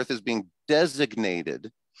 The earth is being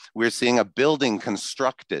designated. We're seeing a building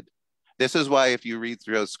constructed. This is why if you read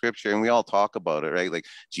throughout scripture, and we all talk about it, right? Like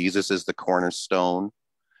Jesus is the cornerstone.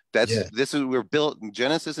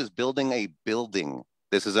 Genesis is building a building.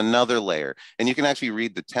 This is another layer. And you can actually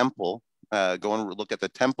read the temple. Go and look at the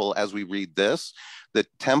temple as we read this. The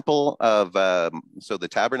temple of, so the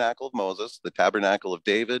tabernacle of Moses, the tabernacle of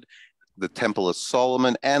David, the temple of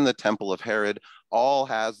Solomon, and the temple of Herod all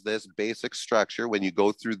has this basic structure. When you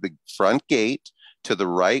go through the front gate, to the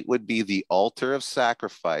right would be the altar of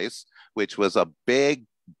sacrifice, which was a big,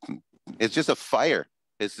 it's just a fire.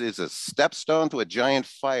 It's a stepstone to a giant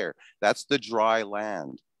fire. That's the dry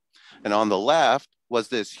land. And on the left was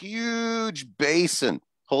this huge basin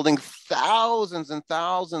holding thousands and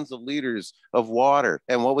thousands of liters of water.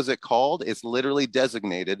 And what was it called? It's literally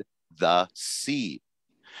designated the sea.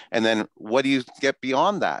 And then what do you get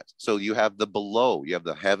beyond that? So you have the below, you have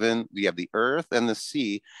the heaven, you have the earth and the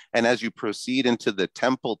sea. And as you proceed into the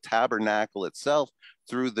temple tabernacle itself,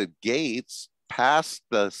 through the gates, past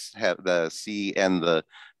the sea and the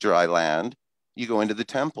dry land, you go into the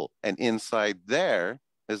temple. And inside there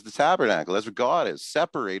is the tabernacle. That's where God is,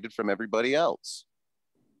 separated from everybody else.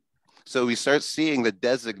 So we start seeing the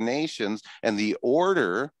designations and the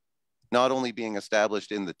order not only being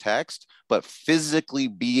established in the text, but physically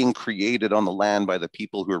being created on the land by the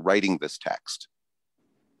people who are writing this text.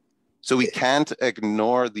 So we can't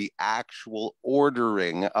ignore the actual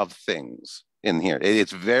ordering of things in here.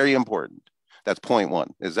 It's very important. That's point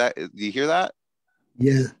one. Do you hear that?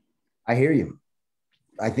 Yeah. I hear you.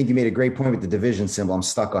 I think you made a great point with the division symbol. I'm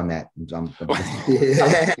stuck on that. Oh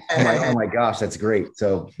my gosh, that's great.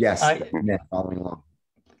 So yes, following along.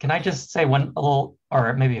 Can I just say one a little,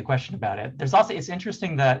 or maybe a question about it? There's also, it's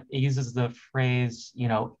interesting that it uses the phrase,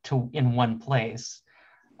 to in one place.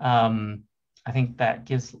 I think that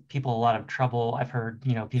gives people a lot of trouble. I've heard,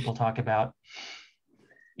 people talk about,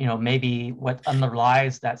 maybe what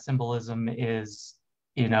underlies that symbolism is,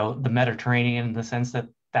 the Mediterranean, in the sense that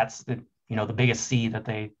that's the biggest sea that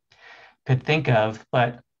they could think of.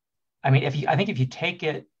 But I mean, I think if you take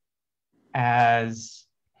it as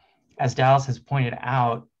Dallas has pointed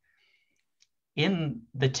out, in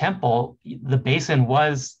the temple, the basin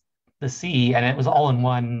was the sea, and it was all in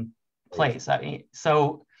one place. I mean,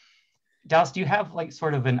 so Dallas, do you have like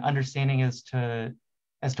sort of an understanding as to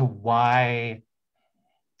why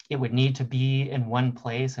it would need to be in one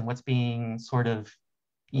place, and what's being sort of,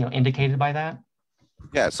 indicated by that?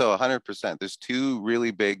 Yeah, so 100%. There's two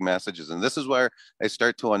really big messages, and this is where I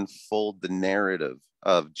start to unfold the narrative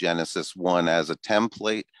of Genesis 1 as a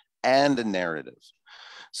template and a narrative.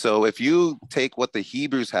 So if you take what the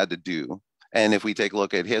Hebrews had to do, and if we take a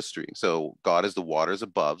look at history, so God is the waters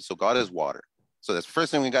above, so God is water. So that's the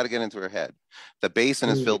first thing we got to get into our head. The basin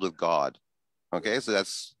is filled with God. Okay, so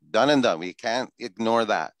that's done and done. We can't ignore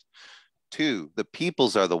that. 2, the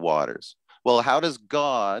peoples are the waters. Well, how does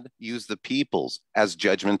God use the peoples as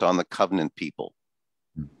judgment on the covenant people?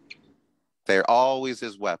 They're always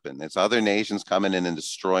his weapon. It's other nations coming in and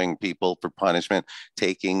destroying people for punishment,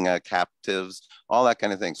 taking captives, all that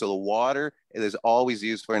kind of thing. So the water is always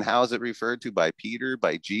used for, and how is it referred to by Peter,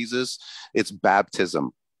 by Jesus? It's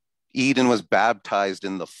baptism. Eden was baptized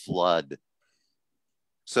in the flood.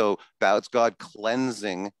 So that's God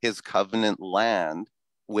cleansing his covenant land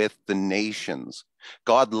with the nations.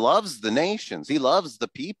 God loves the nations. He loves the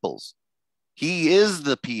peoples. He is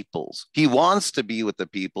the peoples. He wants to be with the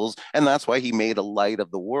peoples, and that's why he made a light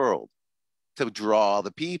of the world, to draw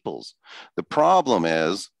the peoples. The problem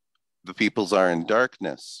is the peoples are in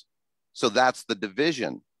darkness. So that's the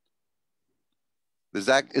division. Is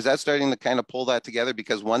that starting to kind of pull that together?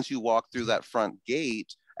 Because once you walk through that front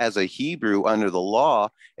gate as a Hebrew under the law,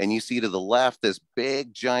 and you see to the left this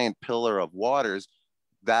big giant pillar of waters,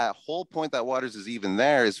 that whole point that waters is even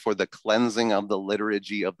there is for the cleansing of the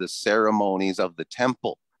liturgy, of the ceremonies of the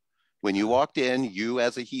temple. When you walked in, you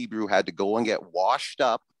as a Hebrew had to go and get washed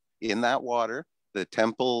up in that water. The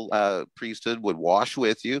temple priesthood would wash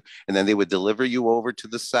with you, and then they would deliver you over to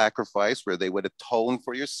the sacrifice where they would atone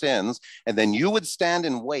for your sins. And then you would stand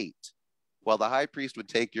and wait while the high priest would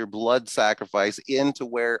take your blood sacrifice into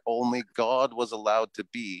where only God was allowed to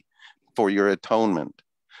be for your atonement.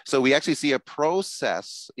 So we actually see a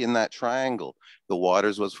process in that triangle. The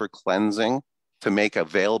waters was for cleansing, to make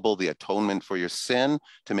available the atonement for your sin,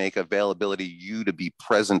 to make availability you to be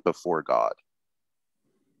present before God.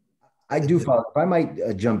 I do follow. If I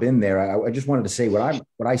might jump in there, I just wanted to say what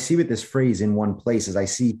I see with this phrase in one place is I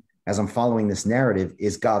see as I'm following this narrative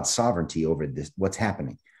is God's sovereignty over this, what's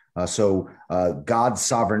happening. God's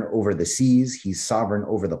sovereign over the seas. He's sovereign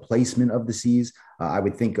over the placement of the seas. I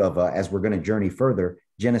would think of, as we're going to journey further,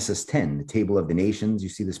 Genesis 10, the table of the nations. You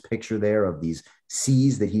see this picture there of these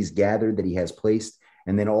seas that he's gathered, that he has placed.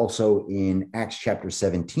 And then also in Acts chapter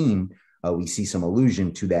 17, we see some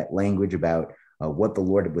allusion to that language about what the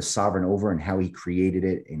Lord was sovereign over and how he created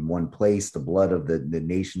it in one place. The blood of the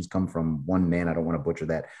nations come from one man. I don't want to butcher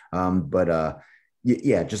that.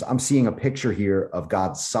 Just I'm seeing a picture here of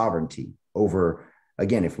God's sovereignty over,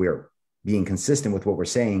 again, if we're being consistent with what we're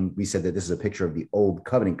saying, we said that this is a picture of the old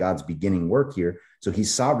covenant, God's beginning work here. So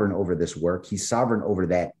he's sovereign over this work. He's sovereign over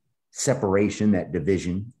that separation, that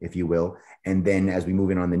division, if you will. And then as we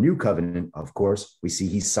move in on the new covenant, of course, we see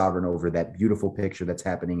he's sovereign over that beautiful picture that's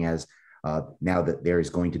happening as now that there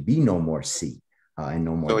is going to be no more sea and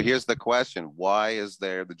no more. So here's the question. Why is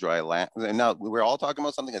there the dry land? And now we're all talking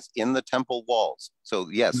about something that's in the temple walls. So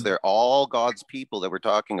yes, they're all God's people that we're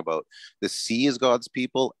talking about. The sea is God's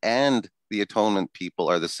people and the atonement people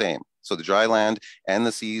are the same. So the dry land and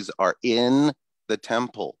the seas are in the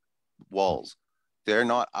temple walls. They're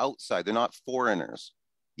not outside. They're not foreigners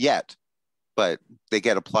yet, but they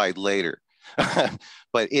get applied later.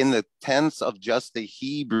 But in the tense of just the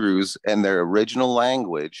Hebrews and their original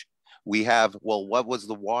language, we have, well, what was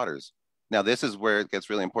the waters? Now, this is where it gets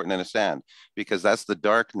really important to understand, because that's the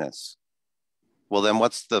darkness. Well, then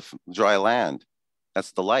what's the dry land?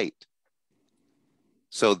 That's the light.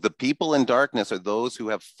 So the people in darkness are those who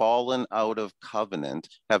have fallen out of covenant,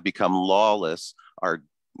 have become lawless, are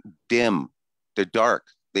dim, they're dark,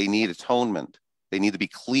 they need atonement. They need to be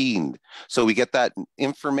cleaned. So we get that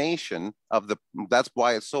information that's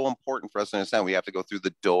why it's so important for us to understand. We have to go through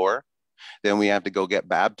the door, then we have to go get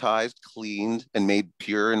baptized, cleaned, and made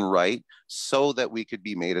pure and right so that we could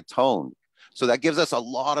be made atoned. So that gives us a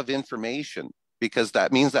lot of information, because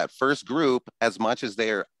that means that first group, as much as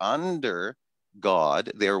they are under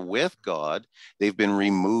God, they're with God, they've been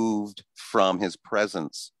removed from his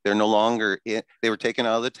presence. They're no longer they were taken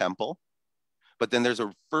out of the temple. But then there's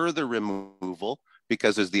a further removal,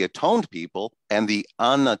 because there's the atoned people and the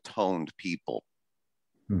unatoned people.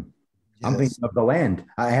 Yes. I'm thinking of the land.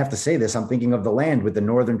 I have to say this. I'm thinking of the land with the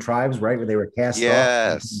northern tribes, right, where they were cast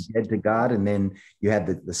off, dead to God. And then you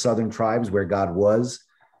had the southern tribes where God was.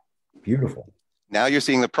 Beautiful. Now you're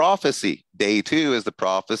seeing the prophecy. Day 2 is the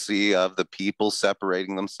prophecy of the people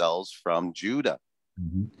separating themselves from Judah.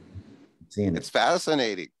 Mm-hmm. It's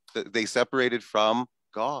fascinating. They separated from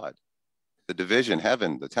God. The division,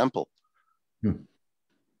 heaven, the temple.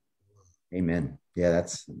 Amen. Yeah,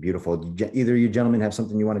 that's beautiful. Either of you gentlemen have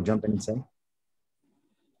something you want to jump in and say?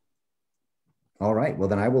 All right. Well,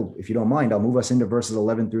 then I will, if you don't mind, I'll move us into verses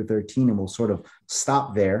 11 through 13, and we'll sort of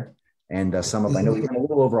stop there and sum up. I know we went a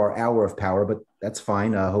little over our hour of power, but that's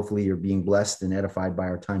fine. Hopefully you're being blessed and edified by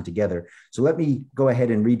our time together. So let me go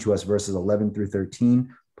ahead and read to us verses 11 through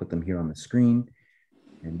 13, put them here on the screen.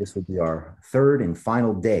 And this will be our third and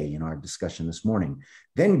final day in our discussion this morning.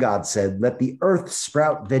 Then God said, let the earth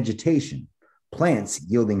sprout vegetation, plants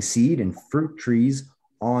yielding seed and fruit trees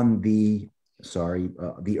on the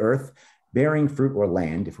earth, bearing fruit, or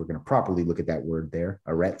land, if we're going to properly look at that word there,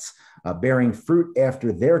 arets, bearing fruit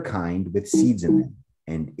after their kind with seeds in them.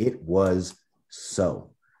 And it was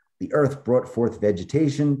so. The earth brought forth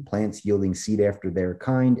vegetation, plants yielding seed after their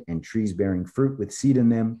kind, and trees bearing fruit with seed in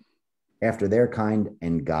them after their kind,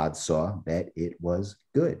 and God saw that it was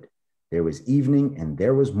good. There was evening and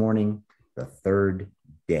there was morning, the third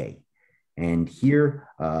day. And here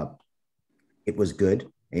it was good.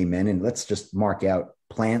 Amen. And let's just mark out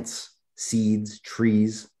plants, seeds,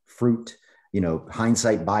 trees, fruit,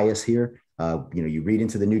 hindsight bias here. You read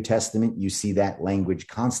into the New Testament, you see that language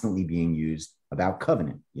constantly being used about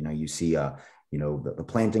covenant. You see the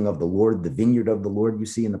planting of the Lord, the vineyard of the Lord, you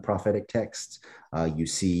see in the prophetic texts. You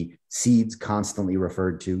see seeds constantly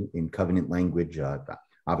referred to in covenant language.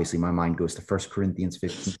 Obviously, my mind goes to 1 Corinthians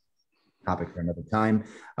 15, topic for another time.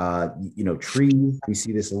 Trees, we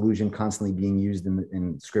see this allusion constantly being used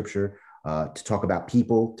in Scripture to talk about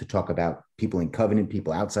people in covenant,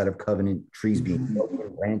 people outside of covenant, trees being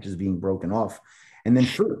broken, branches being broken off. And then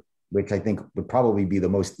fruit. which I think would probably be the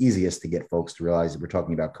most easiest to get folks to realize that we're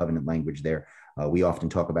talking about covenant language there. We often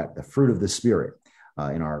talk about the fruit of the Spirit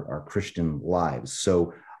in our Christian lives.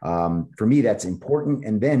 So for me, that's important.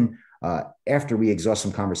 And then after we exhaust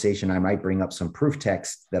some conversation, I might bring up some proof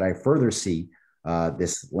text that I further see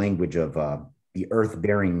this language of the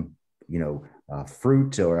earth-bearing,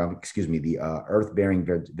 fruit, or excuse me, the earth-bearing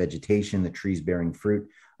vegetation, the trees-bearing fruit,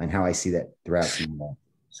 and how I see that throughout the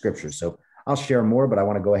scriptures. So I'll share more, but I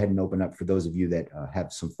want to go ahead and open up for those of you that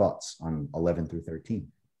have some thoughts on 11 through 13.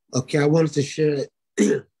 Okay, I wanted to share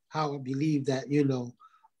how I believe that,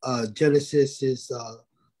 Genesis is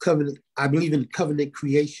covenant. I believe in covenant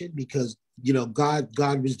creation because,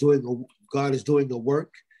 God is doing a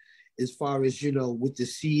work as far as, with the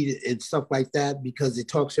seed and stuff like that, because it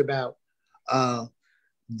talks about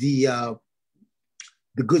the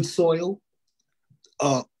good soil,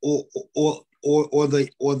 or the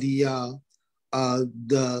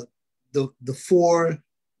four,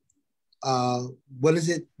 what is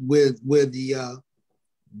it, where the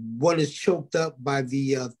one is choked up by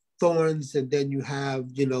the thorns, and then you have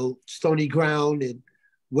stony ground, and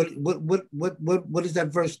what is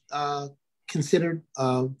that verse considered,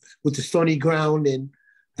 with the stony ground and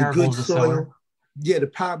the good soil? Yeah, the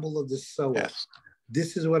parable of the sower. Yes.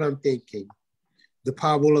 This is what I'm thinking. The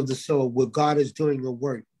parable of the sower, where God is doing a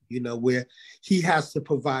work, where he has to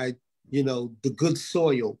provide, the good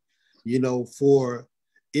soil, for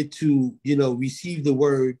it to, receive the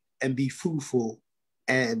word and be fruitful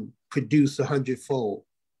and produce 100-fold.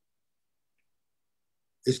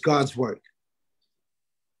 It's God's work.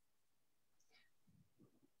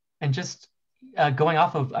 And just going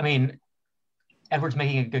off of, Edward's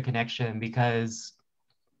making a good connection because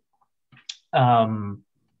there's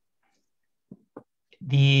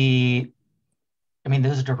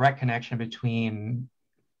a direct connection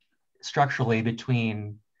structurally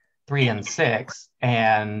between 3 and 6,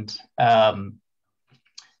 and that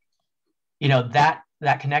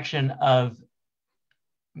connection of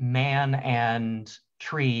man and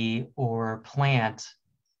tree or plant,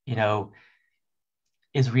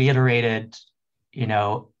 is reiterated,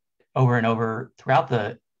 over and over throughout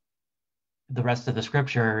the rest of the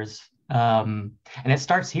scriptures. And it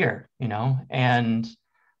starts here, and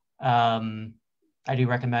I do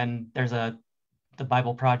recommend the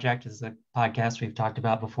Bible Project is a podcast we've talked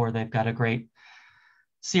about before. They've got a great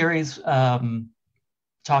series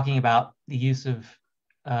talking about the use of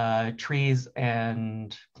trees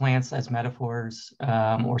and plants as metaphors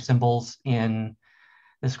or symbols in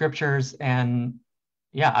the scriptures. And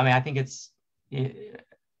yeah, I think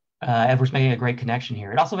Edward's making a great connection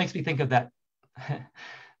here. It also makes me think of that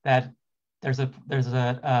there's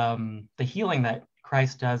the healing that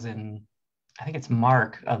Christ does in, I think it's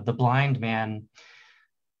Mark, of the blind man,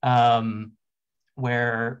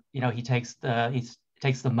 where he takes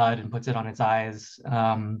the mud and puts it on his eyes,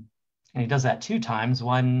 and he does that 2 times.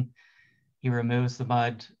 One, he removes the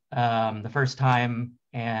mud the first time,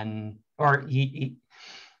 he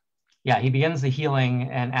begins the healing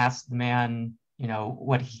and asks the man,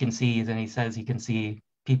 what he can see, and he says he can see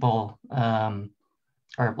people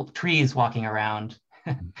or trees walking around.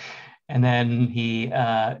 And then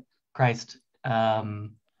Christ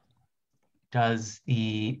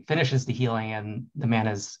finishes the healing, and the man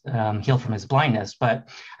is healed from his blindness. But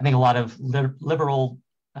I think a lot of liberal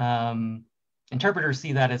interpreters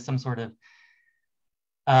see that as some sort of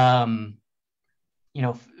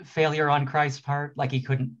failure on Christ's part, like he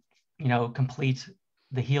couldn't complete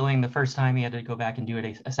the healing the first time, he had to go back and do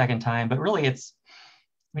it a second time. But really, it's,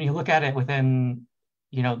 when you look at it within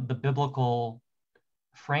the biblical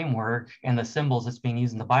framework and the symbols that's being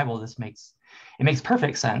used in the Bible, it makes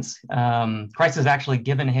perfect sense. Christ has actually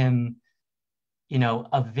given him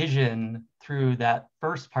a vision through that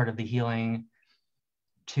first part of the healing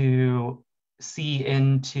to see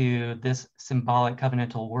into this symbolic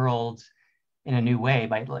covenantal world in a new way,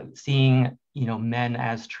 by seeing men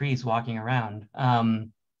as trees walking around.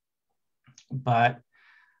 But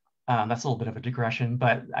that's a little bit of a digression,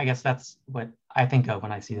 but I guess that's what I think of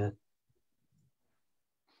when I see that.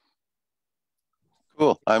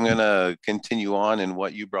 Cool. I'm going to continue on in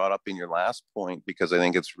what you brought up in your last point, because I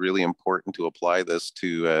think it's really important to apply this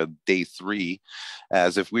to day 3,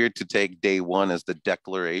 as if we were to take day 1 as the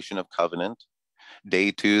declaration of covenant,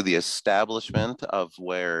 day 2, the establishment of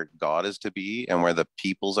where God is to be and where the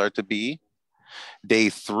peoples are to be. Day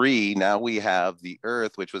 3, now we have the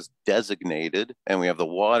earth, which was designated, and we have the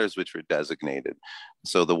waters, which were designated.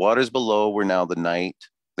 So the waters below were now the night.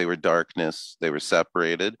 They were darkness, they were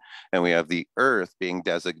separated, and we have the earth being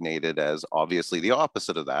designated as obviously the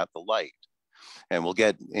opposite of that, the light. And we'll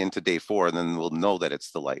get into day 4, and then we'll know that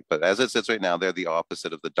it's the light. But as it sits right now, they're the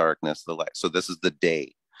opposite of the darkness, the light. So this is the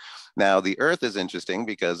day. Now, the earth is interesting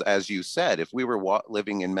because, as you said, if we were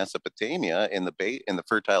living in Mesopotamia in the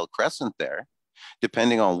Fertile Crescent there,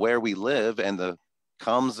 depending on where we live and the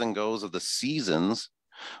comes and goes of the seasons,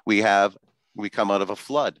 we come out of a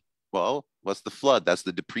flood. Well, what's the flood? That's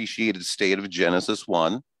the depreciated state of Genesis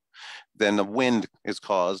 1. Then the wind is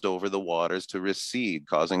caused over the waters to recede,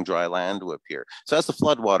 causing dry land to appear. So that's the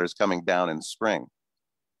flood waters coming down in spring.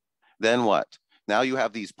 Then what? Now you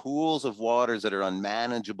have these pools of waters that are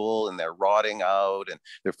unmanageable, and they're rotting out, and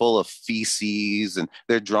they're full of feces, and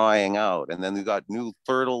they're drying out. And then we've got new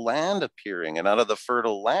fertile land appearing. And out of the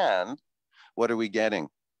fertile land, what are we getting?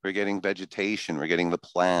 We're getting vegetation. We're getting the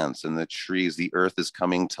plants and the trees. The earth is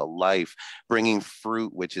coming to life, bringing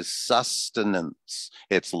fruit, which is sustenance.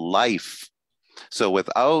 It's life. So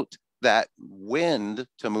without that wind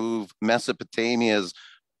to move Mesopotamia's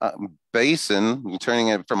basin, turning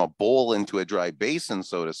it from a bowl into a dry basin,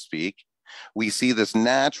 so to speak, we see this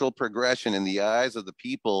natural progression in the eyes of the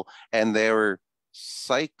people and their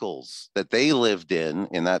cycles that they lived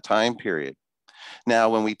in that time period. Now,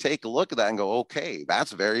 when we take a look at that and go, okay,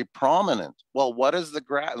 that's very prominent. Well, what is the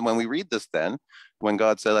grass? When we read this then, when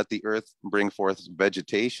God said, let the earth bring forth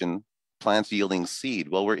vegetation, plants yielding seed,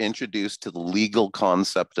 well, we're introduced to the legal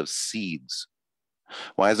concept of seeds.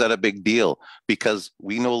 Why is that a big deal? Because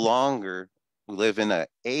we no longer live in an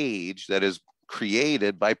age that is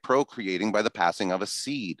created by procreating by the passing of a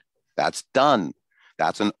seed. That's done.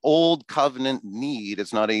 That's an old covenant need.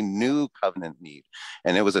 It's not a new covenant need.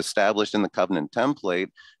 And it was established in the covenant template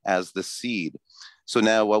as the seed. So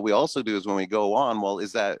now what we also do is when we go on, well,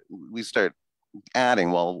 is that we start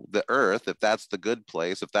adding, well, the earth, if that's the good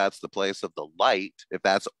place, if that's the place of the light, if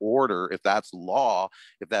that's order, if that's law,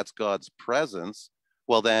 if that's God's presence,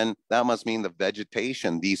 well, then that must mean the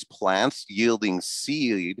vegetation, these plants yielding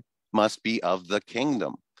seed, must be of the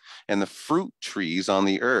kingdom. And the fruit trees on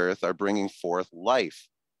the earth are bringing forth life.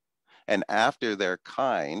 And after their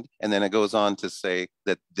kind, and then it goes on to say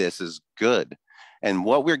that this is good. And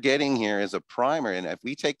what we're getting here is a primer. And if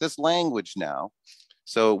we take this language now,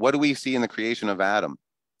 so what do we see in the creation of Adam?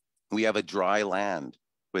 We have a dry land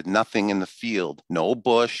with nothing in the field, no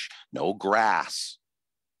bush, no grass.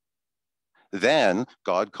 Then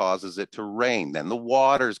God causes it to rain. Then the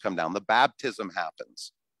waters come down. The baptism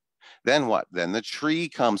happens. Then what? Then the tree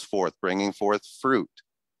comes forth, bringing forth fruit.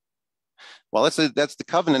 Well, that's the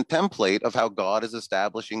covenant template of how God is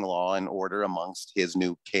establishing law and order amongst his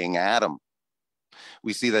new king, Adam.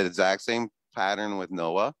 We see that exact same pattern with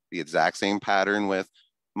Noah, the exact same pattern with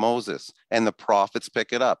Moses. And the prophets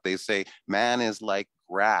pick it up. They say, man is like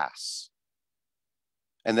grass.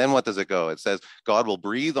 And then what does it go? It says, God will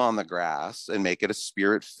breathe on the grass and make it a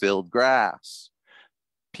spirit-filled grass.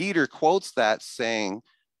 Peter quotes that saying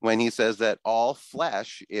when he says that all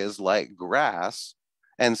flesh is like grass,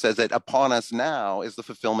 and says that upon us now is the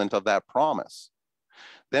fulfillment of that promise.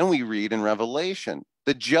 Then we read in Revelation,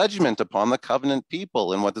 the judgment upon the covenant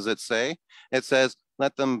people. And what does it say? It says,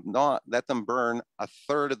 let them burn a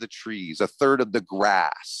third of the trees, a third of the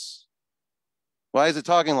grass. Why is it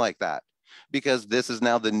talking like that? Because this is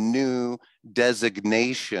now the new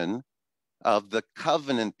designation of the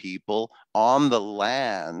covenant people on the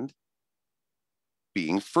land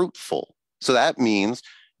being fruitful. So that means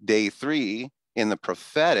day 3 in the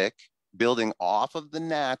prophetic, building off of the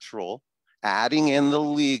natural, adding in the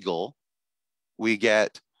legal, we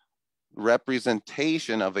get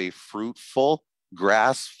representation of a fruitful,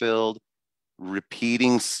 grass-filled,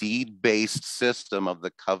 repeating seed-based system of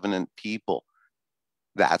the covenant people.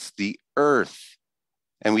 That's the earth.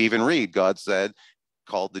 And we even read, God said,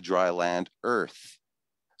 called the dry land earth.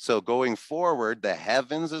 So going forward, the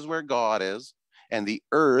heavens is where God is, and the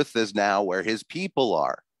earth is now where his people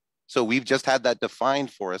are. So we've just had that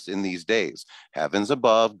defined for us in these days. Heavens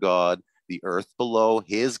above God, the earth below,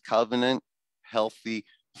 his covenant, healthy,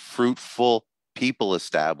 fruitful people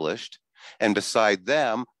established. And beside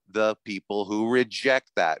them, the people who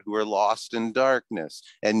reject that, who are lost in darkness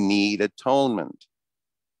and need atonement.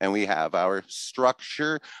 And we have our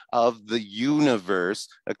structure of the universe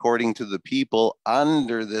according to the people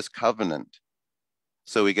under this covenant.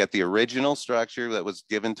 So we get the original structure that was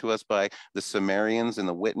given to us by the Sumerians in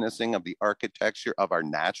the witnessing of the architecture of our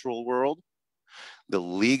natural world, the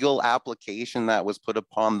legal application that was put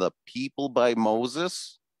upon the people by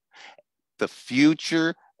Moses, the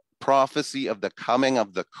future prophecy of the coming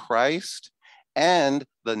of the Christ, and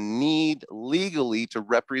the need legally to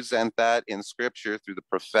represent that in scripture through the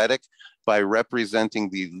prophetic by representing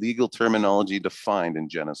the legal terminology defined in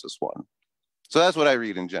Genesis 1. So that's what I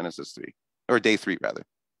read in Genesis 3 or day 3 rather.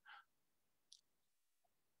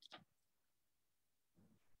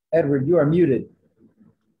 Edward, you are muted.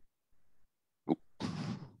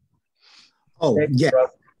 Oh, yeah.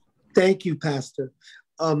 Thank you, Pastor.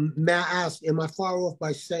 May I ask, am I far off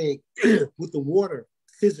by saying with the water,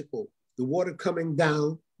 physical, the water coming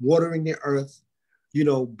down, watering the earth,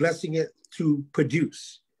 blessing it to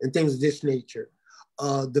produce and things of this nature,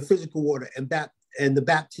 the physical water and the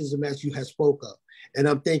baptism as you have spoke of. And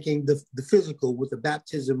I'm thinking the physical with the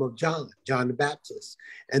baptism of John the Baptist.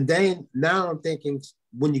 And then now I'm thinking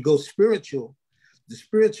when you go spiritual, the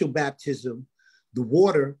spiritual baptism, the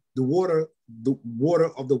water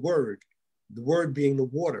of the word being the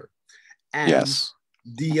water. And yes,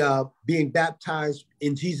 the being baptized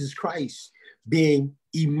in Jesus Christ, being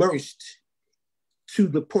immersed to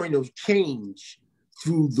the point of change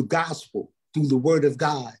through the gospel, through the word of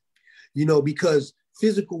God, because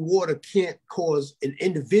physical water can't cause an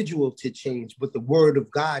individual to change, but the word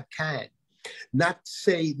of God can. Not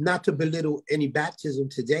to belittle any baptism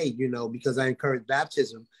today, because I encourage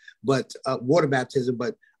baptism, but water baptism,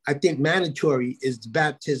 but I think mandatory is the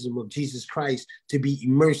baptism of Jesus Christ to be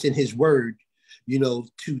immersed in his word,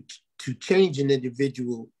 to change an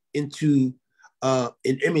individual into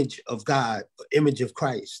an image of God, image of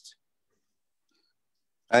Christ.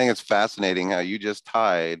 I think it's fascinating how you just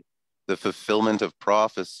tied the fulfillment of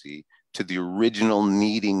prophecy to the original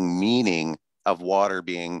meaning of water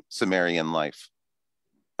being Sumerian life.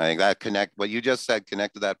 I think what you just said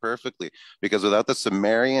connected that perfectly, because without the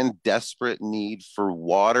Sumerian desperate need for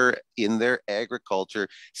water in their agriculture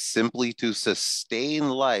simply to sustain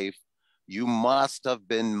life, you must have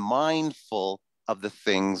been mindful of the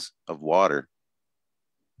things of water.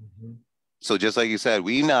 Mm-hmm. So just like you said,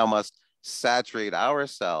 we now must saturate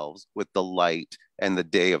ourselves with the light and the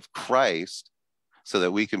day of Christ so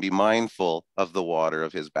that we can be mindful of the water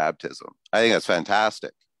of his baptism. I think that's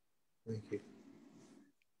fantastic. Thank you.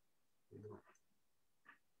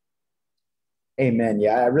 Amen.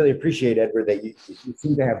 Yeah, I really appreciate, Edward, that you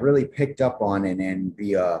seem to have really picked up on and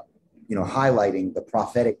be highlighting the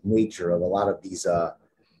prophetic nature of a lot of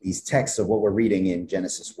these texts of what we're reading in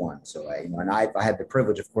Genesis 1. So I had the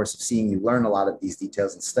privilege, of course, of seeing you learn a lot of these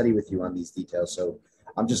details and study with you on these details. So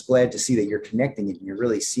I'm just glad to see that you're connecting it and you're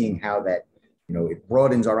really seeing how that it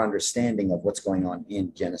broadens our understanding of what's going on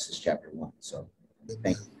in Genesis chapter 1. So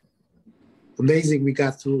thank you. Amazing, we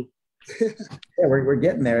got through. Yeah, we're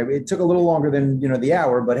getting there. It took a little longer than the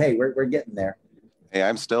hour, but hey, we're getting there. Hey,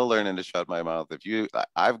 I'm still learning to shut my mouth.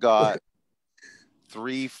 I've got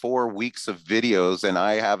 3-4 weeks of videos and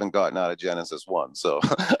I haven't gotten out of Genesis 1. So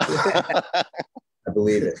I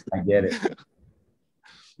believe it. I get it.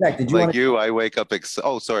 Zach, did you like you? I wake up.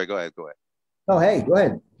 Oh, sorry. Go ahead. Oh, hey, go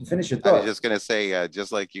ahead. Finish your thought. I was just going to say,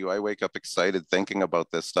 just like you, I wake up excited thinking about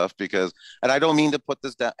this stuff and I don't mean to put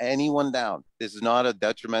anyone down. This is not a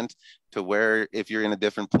detriment to if you're in a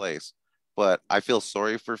different place, but I feel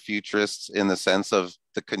sorry for futurists in the sense of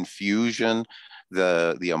the confusion,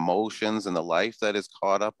 the emotions and the life that is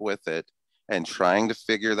caught up with it and trying to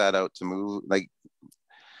figure that out to move, like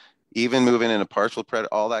even moving in a partial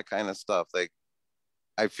predator, all that kind of stuff. Like,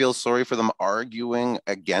 I feel sorry for them arguing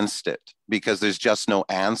against it because there's just no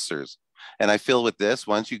answers. And I feel with this,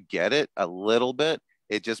 once you get it a little bit,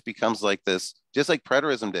 it just becomes like this, just like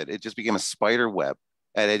preterism did. It just became a spider web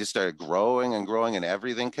and it just started growing and growing and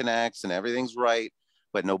everything connects and everything's right,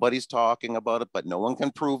 but nobody's talking about it, but no one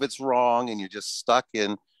can prove it's wrong. And you're just stuck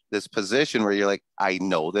in this position where you're like, I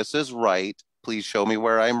know this is right. Please show me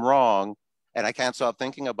where I'm wrong. And I can't stop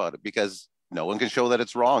thinking about it because no one can show that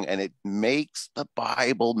it's wrong. And it makes the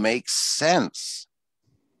Bible make sense.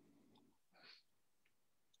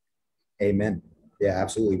 Amen. Yeah,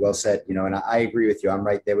 absolutely. Well said. And I agree with you. I'm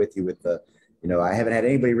right there with you with I haven't had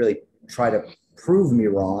anybody really try to prove me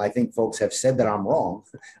wrong. I think folks have said that I'm wrong,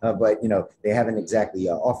 but they haven't exactly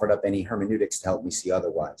offered up any hermeneutics to help me see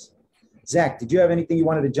otherwise. Zach, did you have anything you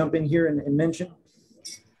wanted to jump in here and mention?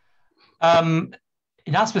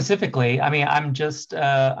 Not specifically. I mean, I'm just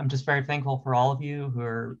very thankful for all of you who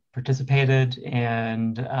are participated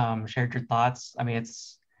and shared your thoughts. I mean,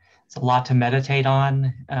 it's a lot to meditate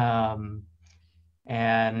on, and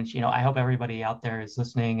I hope everybody out there is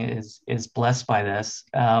listening is blessed by this.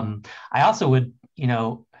 I also would,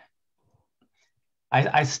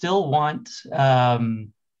 I still want,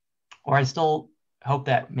 or I still hope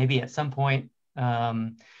that maybe at some point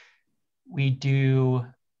we do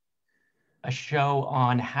a show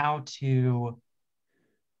on how to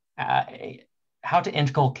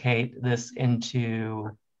inculcate this into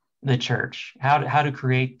the church, how to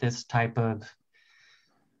create this type of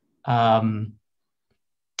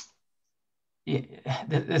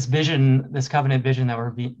this vision, this covenant vision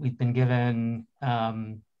that we've been given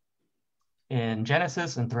in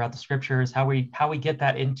Genesis and throughout the scriptures, how we get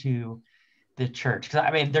that into the church. Because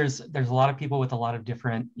I mean, there's a lot of people with a lot of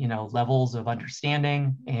different, levels of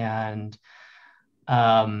understanding and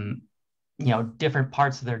different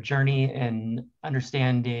parts of their journey and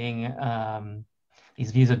understanding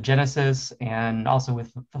these views of Genesis and also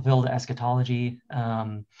with fulfilled eschatology.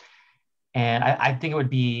 And I think it would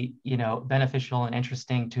be, beneficial and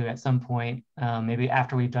interesting to at some point, maybe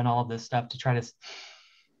after we've done all of this stuff, to try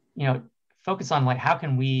to, focus on like, how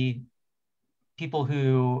can we, people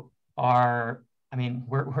who are, I mean,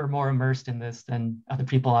 we're more immersed in this than other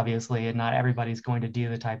people, obviously, and not everybody's going to do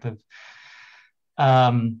the type of,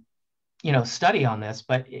 study on this,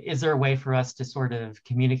 but is there a way for us to sort of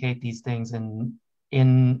communicate these things in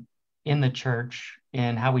the church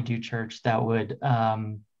and how we do church that would,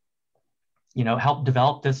 help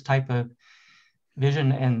develop this type of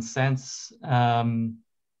vision and sense, in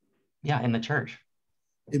the church?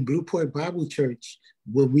 In Blue Point Bible Church,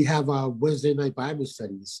 when we have our Wednesday night Bible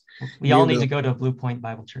studies, we all need to go to Blue Point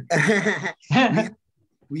Bible Church.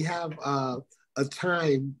 we have a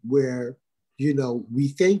time where, we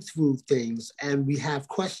think through things and we have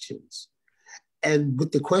questions. And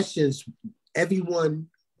with the questions, everyone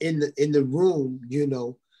in the room,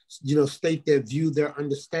 state their view, their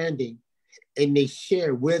understanding, and they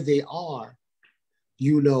share where they are,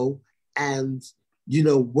 and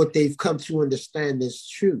what they've come to understand is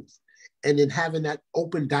truth. And then having that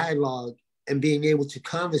open dialogue and being able to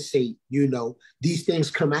conversate, these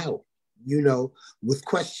things come out, with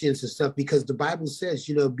questions and stuff, because the Bible says,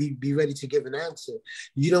 be ready to give an answer.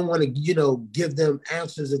 You don't want to, give them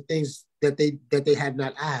answers of things that they had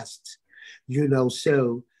not asked,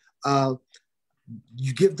 so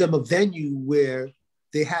you give them a venue where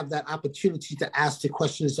they have that opportunity to ask the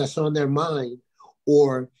questions that's on their mind,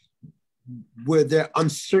 or where they're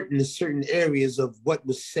uncertain in certain areas of what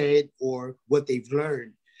was said or what they've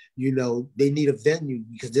learned. They need a venue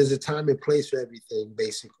because there's a time and place for everything,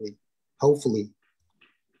 basically, hopefully.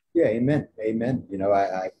 Yeah, amen.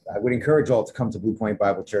 I would encourage all to come to Blue Point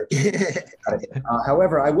Bible Church.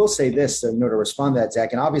 However, I will say this, to respond to that,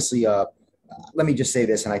 Zach, and obviously, let me just say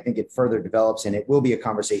this, and I think it further develops, and it will be a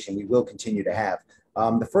conversation we will continue to have.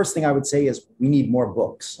 The first thing I would say is we need more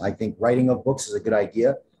books. I think writing of books is a good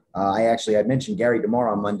idea. I mentioned Gary DeMar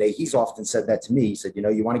on Monday. He's often said that to me. He said,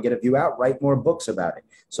 you want to get a view out, write more books about it.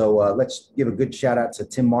 So let's give a good shout out to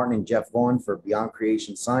Tim Martin and Jeff Vaughn for Beyond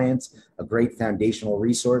Creation Science, a great foundational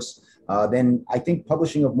resource. Then I think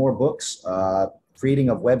publishing of more books, creating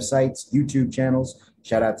of websites, YouTube channels.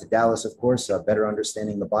 Shout out to Dallas, of course, Better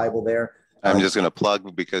Understanding the Bible there. I'm just going to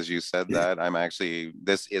plug, because you said that,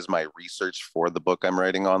 this is my research for the book I'm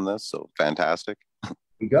writing on this. So fantastic.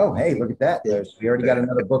 We go. Hey, look at that. We already got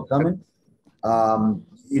another book coming.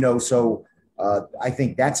 So I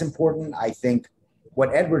think that's important. I think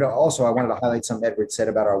what Edward also, I wanted to highlight something Edward said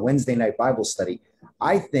about our Wednesday night Bible study.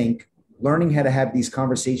 I think learning how to have these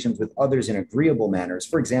conversations with others in agreeable manners.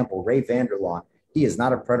 For example, Ray Vanderlaan, he is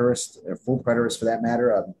not a preterist, a full preterist for that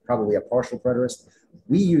matter, probably a partial preterist.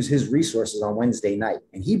 We use his resources on Wednesday night,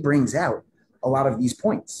 and he brings out a lot of these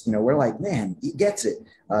points. We're like, man, he gets it.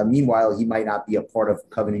 Meanwhile, he might not be a part of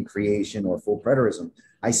covenant creation or full preterism.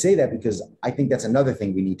 I say that because I think that's another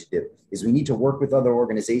thing we need to do, is we need to work with other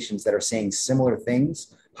organizations that are saying similar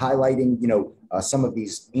things, highlighting, some of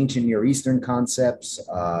these ancient Near Eastern concepts,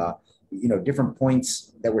 different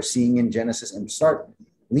points that we're seeing in Genesis, and start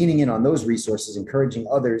leaning in on those resources, encouraging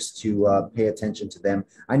others to pay attention to them.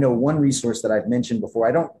 I know one resource that I've mentioned before.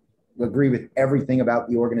 I don't agree with everything about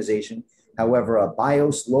the organization. However,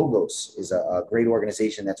 Bios Logos is a great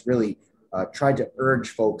organization that's really tried to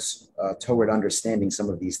urge folks toward understanding some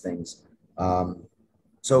of these things.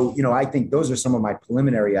 I think those are some of my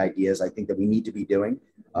preliminary ideas. I think that we need to be doing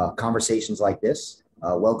conversations like this,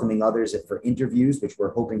 welcoming others for interviews, which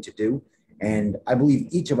we're hoping to do. And I believe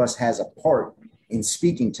each of us has a part in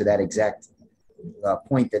speaking to that exact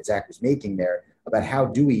point that Zach was making there about how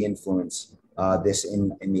do we influence this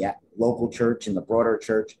in the local church, in the broader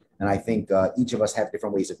church. And I think each of us have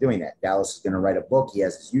different ways of doing that. Dallas is going to write a book. He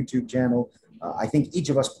has his YouTube channel. I think each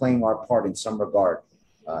of us playing our part in some regard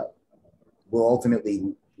will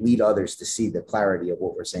ultimately lead others to see the clarity of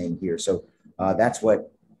what we're saying here. So that's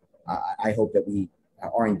what I hope that we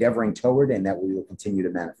are endeavoring toward, and that we will continue to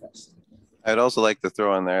manifest. I'd also like to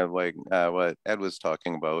throw in there, like what Edward was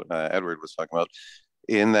talking about,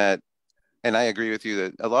 in that And I agree with you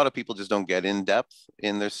that a lot of people just don't get in depth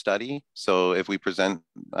in their study. So if we present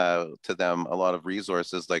to them a lot of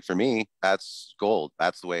resources, like for me, that's gold.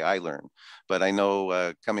 That's the way I learn. But I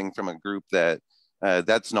know coming from a group that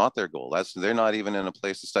that's not their goal. They're not even in a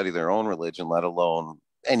place to study their own religion, let alone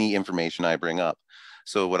any information I bring up.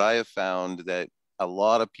 So what I have found that a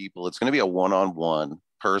lot of people, it's going to be a one-on-one,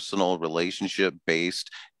 personal, relationship-based,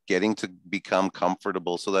 getting to become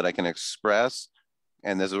comfortable so that I can express,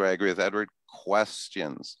 and this is where I agree with Edward,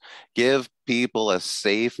 questions. Give people a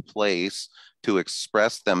safe place to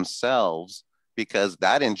express themselves, because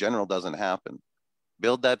that in general doesn't happen.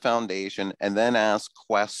 Build that foundation and then ask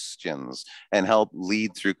questions and help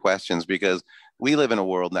lead through questions, because we live in a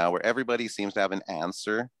world now where everybody seems to have an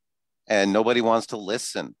answer and nobody wants to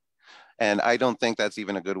listen. And I don't think that's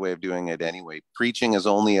even a good way of doing it anyway. Preaching is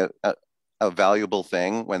only a valuable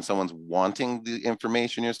thing when someone's wanting the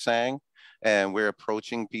information you're saying. And we're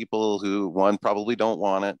approaching people who, one, probably don't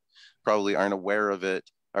want it, probably aren't aware of it,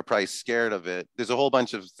 are probably scared of it. There's a whole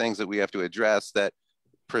bunch of things that we have to address that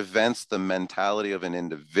prevents the mentality of an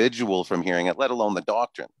individual from hearing it, let alone the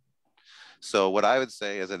doctrine. So what I would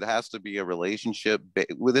say is it has to be a relationship.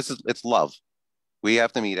 It's love. We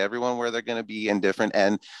have to meet everyone where they're going to be indifferent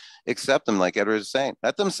and accept them, like Edward is saying.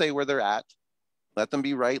 Let them say where they're at. Let them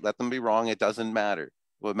be right. Let them be wrong. It doesn't matter.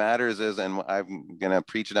 What matters is, and I'm going to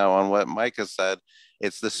preach now on what Mike has said,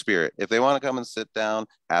 it's the spirit. If they want to come and sit down,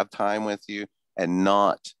 have time with you, and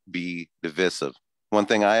not be divisive. One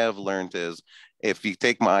thing I have learned is, if you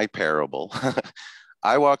take my parable,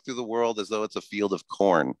 I walk through the world as though it's a field of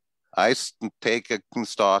corn. I take a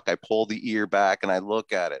stalk, I pull the ear back, and I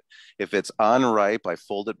look at it. If it's unripe, I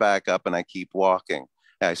fold it back up and I keep walking.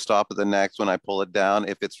 I stop at the next one, I pull it down.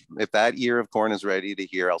 If that ear of corn is ready to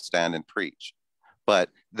hear, I'll stand and preach. But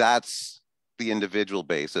that's the individual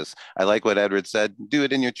basis. I like what Edward said. Do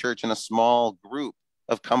it in your church in a small group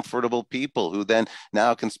of comfortable people who then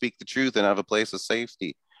now can speak the truth and have a place of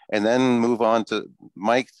safety. And then move on to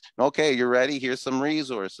Mike. Okay, you're ready. Here's some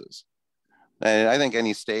resources. And I think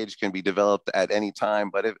any stage can be developed at any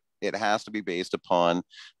time, but it has to be based upon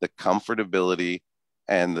the comfortability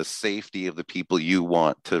and the safety of the people you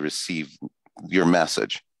want to receive your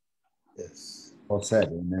message. Yes. Well said.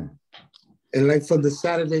 Amen. And like from the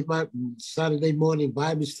Saturday morning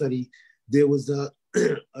Bible study, there was a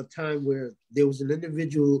time where there was an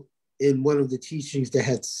individual in one of the teachings that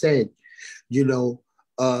had said, you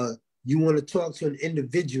want to talk to an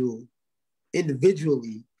individually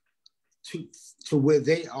to where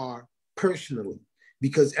they are personally,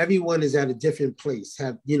 because everyone is at a different place,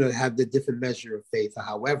 have the different measure of faith or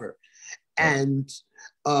however. And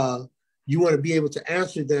you want to be able to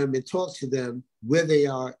answer them and talk to them where they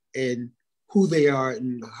are and who they are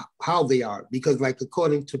and how they are. Because like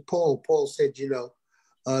according to Paul said, to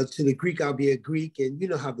the Greek, I'll be a Greek, and you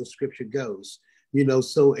know how the scripture goes.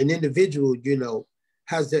 So an individual,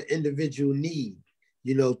 has their individual need,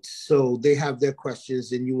 so they have their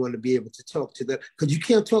questions and you want to be able to talk to them, because you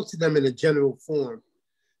can't talk to them in a general form,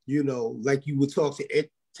 like you would talk to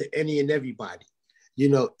any and everybody.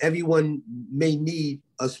 Everyone may need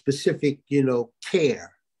a specific,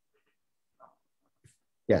 care.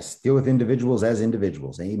 Yes, deal with individuals as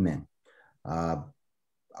individuals. Amen.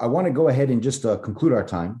 I want to go ahead and just conclude our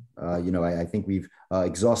time. I think we've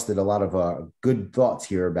exhausted a lot of good thoughts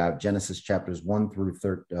here about Genesis chapters 1 through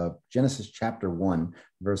Genesis chapter 1,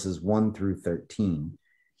 verses 1 through 13.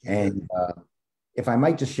 And if I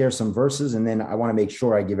might just share some verses, and then I want to make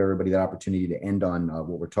sure I give everybody the opportunity to end on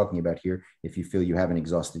what we're talking about here, if you feel you haven't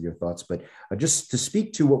exhausted your thoughts. But just to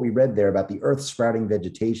speak to what we read there about the earth sprouting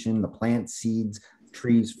vegetation, the plant, seeds,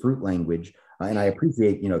 trees, fruit language. And I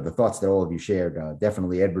appreciate, the thoughts that all of you shared.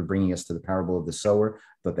 Definitely Edward bringing us to the parable of the sower.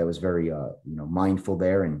 Thought that was very, mindful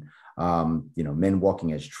there. And, men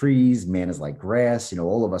walking as trees, man is like grass.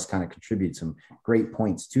 All of us kind of contribute some great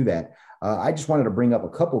points to that. I just wanted to bring up a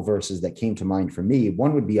couple verses that came to mind for me.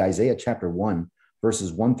 One would be Isaiah chapter 1,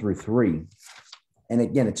 verses 1 through 3. And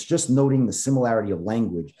again, it's just noting the similarity of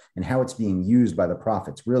language and how it's being used by the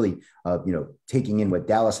prophets, really, taking in what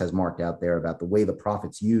Dallas has marked out there about the way the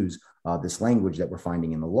prophets use this language that we're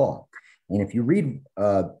finding in the law. And if you read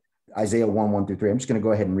Isaiah 1 through 3, I'm just going to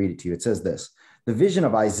go ahead and read it to you. It says this: the vision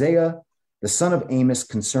of Isaiah, the son of Amos,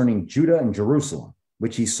 concerning Judah and Jerusalem,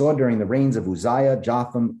 which he saw during the reigns of Uzziah,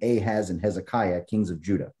 Jotham, Ahaz, and Hezekiah, kings of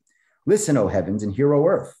Judah. Listen, O heavens, and hear, O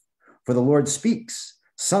earth, for the Lord speaks.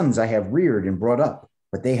 Sons I have reared and brought up,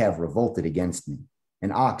 but they have revolted against me.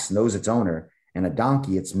 An ox knows its owner, and a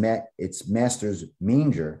donkey its master's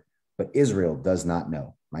manger, but Israel does not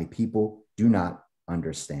know. My people do not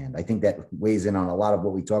understand. I think that weighs in on a lot of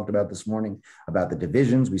what we talked about this morning, about the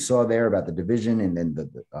divisions we saw there, about the division, and then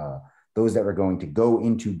those that are going to go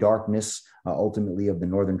into darkness, ultimately, of the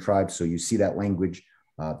northern tribes. So you see that language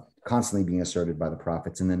constantly being asserted by the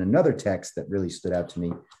prophets. And then another text that really stood out to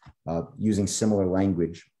me, using similar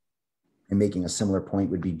language and making a similar point,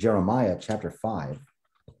 would be Jeremiah chapter 5.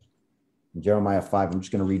 In Jeremiah 5, I'm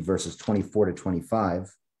just going to read verses 24 to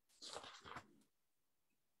 25.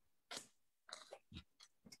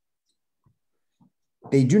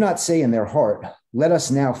 They do not say in their heart, let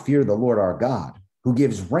us now fear the Lord our God, who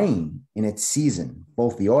gives rain in its season,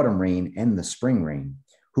 both the autumn rain and the spring rain,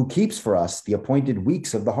 who keeps for us the appointed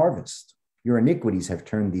weeks of the harvest. Your iniquities have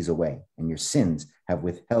turned these away, and your sins have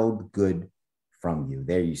withheld good from you.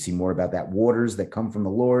 There you see more about that waters that come from the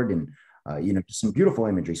Lord, and some beautiful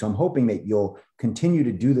imagery. So I'm hoping that you'll continue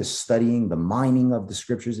to do the studying, the mining of the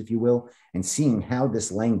scriptures, if you will, and seeing how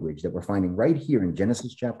this language that we're finding right here in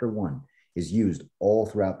Genesis chapter 1 is used all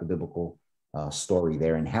throughout the biblical story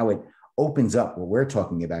there, and how it opens up what we're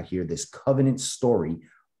talking about here, this covenant story,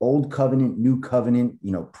 old covenant, new covenant,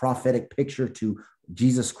 prophetic picture to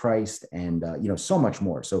Jesus Christ, and so much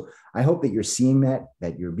more. So I hope that you're seeing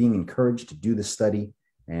that you're being encouraged to do the study.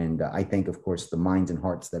 And I thank, of course, the minds and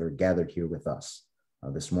hearts that are gathered here with us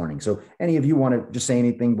this morning. So any of you want to just say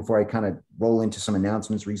anything before I kind of roll into some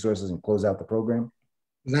announcements, resources, and close out the program?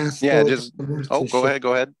 Go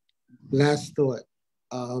ahead. Last thought,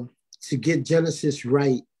 to get Genesis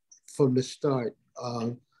right from the start,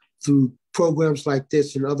 through programs like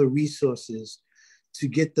this and other resources, to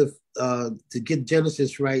get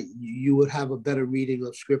Genesis right, you would have a better reading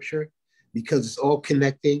of Scripture, because it's all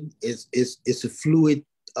connecting. It's a fluid,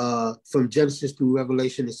 from Genesis through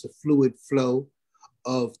Revelation. It's a fluid flow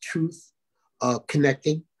of truth,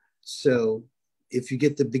 connecting. So if you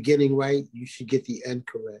get the beginning right, you should get the end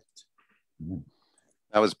correct.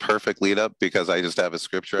 That was perfect lead up, because I just have a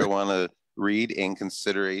scripture I want to read in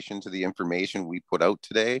consideration to the information we put out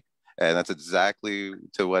today. And that's exactly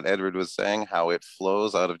to what Edward was saying, how it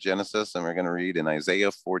flows out of Genesis. And we're going to read in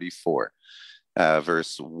Isaiah 44,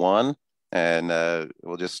 verse 1. And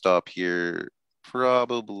we'll just stop here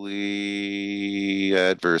probably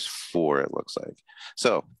at verse 4, it looks like.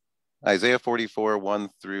 So Isaiah 44, 1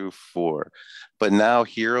 through 4. But now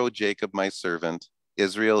hear, O Jacob, my servant,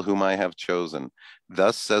 Israel, whom I have chosen.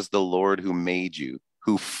 Thus says the Lord who made you,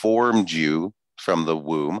 who formed you from the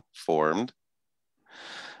womb, formed.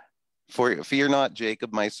 For fear not,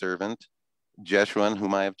 Jacob, my servant, Jeshurun,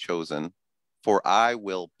 whom I have chosen, for I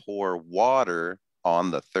will pour water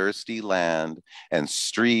on the thirsty land and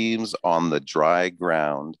streams on the dry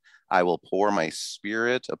ground. I will pour my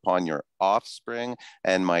spirit upon your offspring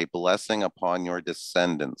and my blessing upon your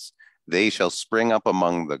descendants. They shall spring up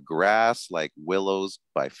among the grass like willows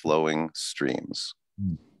by flowing streams.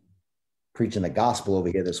 Preaching the gospel over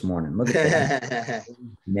here this morning. Look at that.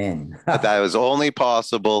 Men. But that was only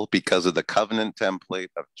possible because of the covenant template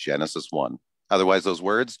of Genesis 1. Otherwise, those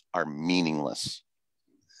words are meaningless.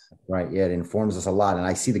 Right. Yeah, it informs us a lot. And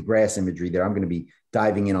I see the grass imagery there. I'm going to be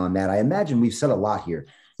diving in on that. I imagine we've said a lot here.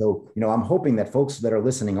 So, I'm hoping that folks that are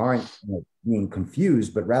listening aren't being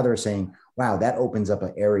confused, but rather saying, wow, that opens up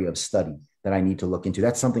an area of study that I need to look into.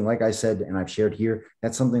 That's something, like I said, and I've shared here,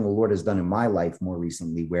 that's something the Lord has done in my life more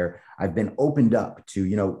recently, where I've been opened up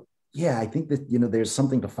to, I think that, there's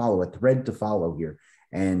something to follow, a thread to follow here.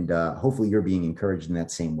 And hopefully you're being encouraged in that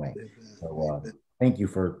same way. So thank you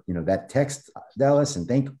for, that text, Dallas, and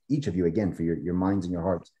thank each of you again for your minds and your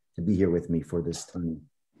hearts to be here with me for this time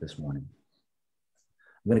this morning.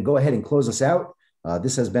 I'm going to go ahead and close us out.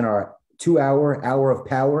 This has been our 2-hour hour of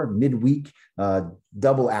power, midweek,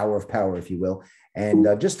 double hour of power, if you will. And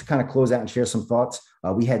just to kind of close out and share some thoughts,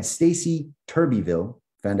 we had Stacy Turbyville,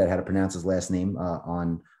 found out how to pronounce his last name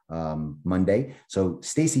on Monday. So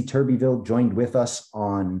Stacy Turbyville joined with us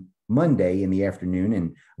on Monday in the afternoon,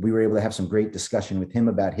 and we were able to have some great discussion with him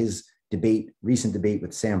about his recent debate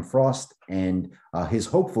with Sam Frost, and his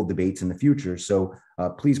hopeful debates in the future. So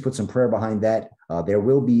please put some prayer behind that. There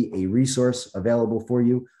will be a resource available for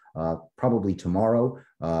you probably tomorrow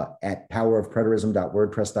at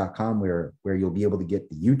powerofpreterism.wordpress.com, where you'll be able to get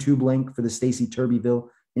the YouTube link for the Stacy Turbyville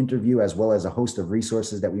interview, as well as a host of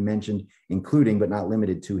resources that we mentioned, including but not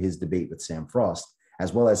limited to his debate with Sam Frost,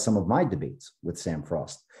 as well as some of my debates with Sam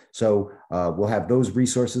Frost. So we'll have those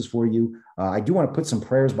resources for you. I do want to put some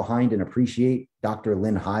prayers behind and appreciate Dr.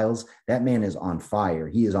 Lynn Hiles. That man is on fire.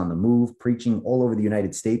 He is on the move, preaching all over the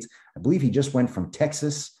United States. I believe he just went from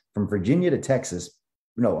Virginia to Texas.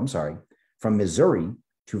 No, I'm sorry, from Missouri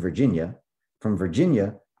to Virginia, from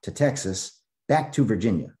Virginia to Texas, back to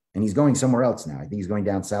Virginia. And he's going somewhere else now. I think he's going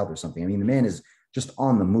down south or something. I mean, the man is just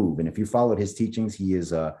on the move. And if you followed his teachings, he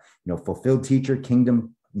is a fulfilled teacher,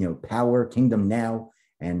 kingdom, power, kingdom now,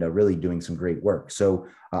 and really doing some great work. So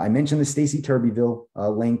I mentioned the Stacey Turbyville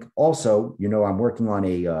link. Also, I'm working on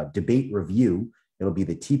a debate review. It'll be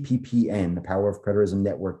the TPPN, the Power of Preterism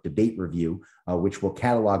Network debate review, which will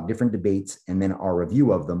catalog different debates and then our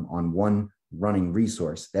review of them on one running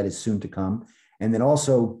resource. That is soon to come. And then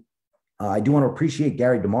also, I do want to appreciate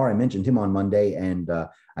Gary DeMar. I mentioned him on Monday, and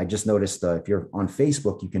I just noticed if you're on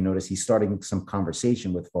Facebook, you can notice he's starting some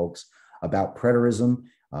conversation with folks about preterism,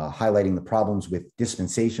 highlighting the problems with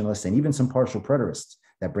dispensationalists and even some partial preterists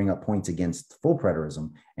that bring up points against full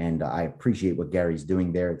preterism. And I appreciate what Gary's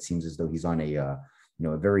doing there. It seems as though he's on a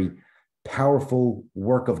very powerful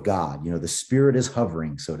work of God. The Spirit is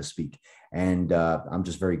hovering, so to speak. And I'm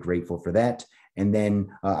just very grateful for that. And then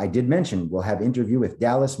I did mention we'll have interview with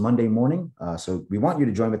Dallas Monday morning. So we want you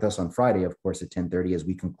to join with us on Friday, of course, at 10:30 as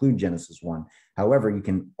we conclude Genesis 1. However, you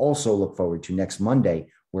can also look forward to next Monday,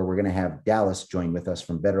 where we're going to have Dallas join with us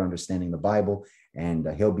from Better Understanding the Bible. And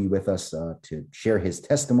he'll be with us to share his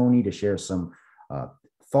testimony, to share some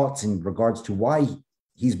thoughts in regards to why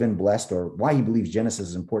he's been blessed, or why he believes Genesis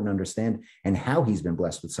is important to understand, and how he's been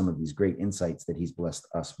blessed with some of these great insights that he's blessed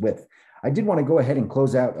us with. I did want to go ahead and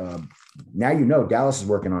close out. Now Dallas is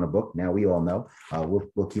working on a book. Now we all know.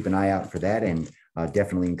 We'll keep an eye out for that, and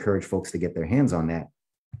definitely encourage folks to get their hands on that.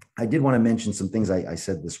 I did want to mention some things I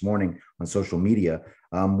said this morning on social media.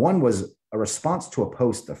 One was a response to a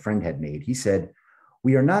post a friend had made. He said,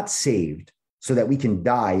 "We are not saved so that we can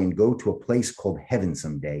die and go to a place called heaven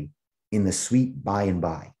someday in the sweet by and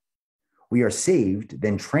by. We are saved,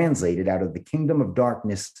 then translated out of the kingdom of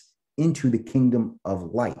darkness into the kingdom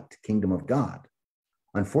of light, kingdom of God.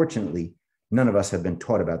 Unfortunately, none of us have been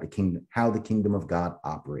taught about the kingdom, how the kingdom of God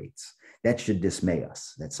operates. That should dismay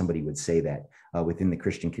us, that somebody would say that within the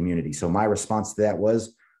Christian community." So my response to that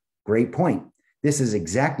was, great point. This is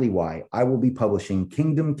exactly why I will be publishing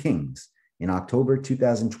Kingdom Kings in October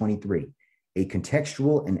 2023, a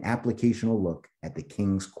contextual and applicational look at the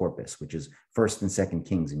King's Corpus, which is 1st and 2nd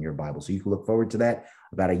Kings in your Bible. So you can look forward to that.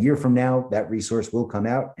 About a year from now, that resource will come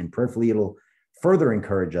out, and prayerfully it'll further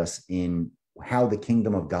encourage us in how the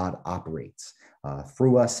kingdom of God operates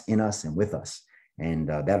through us, in us, and with us. And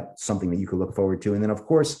that's something that you can look forward to. And then, of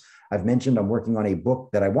course, I've mentioned I'm working on a book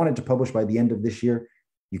that I wanted to publish by the end of this year.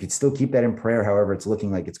 You could still keep that in prayer. However, it's looking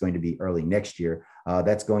like it's going to be early next year.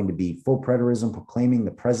 That's going to be Full Preterism, Proclaiming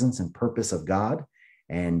the Presence and Purpose of God.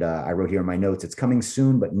 And I wrote here in my notes, it's coming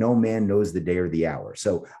soon, but no man knows the day or the hour.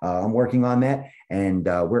 So I'm working on that, and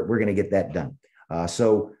we're going to get that done.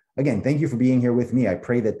 So again, thank you for being here with me. I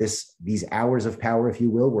pray that these hours of power, if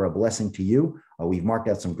you will, were a blessing to you. We've marked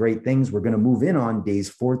out some great things. We're going to move in on days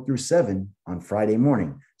 4 through 7 on Friday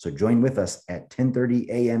morning. So join with us at 10:30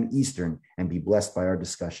 a.m. Eastern and be blessed by our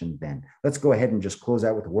discussion then. Let's go ahead and just close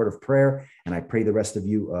out with a word of prayer. And I pray the rest of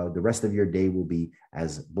your day will be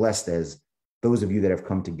as blessed as those of you that have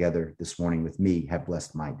come together this morning with me have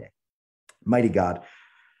blessed my day. Mighty God,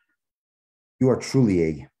 you are truly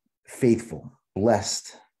a faithful,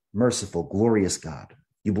 blessed, merciful, glorious God.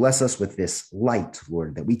 You bless us with this light,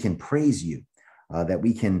 Lord, that we can praise you, that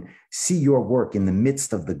we can see your work in the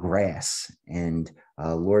midst of the grass, and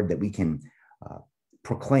Lord, that we can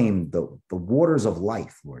proclaim the waters of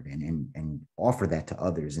life, Lord, and offer that to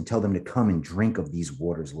others and tell them to come and drink of these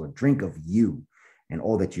waters, Lord, drink of you and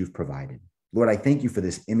all that you've provided. Lord, I thank you for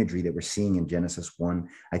this imagery that we're seeing in Genesis 1.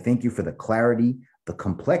 I thank you for the clarity, the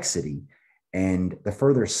complexity, and the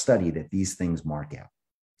further study that these things mark out.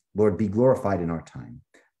 Lord, be glorified in our time.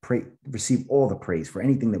 Receive all the praise for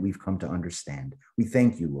anything that we've come to understand. We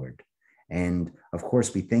thank you, Lord. And of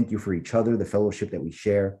course, we thank you for each other, the fellowship that we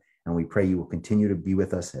share, and we pray you will continue to be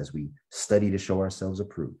with us as we study to show ourselves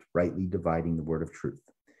approved, rightly dividing the word of truth.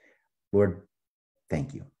 Lord,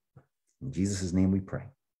 thank you. In Jesus' name we pray.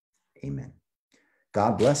 Amen.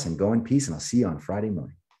 God bless, and go in peace, and I'll see you on Friday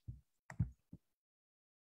morning.